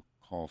video,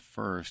 call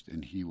first,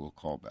 and he will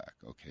call back.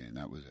 Okay, and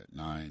that was at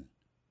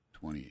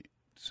 9:28.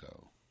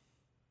 So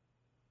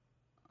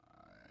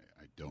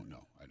I don't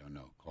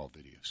know. Call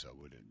video. So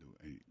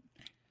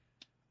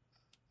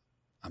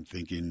I'm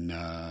thinking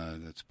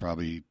that's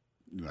probably.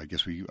 I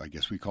guess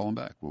we call him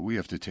back. Well, we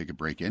have to take a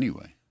break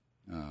anyway.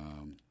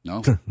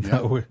 No,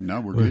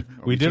 we're good.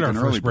 We did our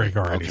first break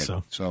already.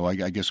 Okay. So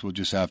I guess we'll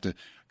just have to,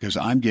 because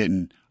I'm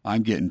getting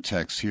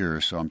texts here,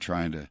 so I'm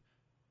trying to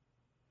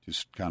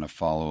just kind of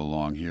follow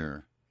along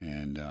here,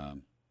 and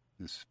I'm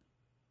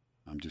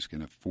just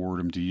going to forward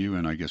them to you,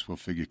 and I guess we'll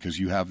figure, because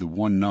you have the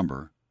one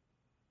number,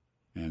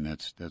 and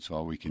that's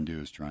all we can do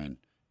is try and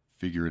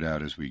figure it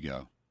out as we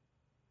go.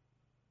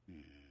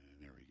 And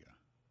there we go.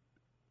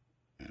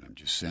 And I'm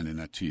just sending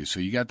that to you. So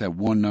you got that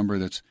one number.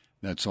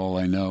 That's all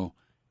I know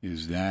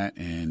is that,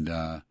 and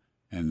the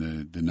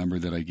number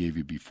that I gave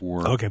you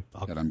before. Okay.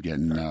 That I'm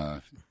getting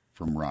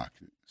from Rock.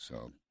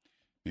 So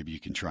maybe you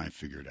can try and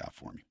figure it out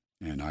for me.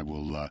 And I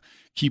will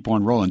keep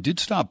on rolling. Did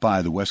stop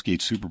by the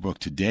Westgate Superbook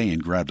today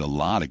and grabbed a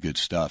lot of good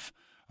stuff.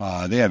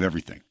 They have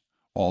everything,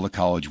 all the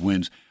college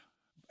wins.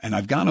 And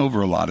I've gone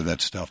over a lot of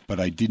that stuff, but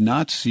I did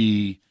not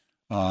see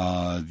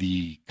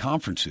the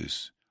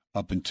conferences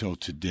up until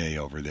today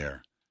over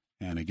there.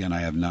 And again,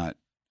 I had not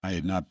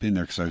been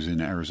there because I was in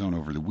Arizona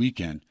over the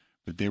weekend,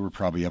 but they were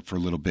probably up for a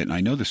little bit. And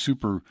I know the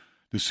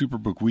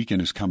Superbook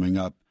weekend is coming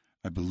up.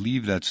 I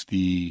believe that's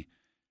I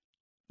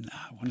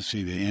want to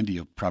say that Andy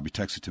will probably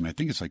text it to me. I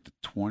think it's like the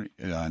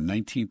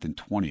 19th and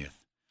 20th,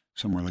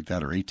 somewhere like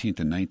that, or 18th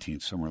and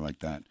 19th, somewhere like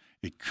that.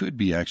 It could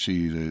be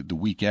actually the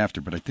week after,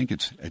 but I think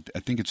it's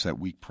that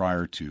week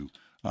prior to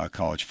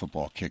college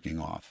football kicking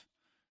off.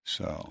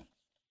 So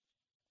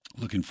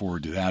looking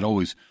forward to that.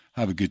 Always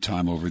have a good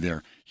time over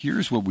there.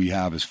 Here's what we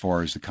have as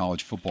far as the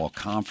college football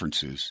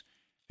conferences,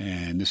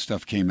 and this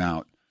stuff came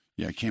out.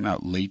 Yeah, it came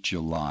out late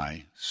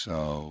July,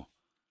 so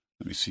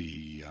Let me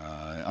see.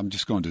 I'm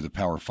just going to the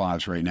Power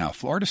Fives right now.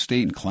 Florida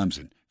State and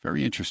Clemson.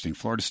 Very interesting.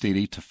 Florida State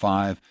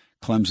 8-5.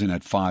 Clemson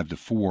at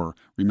 5-4.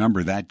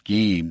 Remember, that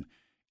game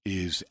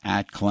is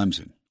at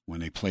Clemson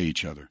when they play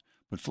each other.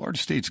 But Florida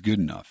State's good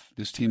enough.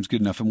 This team's good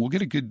enough, and we'll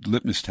get a good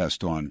litmus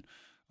test on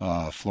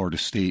Florida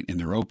State in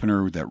their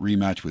opener, that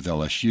rematch with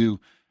LSU,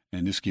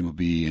 and this game will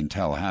be in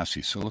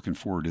Tallahassee. So looking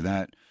forward to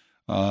that.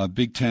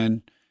 Big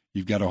Ten,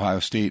 you've got Ohio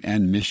State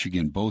and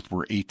Michigan. Both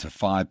were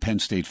 8-5. Penn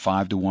State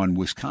 5-1.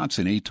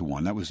 Wisconsin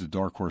 8-1. That was the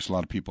dark horse. A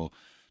lot of people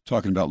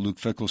talking about Luke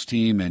Fickell's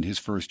team and his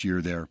first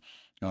year there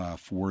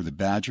for the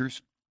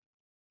Badgers.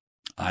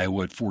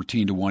 Iowa at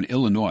 14-1.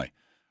 Illinois.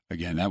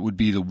 Again, that would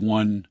be the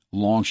one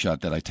long shot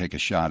that I take a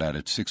shot at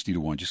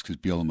 60-1, just because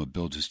Bielema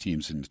builds his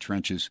teams in the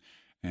trenches,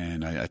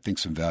 and I think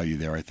some value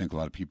there. I think a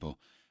lot of people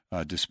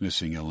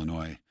dismissing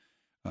Illinois,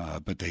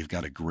 but they've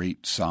got a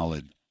great,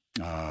 solid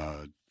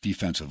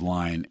defensive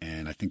line,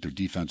 and I think their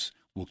defense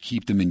will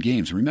keep them in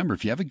games. Remember,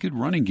 if you have a good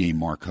running game,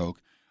 Mark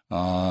Hoke,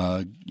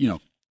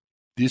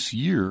 this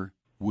year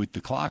with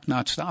the clock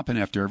not stopping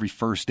after every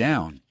first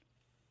down,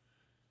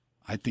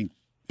 I think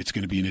it's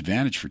going to be an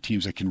advantage for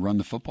teams that can run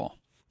the football.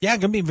 Yeah,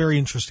 going to be a very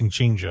interesting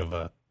change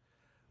of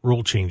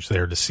rule change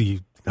there to see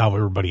how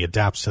everybody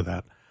adapts to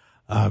that.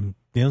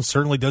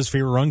 Certainly does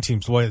favor run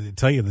teams. Well, I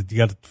tell you that you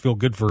got to feel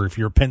good for if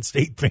you're a Penn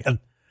State fan.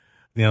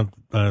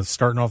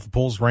 Starting off the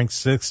polls ranked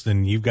 6th,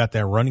 and you've got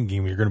that running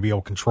game. You're going to be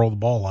able to control the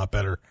ball a lot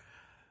better.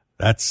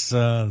 That's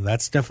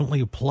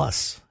definitely a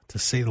plus, to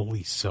say the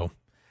least. So,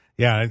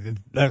 yeah, and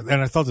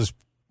I thought this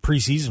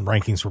preseason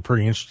rankings were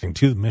pretty interesting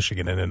too.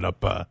 Michigan ended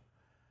up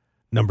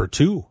number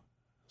 2. I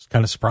was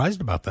kind of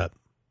surprised about that.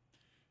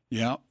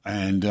 Yeah,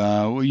 and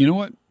well, you know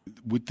what?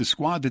 With the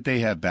squad that they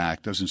have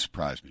back, doesn't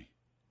surprise me.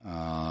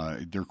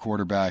 Their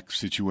quarterback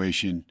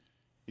situation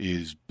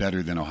is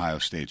better than Ohio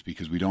State's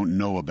because we don't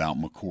know about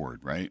McCord,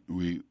 right?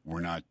 We're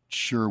not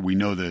sure. We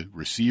know the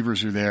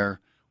receivers are there.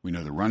 We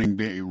know the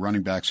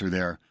running backs are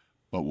there.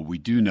 But what we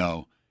do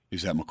know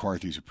is that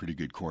McCarthy's a pretty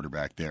good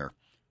quarterback there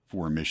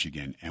for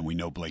Michigan. And we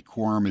know Blake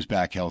Corum is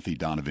back healthy.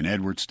 Donovan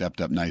Edwards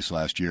stepped up nice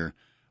last year.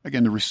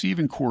 Again, the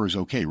receiving core is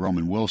okay.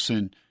 Roman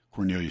Wilson,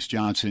 Cornelius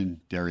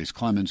Johnson, Darius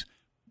Clemens,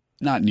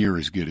 not near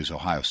as good as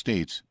Ohio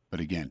State's, but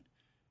again,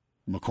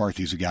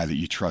 McCarthy's a guy that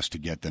you trust to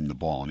get them the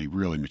ball, and he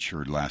really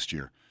matured last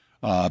year.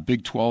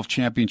 Big 12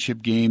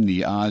 championship game,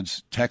 the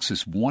odds,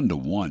 Texas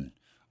 1-1,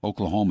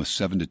 Oklahoma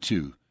 7-2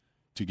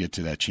 to get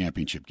to that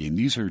championship game.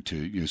 These are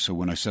so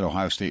when I said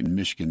Ohio State and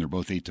Michigan, they're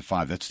both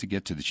 8-5. That's to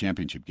get to the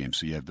championship game.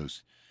 So you have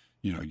those,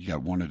 you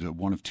got one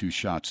of two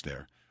shots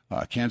there.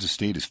 Kansas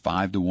State is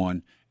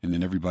 5-1, and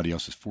then everybody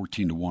else is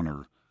 14-1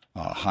 or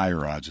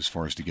higher odds as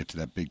far as to get to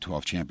that Big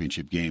 12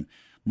 championship game.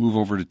 Move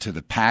over to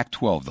the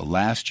Pac-12, the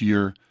last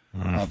year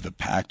of the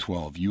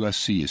Pac-12.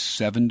 USC is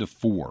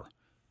 7-4,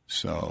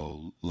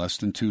 so less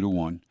than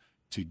 2-1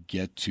 to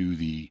get to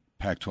the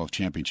Pac-12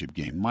 championship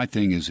game. My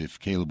thing is if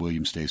Caleb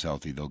Williams stays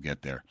healthy, they'll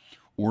get there.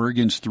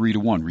 Oregon's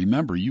 3-1.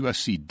 Remember,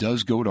 USC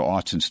does go to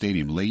Autzen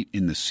Stadium late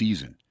in the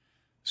season,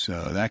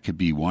 so that could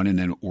be one. And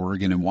then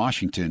Oregon and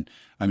Washington.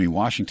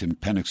 Washington,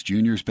 Penix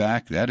Jr.'s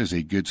back. That is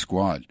a good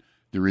squad.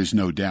 There is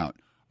no doubt.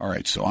 All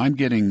right, so I'm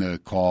getting the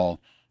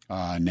call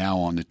now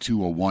on the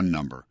 201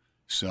 number.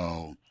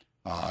 So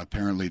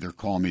apparently they're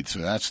calling me. So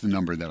that's the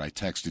number that I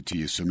texted to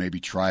you. So maybe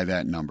try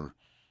that number.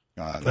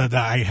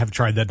 I have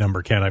tried that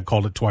number, Ken. I've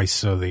called it twice.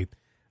 So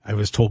I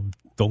was told,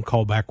 don't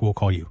call back, we'll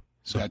call you.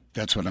 So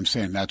that's what I'm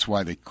saying. That's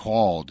why they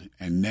called,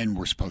 and then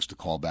we're supposed to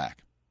call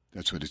back.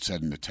 That's what it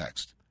said in the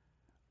text.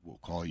 We'll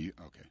call you.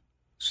 Okay.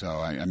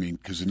 So,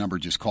 because the number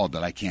just called,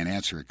 but I can't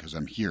answer it because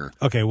I'm here.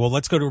 Okay, well,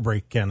 let's go to a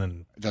break, Ken,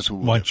 and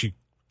why don't you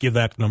give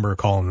that number a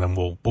call, and then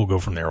we'll go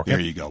from there, okay? There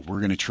you go. We're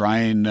going to try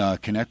and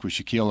connect with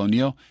Shaquille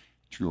O'Neal.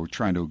 We're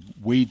trying to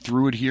wade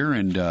through it here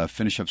and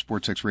finish up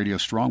SportsXradio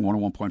Strong,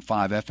 101.5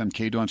 FM,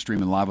 KDAWN,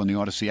 streaming live on the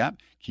Odyssey app.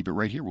 Keep it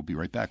right here. We'll be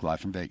right back live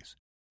from Vegas.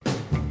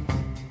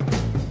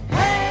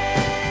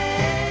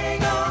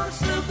 Hang on,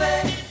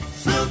 Snoopy,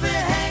 Snoopy,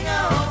 hang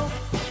on.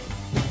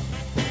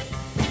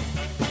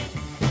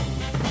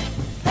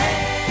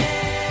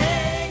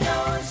 Hang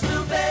on,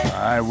 Snoopy.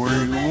 All right,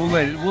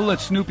 we'll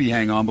let Snoopy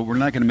hang on, but we're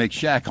not going to make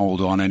Shaq hold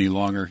on any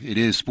longer. It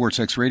is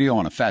SportsXradio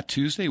on a Fat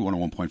Tuesday,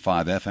 101.5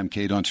 FM,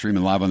 KDAWN,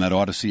 streaming live on that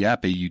Odyssey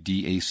app,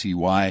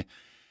 AUDACY.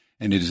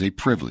 And it is a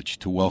privilege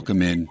to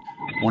welcome in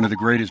one of the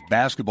greatest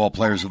basketball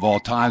players of all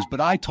times. But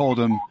I told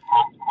him,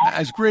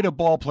 as great a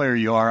ball player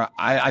you are,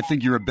 I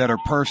think you're a better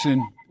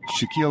person.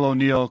 Shaquille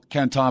O'Neal,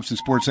 Ken Thompson,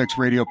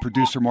 SportsXradio,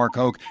 producer Mark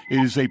Hoke. It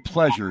is a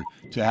pleasure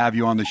to have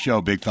you on the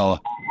show, big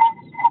fella.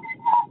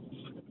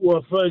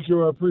 Well, thank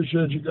you. I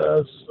appreciate you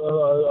guys.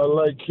 I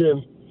like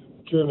Ken.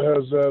 Ken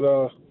has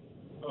that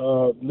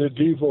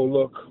medieval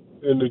look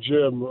in the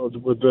gym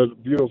with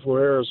that beautiful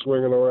hair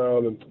swinging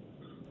around and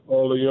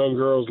all the young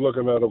girls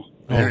looking at him.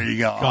 There you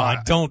go.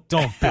 God, don't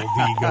build the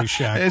ego,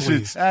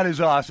 Shaq, that is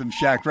awesome,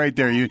 Shaq, right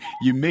there.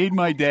 You made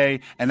my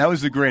day, and that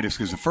was the greatest,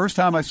 because the first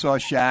time I saw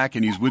Shaq,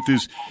 and he's with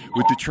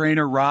the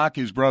trainer, Rock,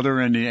 his brother,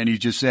 and he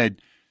just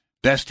said,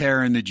 best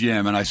hair in the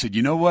gym. And I said,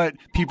 you know what?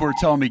 People are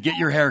telling me, get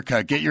your hair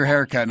cut, get your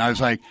hair cut. And I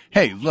was like,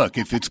 hey, look,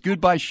 if it's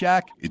good by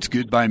Shaq, it's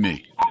good by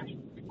me.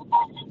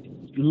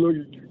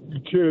 You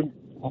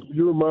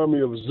remind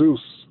me of Zeus.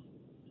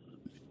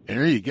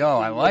 There you go.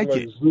 I like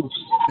it. Zeus.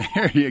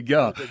 There you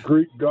go. The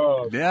Greek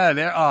god. Yeah,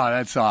 there. Oh,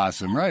 that's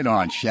awesome. Right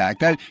on, Shaq.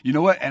 That, you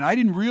know what? And I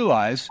didn't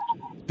realize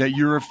that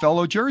you're a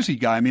fellow Jersey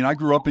guy. I mean, I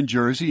grew up in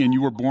Jersey, and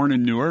you were born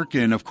in Newark,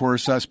 and of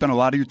course, I spent a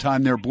lot of your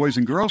time there, Boys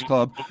and Girls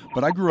Club.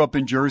 But I grew up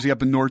in Jersey,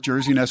 up in North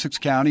Jersey, in Essex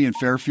County, in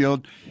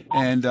Fairfield,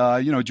 and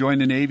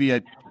joined the Navy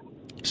at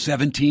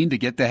 17 to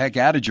get the heck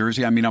out of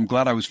Jersey. I mean, I'm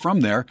glad I was from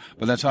there,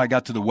 but that's how I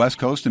got to the West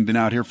Coast and been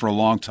out here for a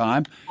long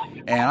time.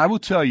 And I will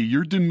tell you,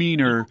 your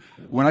demeanor,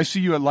 when I see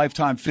you at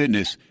Lifetime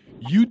Fitness,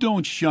 you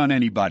don't shun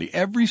anybody.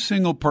 Every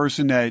single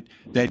person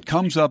that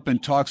comes up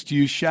and talks to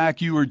you, Shaq,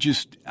 you are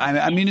just,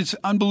 I mean, it's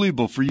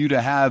unbelievable for you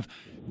to have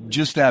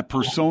just that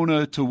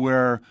persona to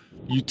where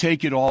you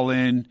take it all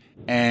in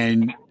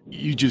and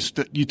you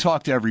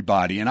talk to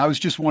everybody. And I was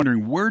just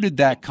wondering, where did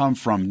that come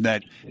from,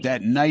 that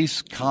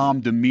nice, calm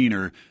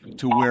demeanor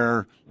to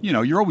where,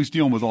 you're always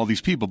dealing with all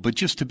these people, but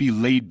just to be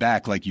laid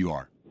back like you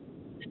are?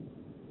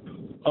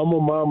 I'm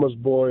a mama's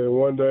boy, and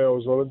one day I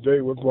was on a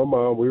date with my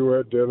mom. We were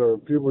at dinner,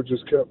 and people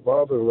just kept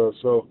bothering us.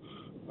 So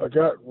I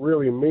got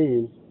really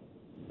mean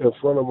in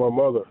front of my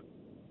mother.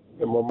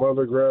 And my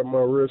mother grabbed my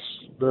wrist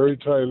very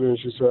tightly, and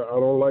she said, I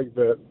don't like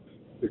that.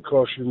 It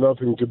costs you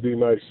nothing to be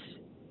nice.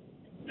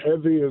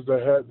 Heavy is the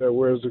hat that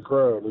wears the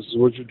crown. This is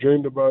what you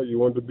dreamed about. You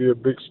wanted to be a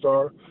big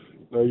star.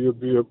 Now you're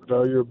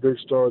a big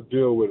star.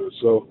 Deal with it.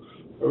 So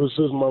ever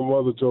since my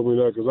mother told me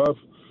that, because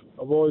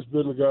I've always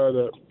been the guy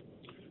that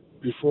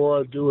before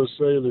I do or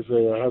say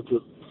anything, I have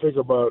to think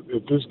about,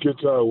 if this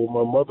gets out, will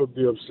my mother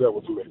be upset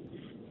with me?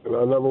 And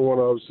I never want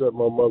to upset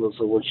my mother.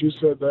 So when she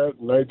said that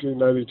in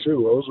 1992,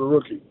 I was a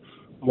rookie.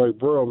 I'm like,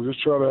 bro, I'm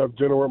just trying to have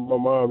dinner with my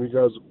mom. You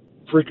guys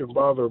freaking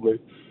bother me.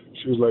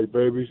 She was like,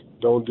 baby,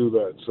 don't do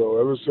that. So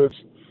ever since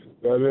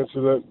that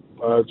incident,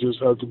 I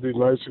just have to be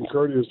nice and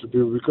courteous to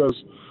people because,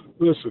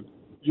 listen,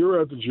 you're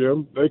at the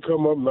gym. They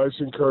come up nice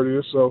and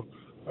courteous, so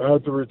I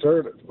have to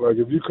return it. Like,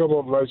 if you come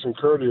up nice and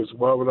courteous,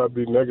 why would I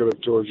be negative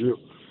towards you?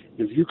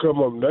 If you come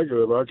up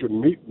negative, I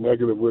can meet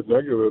negative with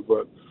negative.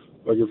 But,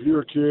 like, if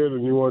you're a kid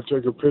and you want to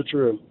take a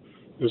picture and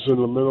it's in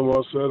the middle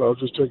of I said, I'll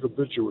just take a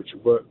picture with you.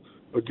 But,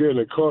 again,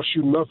 it costs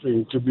you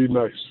nothing to be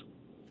nice.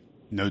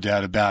 No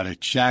doubt about it.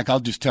 Shaq,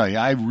 I'll just tell you,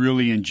 I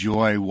really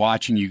enjoy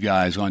watching you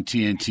guys on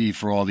TNT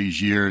for all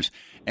these years.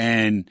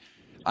 And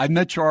I've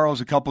met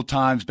Charles a couple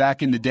times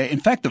back in the day. In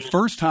fact, the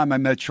first time I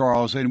met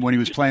Charles, and when he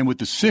was playing with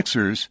the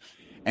Sixers,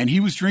 and he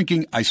was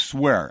drinking, I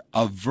swear,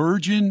 a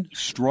virgin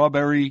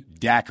strawberry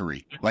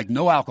daiquiri, like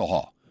no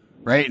alcohol,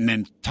 right? And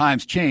then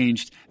times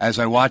changed as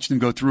I watched him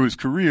go through his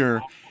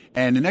career.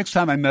 And the next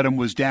time I met him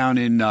was down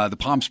in the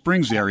Palm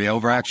Springs area,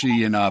 over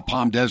actually in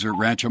Palm Desert,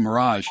 Rancho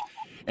Mirage.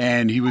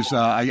 And he was,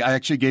 I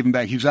actually gave him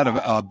back. He was at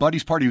a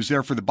buddy's party. He was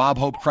there for the Bob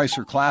Hope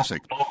Chrysler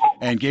Classic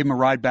and gave him a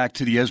ride back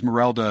to the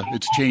Esmeralda.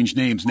 It's changed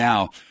names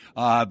now.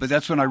 But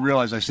that's when I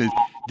realized, I said,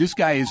 this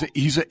guy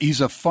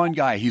he's a fun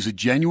guy. He's a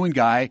genuine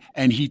guy,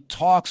 and he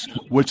talks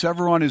what's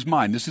ever on his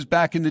mind. This is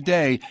back in the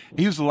day.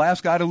 He was the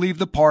last guy to leave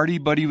the party,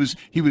 but he was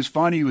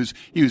fun. He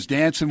was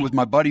dancing with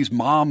my buddy's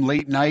mom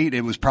late night.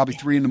 It was probably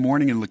 3 a.m.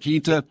 in La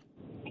Quinta.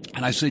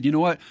 And I said, you know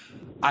what?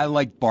 I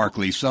like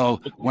Barkley. So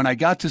when I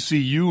got to see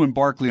you and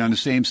Barkley on the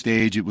same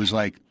stage, it was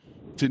like,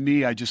 to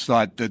me, I just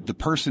thought that the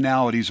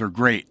personalities are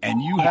great.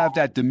 And you have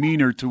that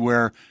demeanor to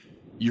where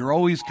you're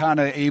always kind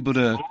of able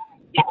to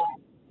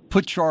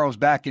put Charles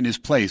back in his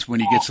place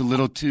when he gets a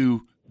little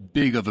too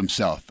big of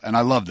himself. And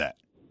I love that.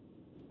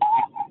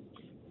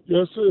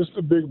 Yes, it's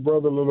the big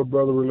brother, little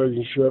brother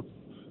relationship.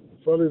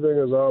 Funny thing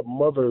is, our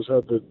mothers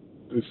had the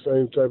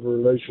same type of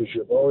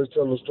relationship. I always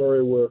tell the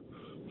story where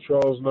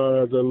Charles and I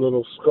had that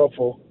little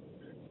scuffle,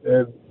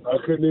 and I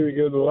couldn't even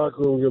get in the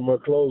locker room and get my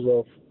clothes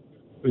off.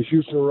 The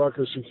Houston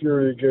Rockets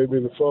security gave me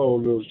the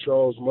phone. It was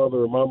Charles'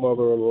 mother and my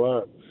mother on the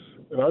line.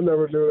 And I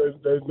never knew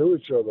they knew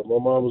each other. My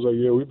mom was like,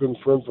 yeah, we've been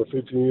friends for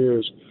 15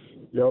 years.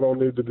 Y'all don't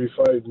need to be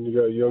fighting. You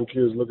got young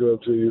kids looking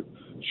up to you.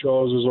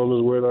 Charles is on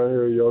his way down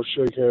here. Y'all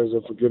shake hands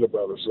and forget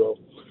about it. So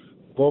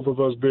both of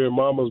us being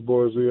mama's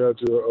boys, we had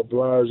to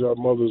oblige our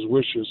mother's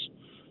wishes.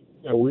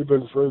 And we've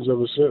been friends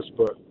ever since.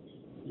 But,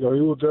 he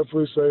will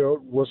definitely say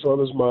what's on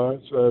his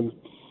mind. And,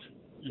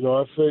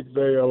 I think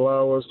they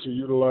allow us to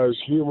utilize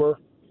humor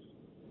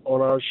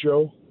on our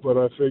show. But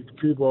I think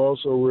people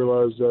also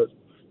realize that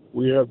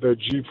we have that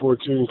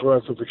G14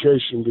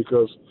 classification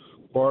because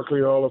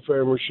Barkley Hall of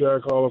Famer,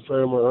 Shaq Hall of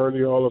Famer,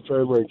 Ernie Hall of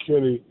Famer, and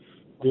Kenny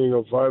being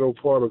a vital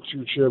part of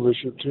 2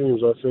 championship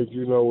teams, I think,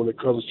 when it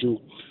comes to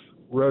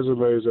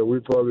resumes, that we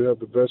probably have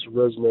the best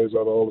resumes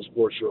out of all the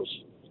sports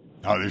shows.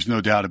 Oh, there's no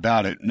doubt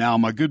about it. Now,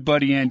 my good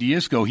buddy Andy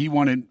Isco, he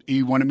wanted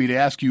me to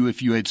ask you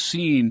if you had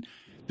seen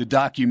the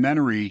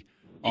documentary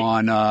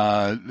on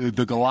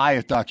the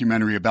Goliath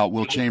documentary about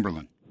Wilt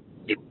Chamberlain.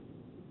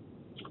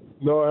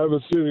 No, I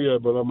haven't seen it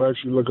yet, but I'm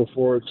actually looking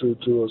forward to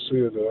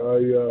seeing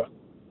it.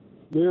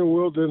 Me and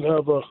Will didn't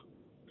have a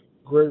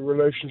great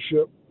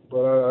relationship.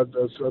 but I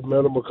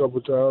met him a couple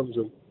of times,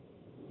 and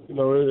you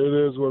know,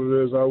 it is what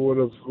it is. I would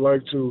have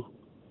liked to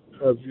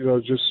have, you know,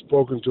 just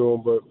spoken to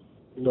him, but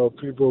you know,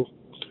 people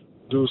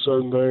do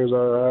certain things.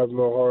 I have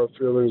no hard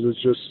feelings.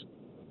 It's just,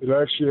 it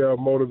actually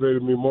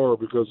motivated me more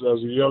because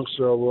as a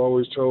youngster, I was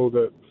always told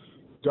that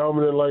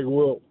dominant like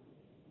Wilt,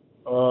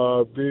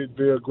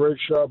 be a great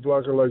shot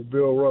blocker like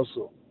Bill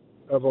Russell,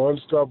 have an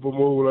unstoppable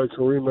move like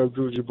Kareem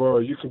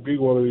Abdul-Jabbar. You can be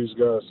one of these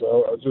guys.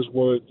 So I just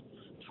wanted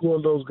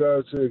those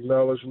guys to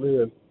acknowledge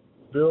me, and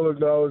Bill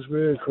acknowledged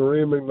me, and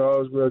Kareem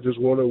acknowledged me. I just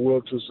wanted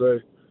Wilt to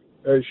say,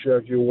 "Hey,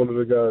 Shaq, you're one of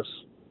the guys."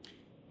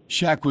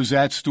 Shaq, was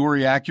that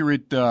story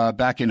accurate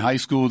back in high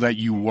school that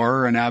you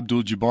were an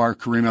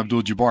Kareem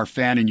Abdul-Jabbar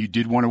fan, and you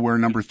did want to wear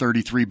number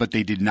 33, but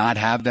they did not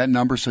have that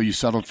number, so you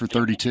settled for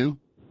 32?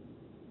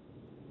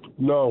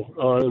 No.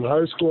 In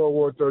high school, I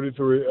wore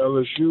 33.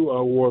 LSU,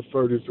 I wore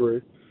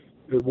 33.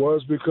 It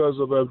was because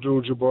of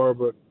Abdul-Jabbar,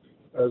 but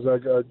as I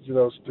got, you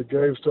know, the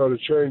game started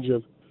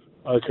changing,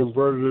 I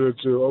converted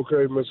it to,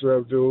 okay, Mr.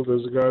 Abdul,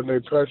 there's a guy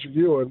named Patrick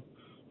Ewing.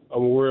 I'm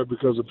going to wear it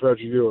because of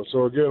Patrick Ewing.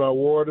 So, again, I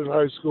wore it in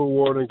high school,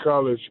 wore it in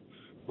college.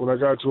 When I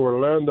got to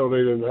Orlando, they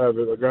didn't have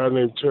it. A guy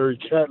named Terry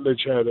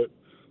Catledge had it.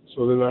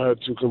 So then I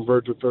had to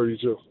convert to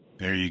 32.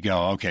 There you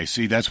go. Okay,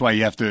 see, that's why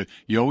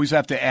you always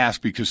have to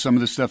ask, because some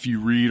of the stuff you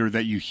read or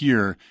that you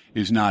hear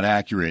is not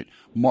accurate.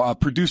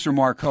 Producer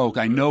Mark Hoke,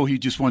 I know he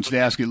just wants to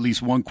ask at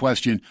least one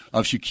question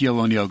of Shaquille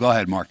O'Neal. Go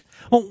ahead, Mark.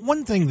 Well,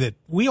 one thing that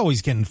we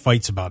always get in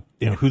fights about,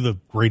 you know, who the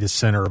greatest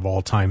center of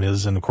all time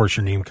is, and of course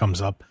your name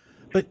comes up.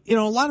 But, you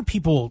know, a lot of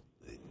people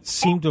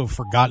seem to have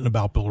forgotten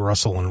about Bill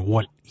Russell and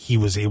what he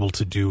was able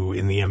to do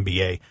in the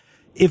NBA.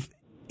 If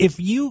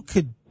you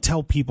could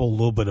tell people a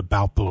little bit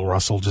about Bill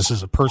Russell, just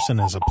as a person,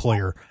 as a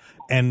player,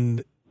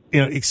 and, you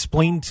know,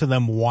 explain to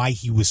them why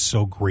he was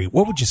so great,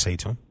 what would you say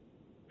to him?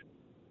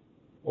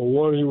 Well,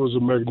 one, he was a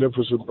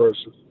magnificent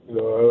person. You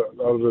know,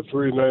 out of the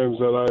three names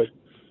that I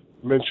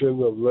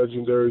mentioned of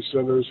legendary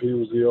centers, he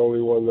was the only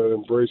one that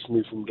embraced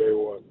me from day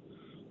one.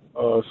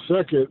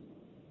 Second,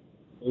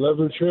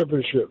 11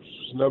 championships.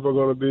 It's never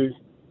going to be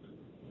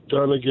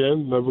done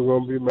again, never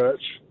going to be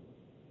matched.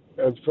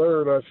 And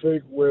third, I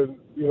think when,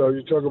 you know,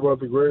 you talk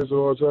about the greatest of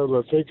all time,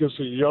 I think it's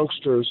the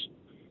youngsters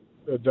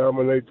that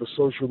dominate the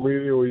social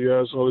media where you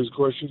ask all these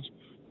questions.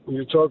 When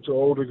you talk to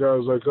older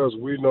guys like us,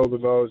 we know the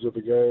knowledge of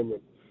the game and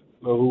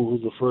know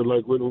who's the first.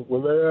 Like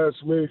when they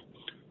ask me,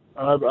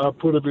 I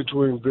put it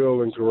between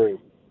Bill and Kareem.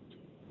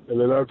 And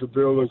then after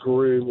Bill and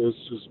Kareem, it's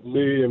just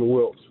me and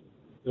Wilt.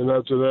 Then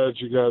after that,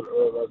 you got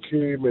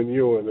Akeem and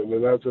Ewing. And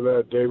then after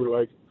that, David.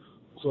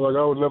 So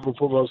I would never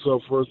put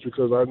myself first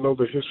because I know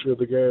the history of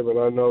the game, and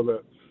I know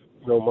that,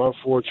 you know, my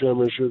 4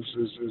 championships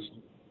is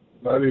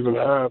not even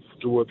half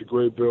to what the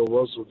great Bill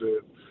Russell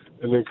did.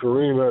 And then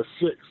Kareem has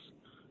 6.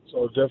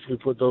 So I'll definitely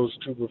put those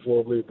 2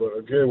 before me. But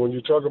again, when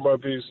you talk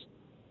about these,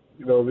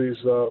 you know, these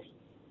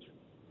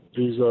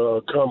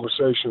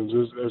conversations,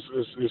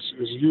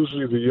 it's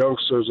usually the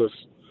youngsters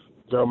that's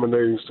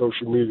dominating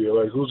social media.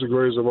 Like, who's the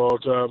greatest of all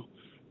time?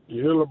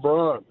 You hear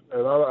LeBron,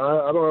 and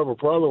I don't have a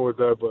problem with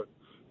that, but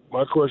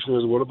my question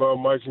is, what about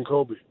Mike and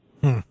Kobe?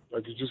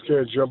 Like, you just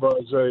can't jump out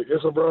and say,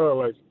 it's LeBron.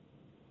 Like,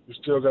 you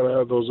still got to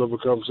have those other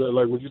conversations.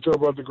 Like, when you talk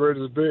about the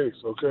greatest bigs,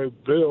 okay,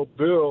 Bill,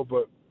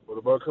 but what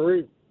about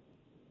Kareem?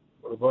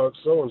 What about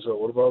so-and-so?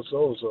 What about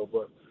so-and-so?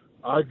 But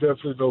I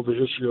definitely know the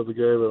history of the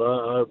game, and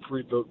I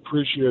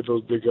appreciate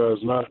those big guys.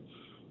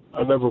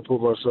 I never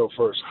put myself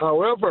first.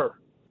 However,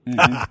 when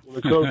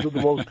it comes to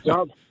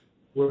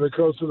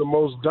the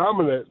most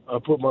dominant, I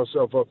put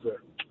myself up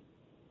there.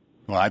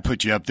 Well, I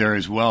put you up there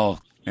as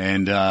well,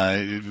 and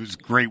it was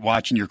great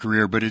watching your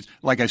career. But it's,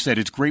 like I said,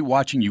 it's great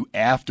watching you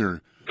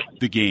after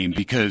the game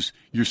because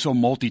you're so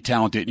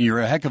multi-talented, and you're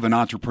a heck of an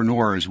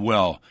entrepreneur as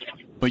well.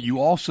 But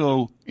you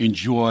also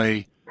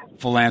enjoy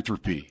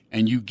philanthropy,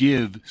 and you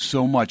give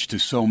so much to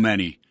so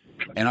many.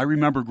 And I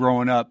remember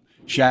growing up,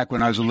 Shaq,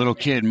 when I was a little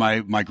kid,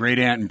 my great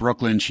aunt in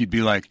Brooklyn, she'd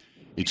be like,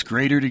 it's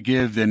greater to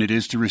give than it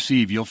is to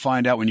receive. You'll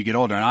find out when you get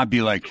older. And I'd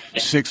be like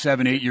 6,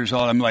 7, 8 years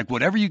old. I'm like,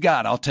 whatever you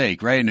got, I'll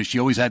take, right? And she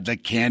always had the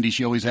candy.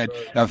 She always had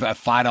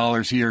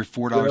 $5 here,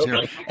 $4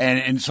 here.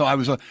 And so I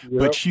was,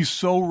 but she's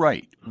so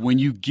right. When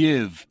you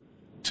give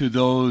to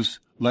those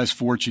less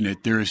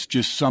fortunate, there is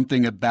just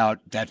something about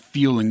that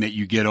feeling that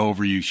you get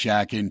over you,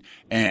 Shaq.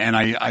 And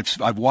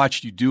I've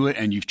watched you do it,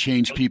 and you've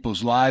changed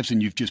people's lives,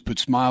 and you've just put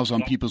smiles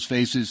on people's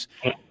faces.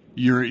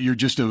 You're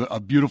just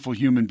a beautiful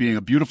human being,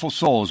 a beautiful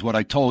soul is what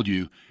I told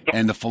you,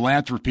 and the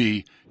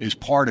philanthropy is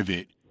part of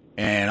it.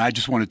 And I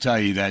just want to tell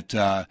you that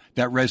that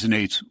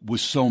resonates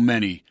with so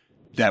many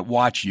that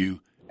watch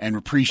you and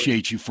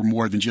appreciate you for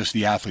more than just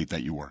the athlete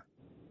that you were.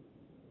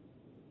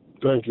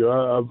 Thank you.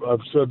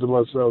 I've said to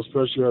myself,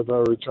 especially after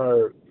I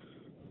retired,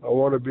 I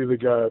want to be the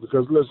guy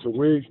because, listen,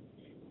 we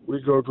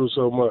go through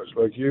so much.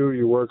 Like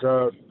you work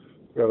out,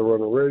 you got to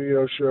run a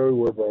radio show, you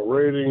work about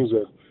ratings,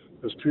 and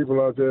there's people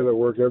out there that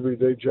work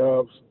everyday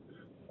jobs.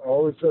 I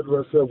always said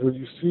to myself, when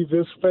you see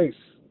this face,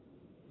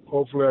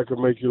 hopefully I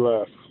can make you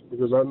laugh.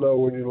 Because I know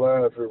when you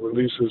laugh, it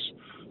releases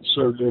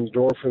certain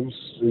endorphins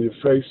in your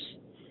face.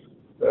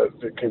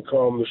 that can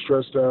calm the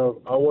stress down.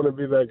 I want to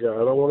be that guy.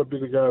 I don't want to be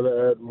the guy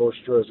that adds more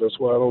stress. That's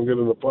why I don't get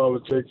into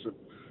politics and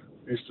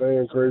be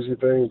saying crazy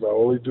things. I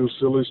only do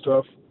silly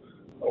stuff.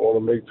 I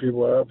want to make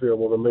people happy. I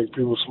want to make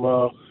people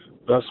smile.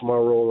 That's my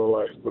role in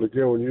life. But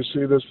again, when you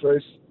see this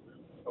face,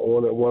 I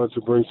wanted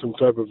to bring some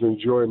type of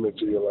enjoyment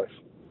to your life.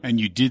 And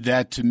you did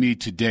that to me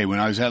today when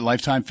I was at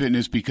Lifetime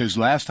Fitness, because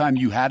last time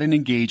you had an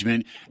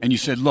engagement and you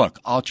said, look,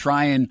 I'll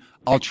try and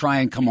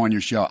come on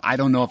your show. I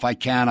don't know if I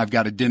can. I've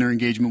got a dinner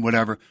engagement,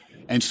 whatever.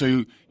 And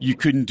so you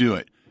couldn't do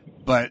it.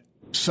 But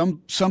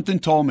something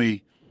told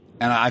me,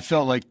 and I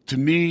felt like, to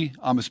me,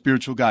 I'm a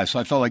spiritual guy. So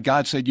I felt like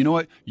God said, you know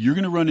what? You're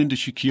going to run into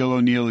Shaquille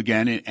O'Neal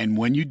again. And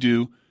when you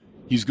do,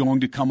 he's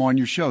going to come on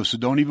your show. So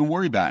don't even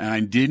worry about it. And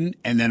I didn't.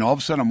 And then all of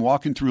a sudden I'm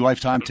walking through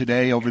Lifetime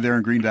today over there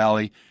in Green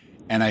Valley,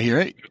 and I hear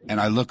it. And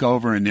I look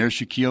over, and there's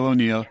Shaquille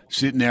O'Neal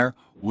sitting there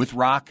with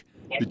Rock,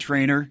 the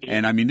trainer.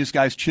 And I mean, this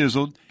guy's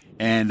chiseled.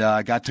 And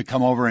I got to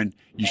come over, and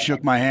you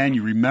shook my hand.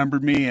 You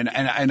remembered me. And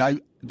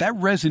that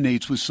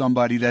resonates with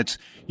somebody that's,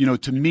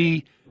 to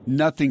me,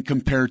 nothing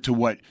compared to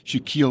what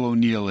Shaquille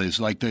O'Neal is,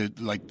 like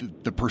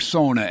the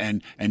persona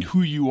and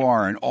who you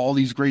are and all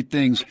these great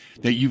things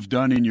that you've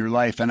done in your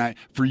life. And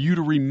for you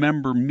to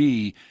remember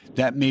me,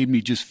 that made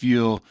me just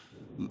feel,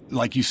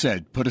 like you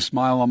said, put a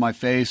smile on my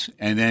face.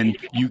 And then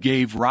you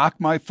gave Rock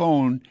my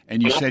phone,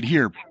 and you said,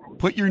 here,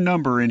 put your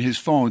number in his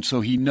phone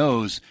so he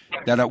knows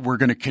that we're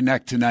going to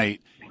connect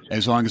tonight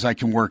as long as I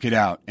can work it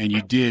out. And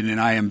you did. And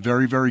I am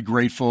very, very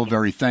grateful,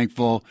 very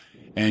thankful.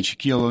 And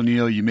Shaquille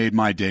O'Neal, you made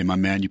my day, my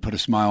man. You put a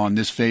smile on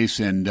this face,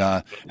 and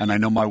I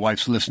know my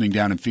wife's listening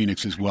down in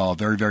Phoenix as well.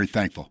 Very, very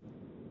thankful.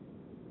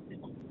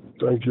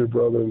 Thank you,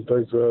 brother, and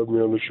thanks for having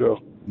me on the show.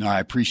 No, I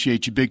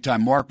appreciate you big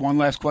time. Mark, one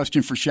last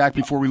question for Shaq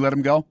before we let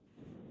him go.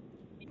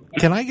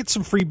 Can I get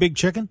some free big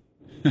chicken?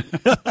 Actually,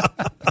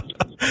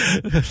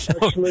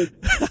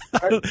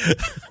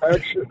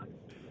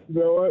 you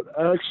know what?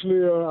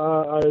 Actually,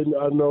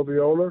 I know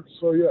the owner,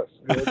 so yes.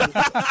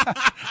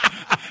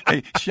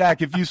 Hey,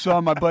 Shaq, if you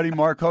saw my buddy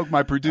Mark Hoke,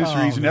 my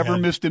producer, he's never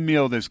missed a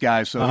meal, this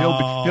guy, so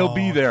he'll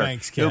be there.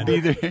 Thanks, Ken.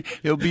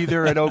 He'll be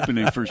there at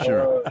opening for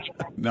sure.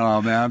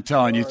 No, man, I'm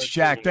telling you,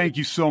 Shaq, thank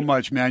you so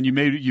much, man. You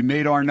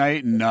made our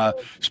night, and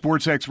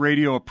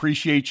Sportsxradio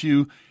appreciate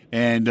you,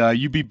 and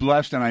you be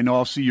blessed, and I know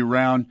I'll see you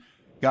around.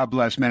 God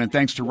bless, man, and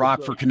thanks to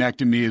Rock for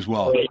connecting me as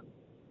well.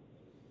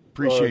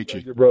 Appreciate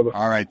you. Thank you, brother.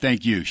 All right,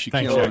 thank you,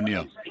 Shaquille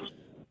O'Neal.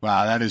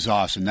 Wow, that is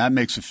awesome. That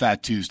makes a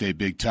Fat Tuesday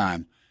big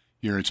time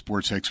here at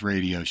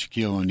Sportsxradio.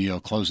 Shaquille O'Neal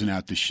closing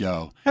out the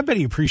show. I bet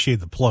he appreciate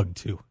the plug,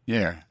 too.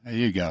 Yeah, there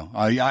you go.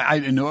 I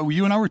know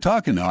you and I were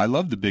talking, though. I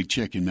love the big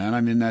chicken, man.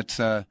 I mean, that's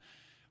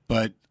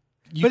but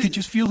you could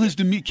just feel his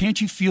demeanor.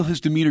 Can't you feel his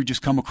demeanor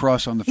just come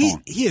across on the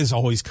phone? He has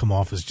always come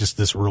off as just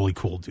this really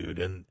cool dude.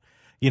 And,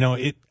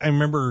 I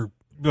remember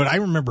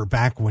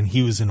back when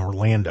he was in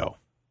Orlando,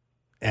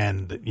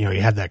 and, he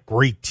had that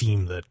great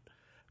team that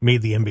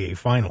made the NBA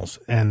Finals.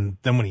 And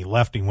then when he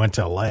left, he went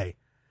to L.A.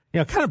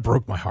 It kind of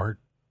broke my heart.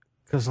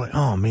 Because,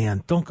 oh,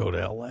 man, don't go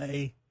to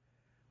L.A.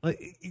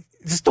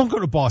 Just don't go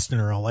to Boston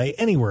or L.A.,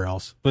 anywhere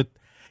else. But,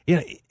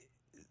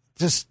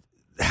 just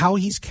how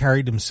he's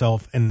carried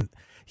himself. And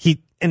he's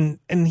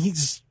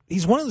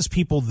one of those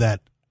people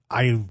that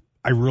I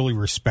really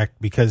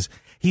respect, because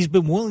he's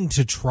been willing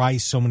to try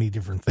so many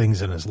different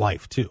things in his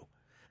life, too.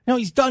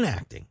 He's done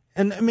acting.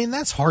 And, I mean,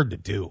 that's hard to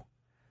do.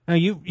 Now,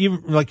 you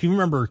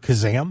remember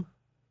Kazam?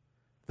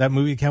 That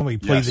movie where he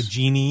played the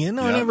genie, and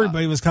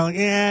everybody was kind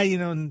of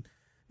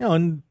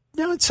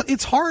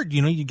it's hard,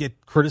 you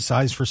get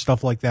criticized for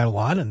stuff like that a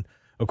lot, and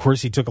of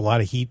course he took a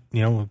lot of heat,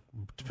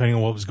 depending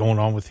on what was going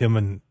on with him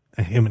and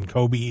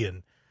Kobe,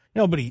 and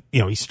but he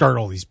started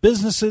all these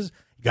businesses,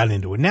 got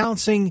into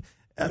announcing,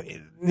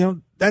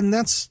 and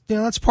that's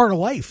part of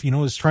life,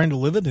 is trying to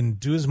live it and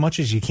do as much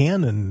as you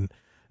can, and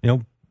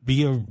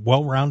be a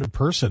well-rounded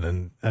person.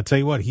 And I tell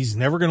you what, he's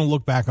never going to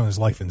look back on his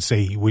life and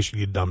say he wished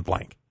he had done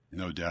blank.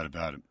 No doubt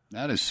about it.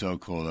 That is so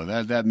cool,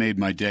 though. That made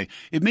my day.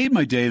 It made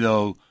my day,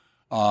 though,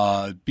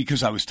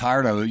 because I was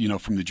tired of,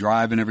 from the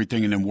drive and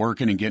everything, and then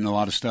working and getting a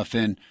lot of stuff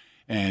in,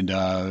 and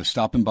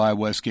stopping by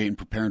Westgate and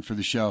preparing for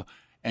the show.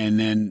 And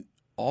then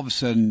all of a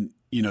sudden,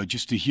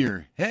 just to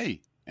hear,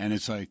 hey, and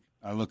it's like,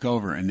 I look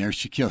over, and there's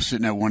Shaquille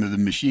sitting at one of the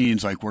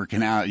machines, like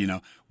working out,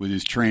 with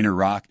his trainer,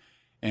 Rock,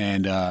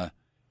 and,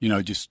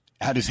 just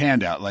had his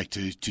hand out, like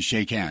to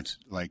shake hands,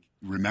 like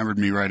remembered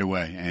me right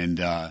away, and,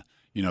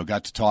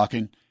 got to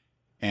talking.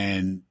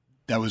 And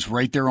that was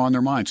right there on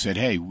their mind. Said,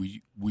 hey,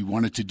 we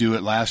wanted to do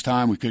it last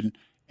time. We couldn't.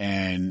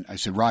 And I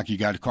said, Rock, you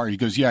got a card? He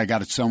goes, yeah, I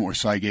got it somewhere.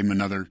 So I gave him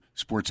another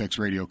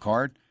Sportsxradio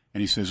card.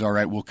 And he says, all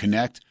right, we'll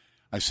connect.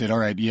 I said, all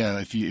right, yeah,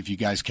 if you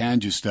guys can,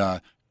 just,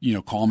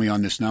 call me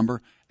on this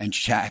number. And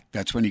Shaq,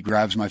 that's when he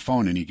grabs my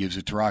phone and he gives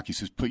it to Rock. He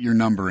says, put your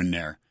number in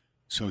there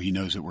so he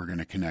knows that we're going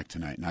to connect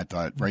tonight. And I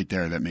thought right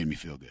there, that made me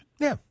feel good.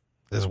 Yeah,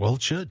 as well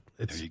it should.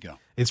 There you go.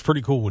 It's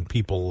pretty cool when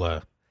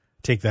people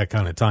take that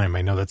kind of time.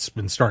 I know that's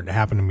been starting to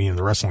happen to me in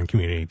the wrestling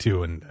community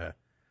too, and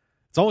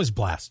it's always a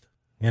blast,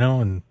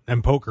 and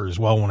poker as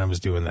well. When I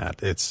was doing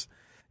that, it's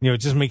it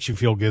just makes you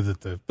feel good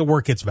that the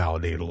work gets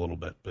validated a little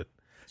bit. But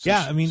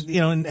yeah, I mean,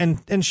 and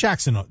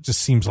Shaq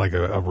just seems like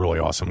a really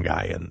awesome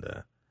guy, and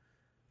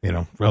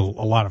a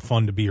lot of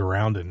fun to be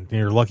around, and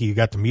you're lucky you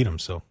got to meet him.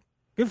 So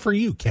good for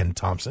you, Ken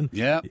Thompson.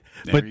 Yeah,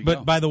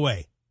 but by the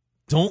way,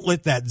 don't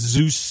let that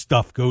Zeus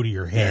stuff go to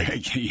your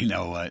head. You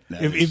know what?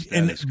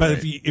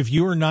 If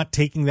you are not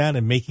taking that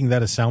and making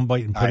that a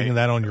soundbite and putting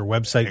that on your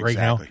website right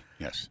now,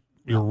 yes,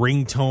 your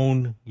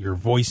ringtone, your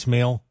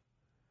voicemail.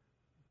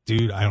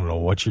 Dude, I don't know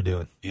what you're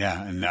doing.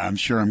 Yeah, and I'm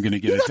sure I'm going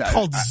to get you got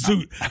called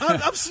Zeus.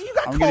 You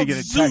got called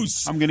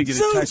Zeus. I'm going to get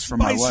a text from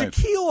my wife.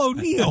 Shaquille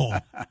O'Neal.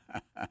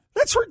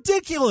 That's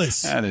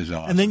ridiculous. That is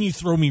awesome. And then you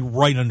throw me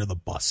right under the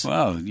bus.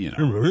 Well,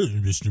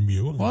 Mr.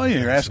 Mule. Well,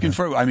 you're asking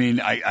for. I mean,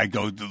 I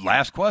go the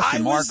last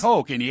question, Mark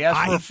Hoke, and he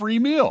asked for a free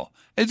meal.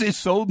 It's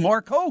so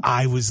Mark Hoke.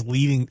 I was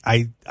leading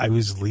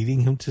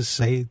him to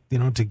say,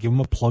 to give him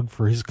a plug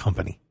for his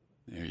company.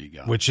 There you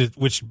go.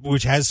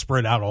 Which has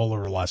spread out all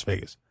over Las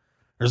Vegas.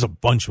 There's a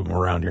bunch of them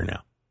around here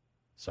now.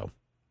 So,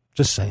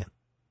 just saying.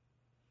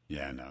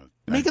 Yeah, no.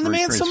 Making the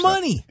man some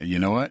money. You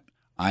know what?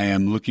 I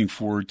am looking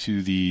forward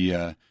to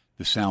the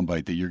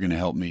soundbite that you're going to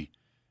help me,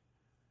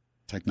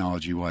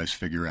 technology-wise,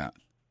 figure out.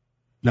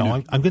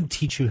 I'm going to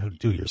teach you how to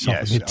do it yourself.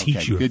 Yes, I'm going to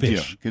teach you a good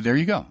fish. Deal. Good, there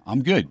you go.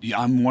 I'm good.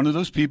 I'm one of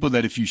those people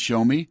that if you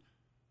show me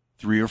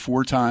 3 or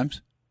 4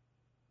 times,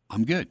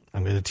 I'm good.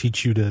 I'm going to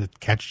teach you to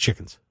catch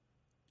chickens.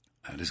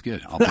 That is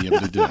good. I'll be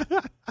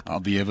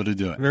able to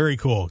do it. Very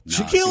cool. No,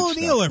 Shaquille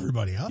O'Neal,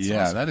 everybody. That's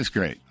awesome. That is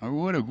great.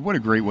 What a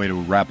great way to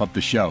wrap up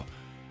the show.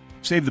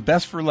 Save the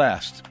best for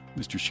last,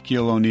 Mr.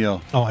 Shaquille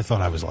O'Neal. Oh, I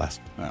thought I was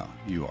last. Well,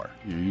 you are.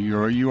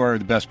 You are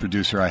the best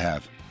producer I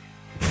have.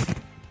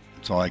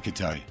 That's all I could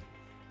tell you.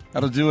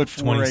 That'll do it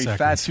for a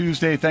Fat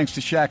Tuesday. Thanks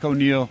to Shaq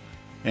O'Neal,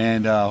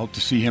 and hope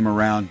to see him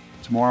around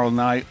tomorrow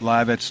night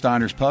live at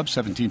Steiner's Pub,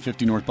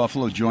 1750 North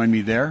Buffalo. Join me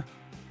there.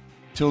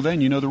 Till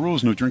then, you know the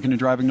rules. No drinking and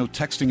driving, no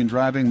texting and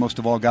driving. Most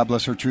of all, God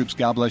bless our troops.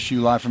 God bless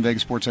you. Live from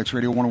Vegas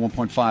Sportsxradio,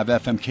 101.5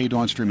 FM,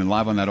 KDAWN, streaming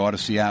live on that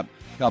Odyssey app.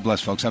 God bless,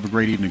 folks. Have a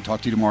great evening.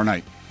 Talk to you tomorrow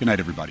night. Good night,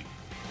 everybody.